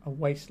 A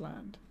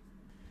Wasteland.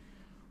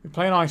 We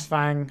play an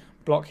Ice-Fang,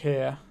 block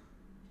here.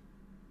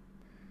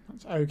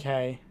 That's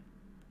okay.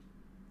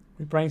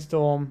 We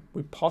brainstorm.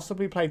 We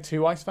possibly play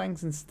 2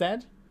 Ice-Fangs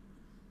instead.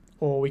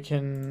 Or we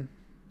can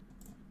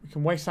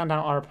Wasteland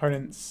out our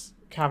opponent's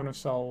Cavern of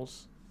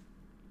Souls.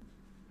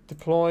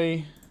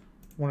 Deploy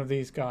one of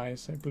these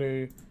guys. So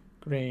blue,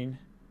 green.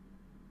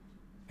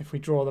 If we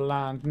draw the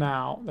land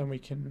now, then we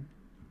can...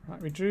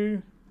 Right, we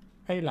drew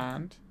a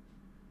land.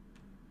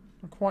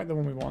 Not quite the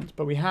one we want,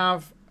 but we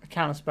have a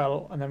counter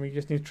spell, and then we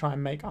just need to try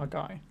and make our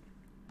guy.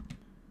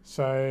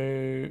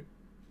 So...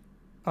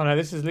 Oh no,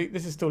 this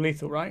is still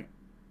lethal, right?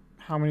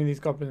 How many of these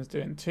goblins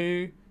doing?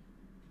 2.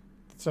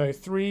 So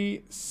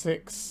 3,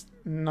 6,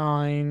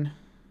 9,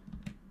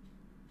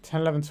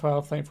 10, 11,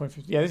 12, 13, 14,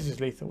 15. Yeah, this is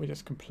lethal. We're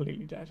just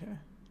completely dead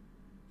here.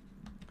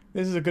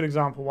 This is a good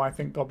example why I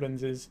think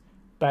Goblins is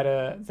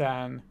better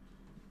than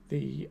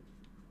the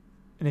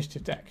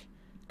Initiative deck.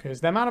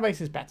 Because their mana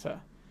base is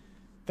better.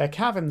 Their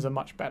caverns are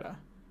much better.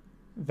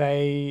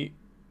 They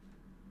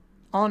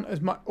aren't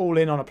as much all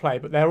in on a play,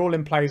 but their all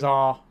in plays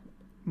are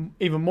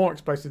even more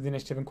explosive than the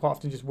Initiative and quite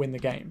often just win the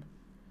game.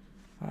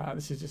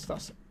 This is just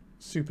us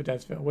super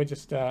Deadsville. We're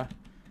just, let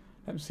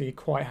me see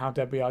quite how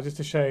dead we are, just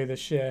to show you the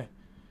sheer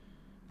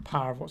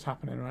power of what's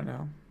happening right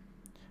now.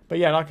 But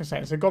yeah, like I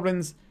said, so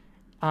Goblins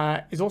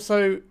is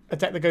also a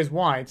deck that goes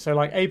wide. So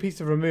like a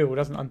piece of removal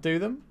doesn't undo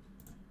them.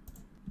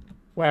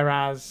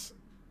 Whereas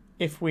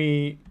if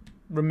we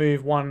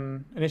remove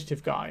one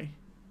Initiative guy,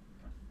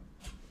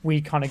 we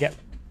kind of get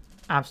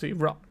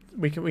absolutely rocked.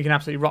 We can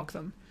absolutely rock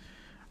them.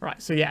 Right,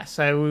 so yeah,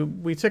 so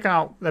we took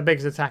out their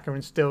biggest attacker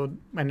and still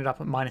ended up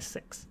at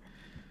 -6.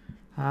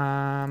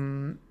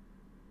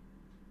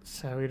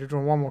 So we'd have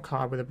drawn one more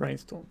card with a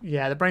Brainstorm.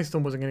 Yeah, the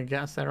Brainstorm wasn't going to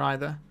get us there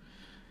either.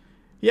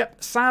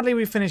 Yep, sadly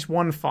we finished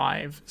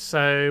 1-5.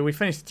 So we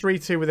finished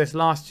 3-2 with this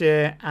last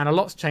year, and a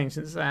lot's changed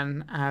since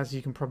then, as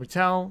you can probably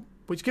tell,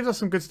 which gives us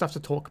some good stuff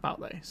to talk about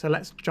though. So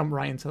let's jump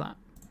right into that.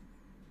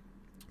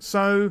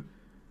 So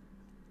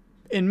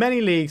in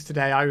many leagues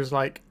today, I was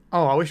like,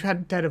 oh, I wish we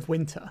had Dead of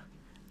Winter.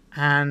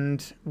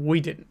 And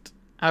we didn't.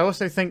 I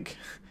also think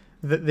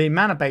that the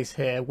mana base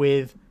here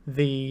with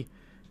the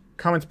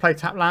come into play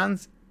tap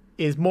lands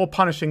is more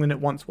punishing than it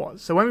once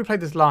was. So when we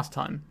played this last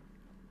time,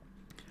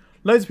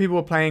 loads of people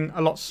were playing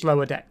a lot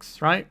slower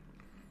decks, right?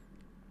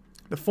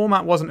 The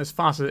format wasn't as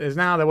fast as it is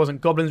now. There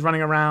wasn't goblins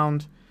running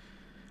around.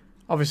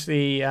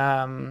 Obviously,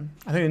 I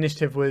think the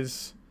Initiative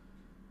was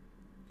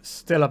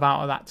still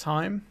about at that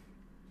time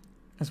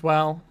as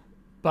well.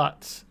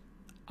 But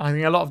I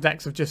think a lot of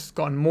decks have just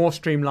gotten more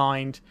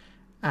streamlined,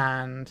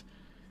 and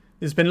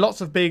there's been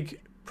lots of big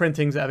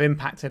printings that have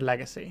impacted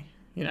Legacy.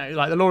 You know,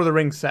 like the Lord of the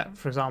Rings set,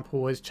 for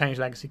example, has changed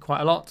Legacy quite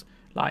a lot.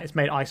 Like, it's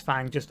made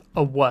Ice-Fang just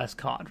a worse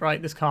card,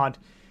 right? This card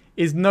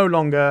is no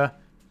longer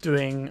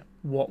doing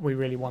what we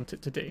really want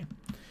it to do.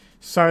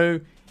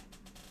 So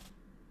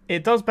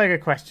it does beg a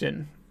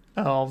question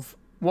of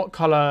what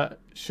colour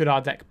should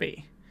our deck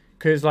be?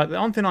 Because like the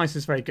On Thin Ice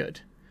is very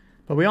good,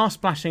 but we are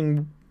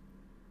splashing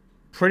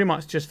pretty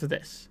much just for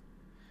this.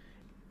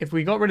 If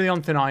we got rid of the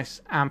On Thin Ice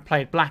and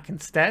played black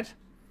instead,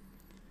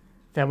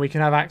 then we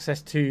can have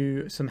access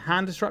to some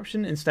hand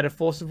disruption instead of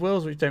Force of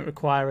Wills, which don't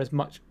require as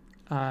much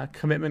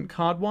commitment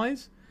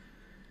card-wise.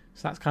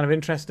 So that's kind of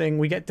interesting.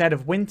 We get Dead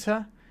of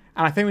Winter,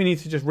 and I think we need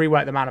to just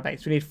rework the mana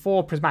base. We need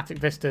 4 Prismatic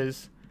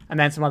Vistas and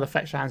then some other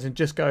fetch lands and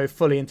just go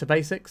fully into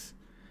basics.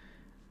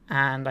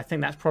 And I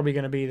think that's probably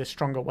going to be the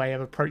stronger way of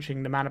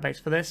approaching the mana base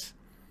for this.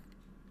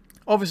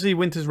 Obviously,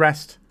 Winter's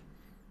Rest,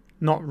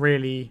 not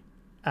really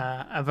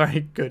a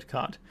very good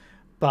card.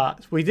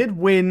 But we did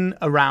win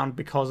a round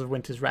because of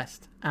Winter's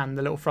Rest and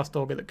the little Frost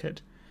Augur that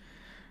could.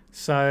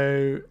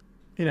 So,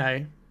 you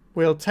know,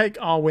 we'll take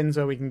our wins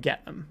where we can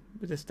get them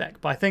with this deck.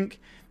 But I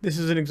think this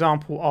is an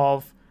example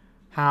of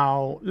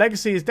how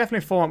Legacy is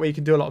definitely a format where you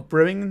can do a lot of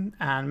brewing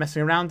and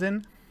messing around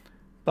in.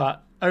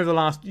 But over the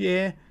last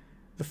year,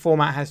 the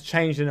format has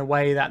changed in a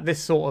way that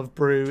this sort of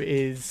brew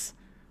is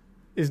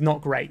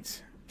not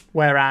great.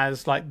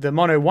 Whereas, like, the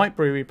mono white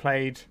brew we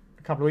played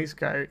a couple of weeks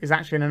ago is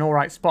actually in an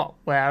alright spot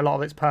where a lot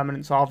of its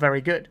permanents are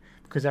very good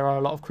because there are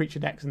a lot of creature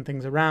decks and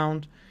things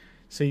around.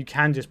 So you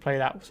can just play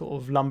that sort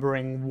of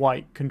lumbering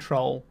white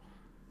control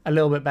a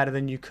little bit better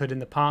than you could in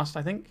the past,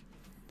 I think.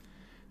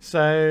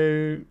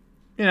 So,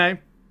 you know,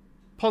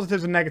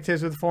 positives and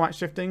negatives with the format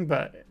shifting,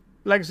 but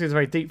Legacy is a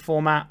very deep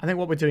format. I think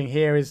what we're doing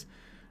here is,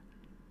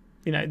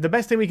 you know, the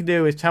best thing we can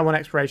do is turn 1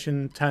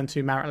 Exploration, turn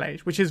 2 Marit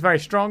Lage, which is very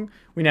strong.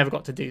 We never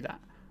got to do that.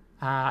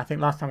 I think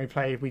last time we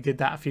played, we did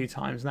that a few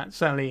times, and that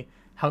certainly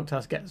helped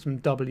us get some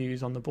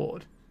Ws on the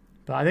board.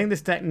 But I think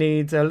this deck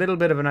needs a little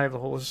bit of an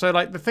overhaul. So,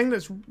 like, the thing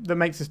that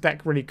makes this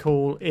deck really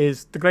cool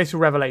is the Glacial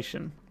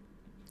Revelation.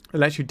 It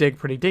lets you dig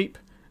pretty deep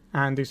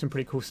and do some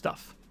pretty cool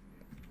stuff.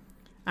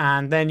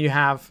 And then you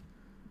have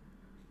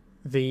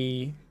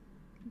the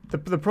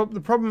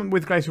problem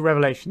with Glacial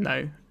Revelation,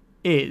 though,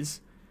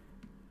 is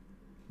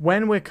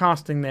when we're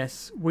casting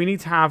this, we need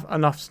to have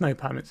enough snow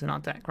permanents in our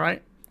deck,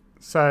 right?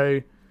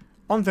 So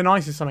On Thin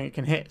Ice is something it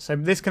can hit. So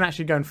this can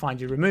actually go and find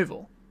you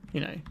removal,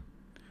 you know,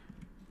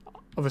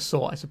 of a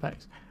sort, I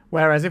suppose.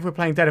 Whereas if we're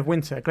playing Dead of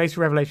Winter,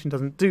 Glacial Revelation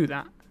doesn't do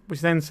that,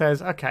 which then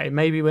says, okay,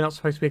 maybe we're not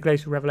supposed to be a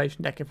Glacial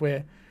Revelation deck if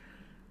we're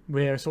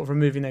sort of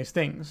removing those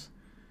things.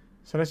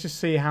 So let's just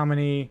see how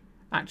many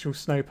actual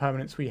snow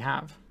permanents we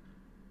have.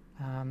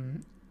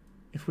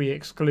 If we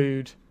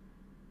exclude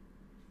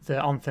the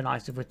On Thin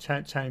Ice, if we're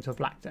turning to a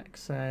black deck.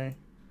 So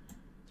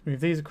let's move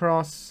these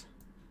across.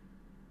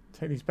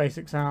 Take these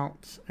basics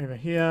out over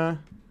here.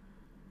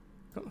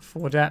 Got the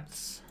 4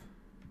 depths.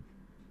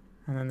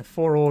 And then the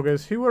 4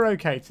 augurs, who were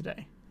okay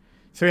today.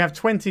 So we have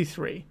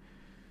 23.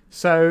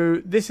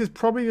 So this is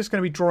probably just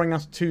going to be drawing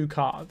us 2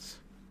 cards.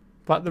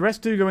 But the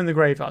rest do go in the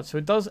graveyard. So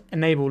it does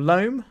enable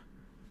Loam.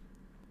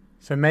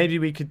 So maybe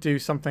we could do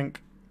something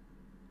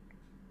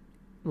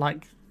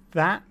like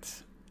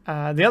that.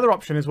 The other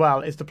option as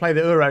well is to play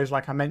the Uros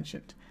like I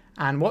mentioned.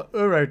 And what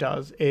Uro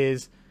does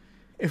is,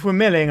 if we're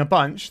milling a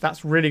bunch,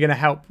 that's really going to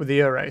help with the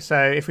Uro.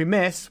 So if we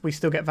miss, we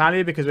still get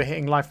value because we're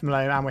hitting life from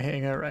Loam and we're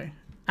hitting Uro.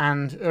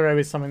 And Uro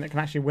is something that can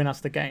actually win us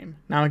the game.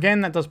 Now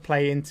again, that does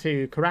play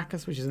into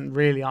Caracas, which isn't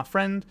really our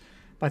friend.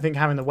 But I think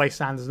having the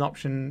Wasteland as an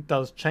option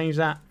does change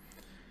that.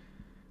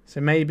 So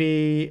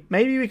maybe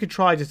we could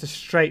try just a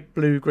straight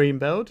blue-green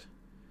build.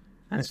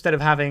 And instead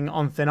of having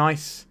on thin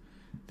ice,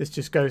 this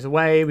just goes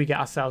away. We get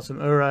ourselves some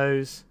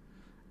Uros.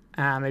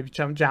 And maybe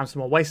jam some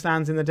more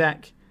Wastelands in the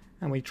deck.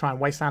 And we try and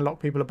Wasteland lock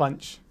people a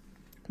bunch.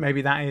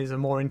 Maybe that is a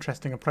more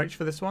interesting approach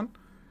for this one.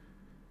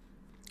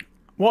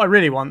 What I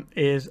really want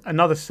is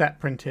another set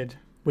printed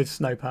with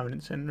snow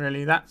permanents in,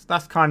 really.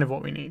 That's kind of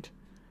what we need.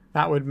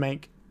 That would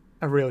make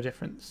a real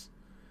difference.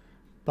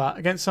 But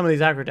against some of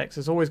these aggro decks,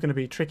 it's always going to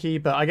be tricky.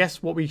 But I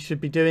guess what we should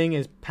be doing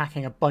is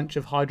packing a bunch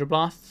of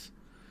Hydroblasts.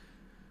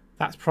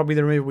 That's probably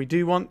the removal we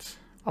do want.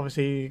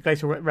 Obviously,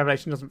 Glacial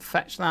Revelation doesn't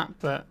fetch that,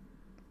 but,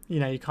 you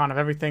know, you can't have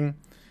everything.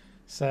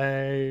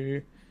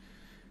 So,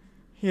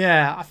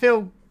 yeah, I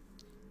feel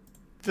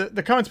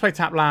the come to play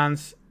tap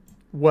lands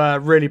were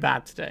really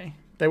bad today.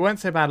 They weren't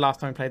so bad last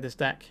time we played this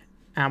deck,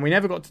 and we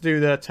never got to do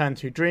the turn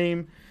 2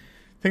 dream.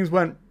 Things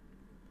weren't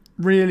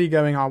really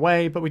going our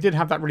way, but we did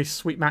have that really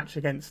sweet match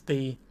against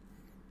the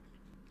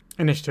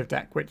initiative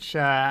deck, which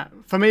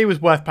for me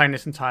was worth playing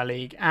this entire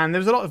league. And there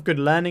was a lot of good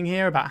learning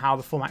here about how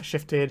the format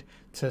shifted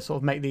to sort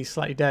of make these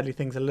slightly deadly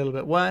things a little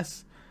bit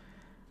worse.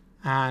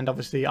 And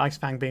obviously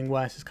Ice-Fang being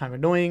worse is kind of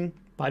annoying,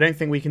 but I don't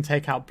think we can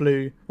take out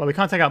blue. Well, we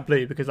can't take out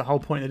blue because the whole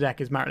point of the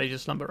deck is Marit Lage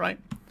Slumber, right?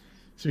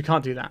 So we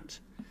can't do that.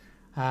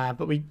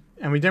 But we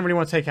don't really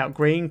want to take out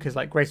green because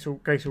like Glacial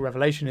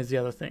Revelation is the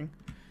other thing.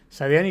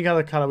 So the only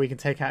other colour we can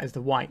take out is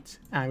the white,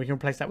 and we can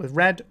replace that with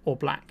red or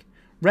black.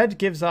 Red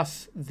gives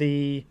us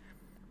the...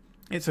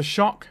 It's a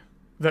shock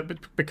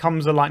that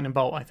becomes a lightning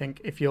bolt, I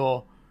think, if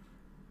you're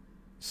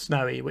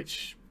snowy,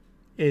 which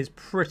is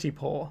pretty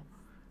poor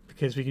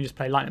because we can just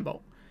play lightning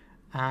bolt.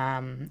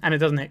 And it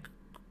doesn't hit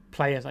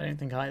players, I don't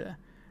think, either.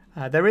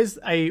 There is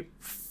a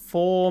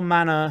 3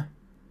 mana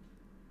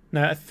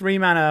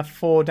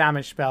 4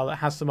 damage spell that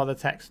has some other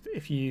text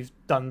if you've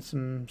done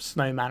some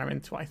snow mana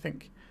into it, I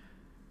think.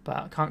 But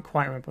I can't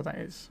quite remember what that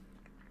is.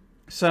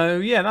 So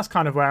yeah, that's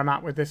kind of where I'm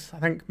at with this. I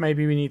think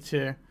maybe we need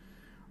to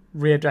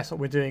readdress what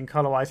we're doing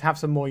colour-wise, have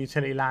some more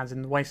utility lands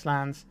in the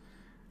Wastelands,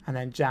 and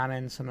then jam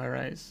in some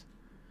arrows.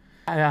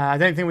 I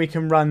don't think we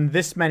can run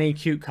this many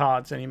cute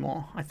cards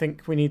anymore. I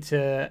think we need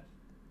to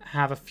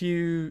have a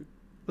few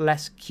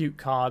less cute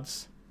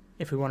cards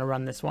if we want to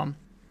run this one.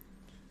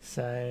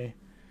 So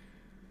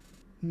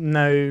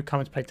no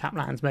coming to play tap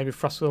lands. Maybe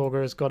Frost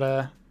Augur has got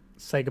to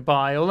say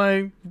goodbye.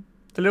 Although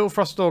the little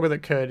Frost Augur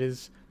that could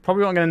is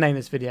probably what I'm going to name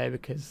this video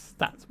because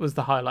that was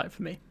the highlight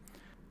for me.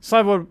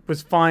 Sideboard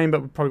was fine,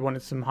 but we probably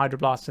wanted some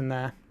Hydroblasts in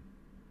there.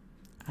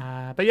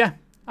 But yeah,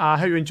 I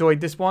hope you enjoyed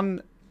this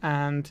one,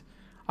 and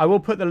I will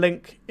put the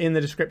link in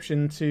the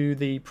description to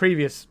the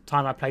previous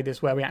time I played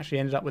this where we actually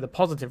ended up with a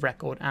positive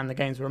record and the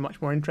games were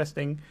much more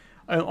interesting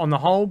on the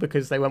whole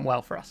because they went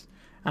well for us.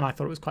 And I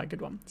thought it was quite a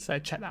good one, so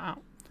check that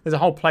out. There's a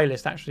whole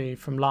playlist actually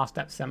from last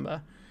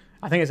December.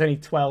 I think it's only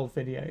 12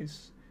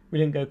 videos. We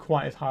didn't go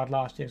quite as hard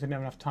last year because I didn't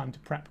have enough time to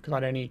prep because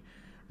I'd only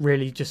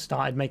really just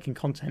started making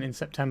content in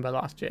September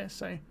last year,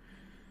 so it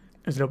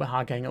was a little bit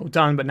hard getting it all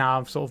done, but now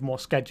I'm sort of more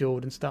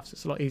scheduled and stuff, so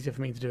it's a lot easier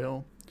for me to do it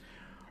all.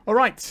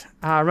 Alright,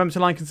 remember to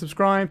like and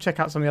subscribe,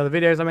 check out some of the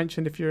other videos I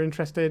mentioned if you're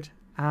interested,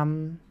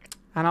 and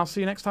I'll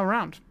see you next time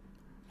around.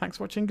 Thanks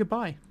for watching,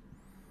 goodbye.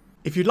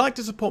 If you'd like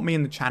to support me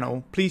in the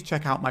channel, please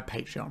check out my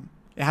Patreon.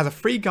 It has a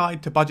free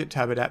guide to budget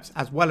turbo depths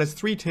as well as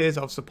 3 tiers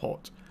of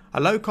support. A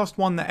low cost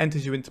one that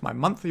enters you into my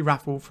monthly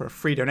raffle for a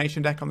free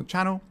donation deck on the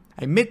channel,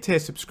 a mid-tier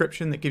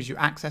subscription that gives you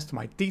access to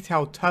my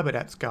detailed turbo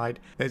depths guide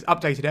that is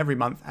updated every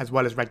month as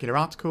well as regular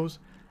articles,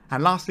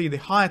 and lastly the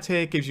higher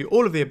tier gives you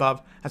all of the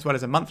above as well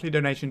as a monthly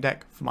donation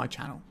deck for my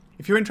channel.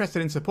 If you're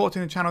interested in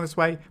supporting the channel this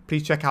way,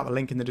 please check out the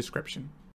link in the description.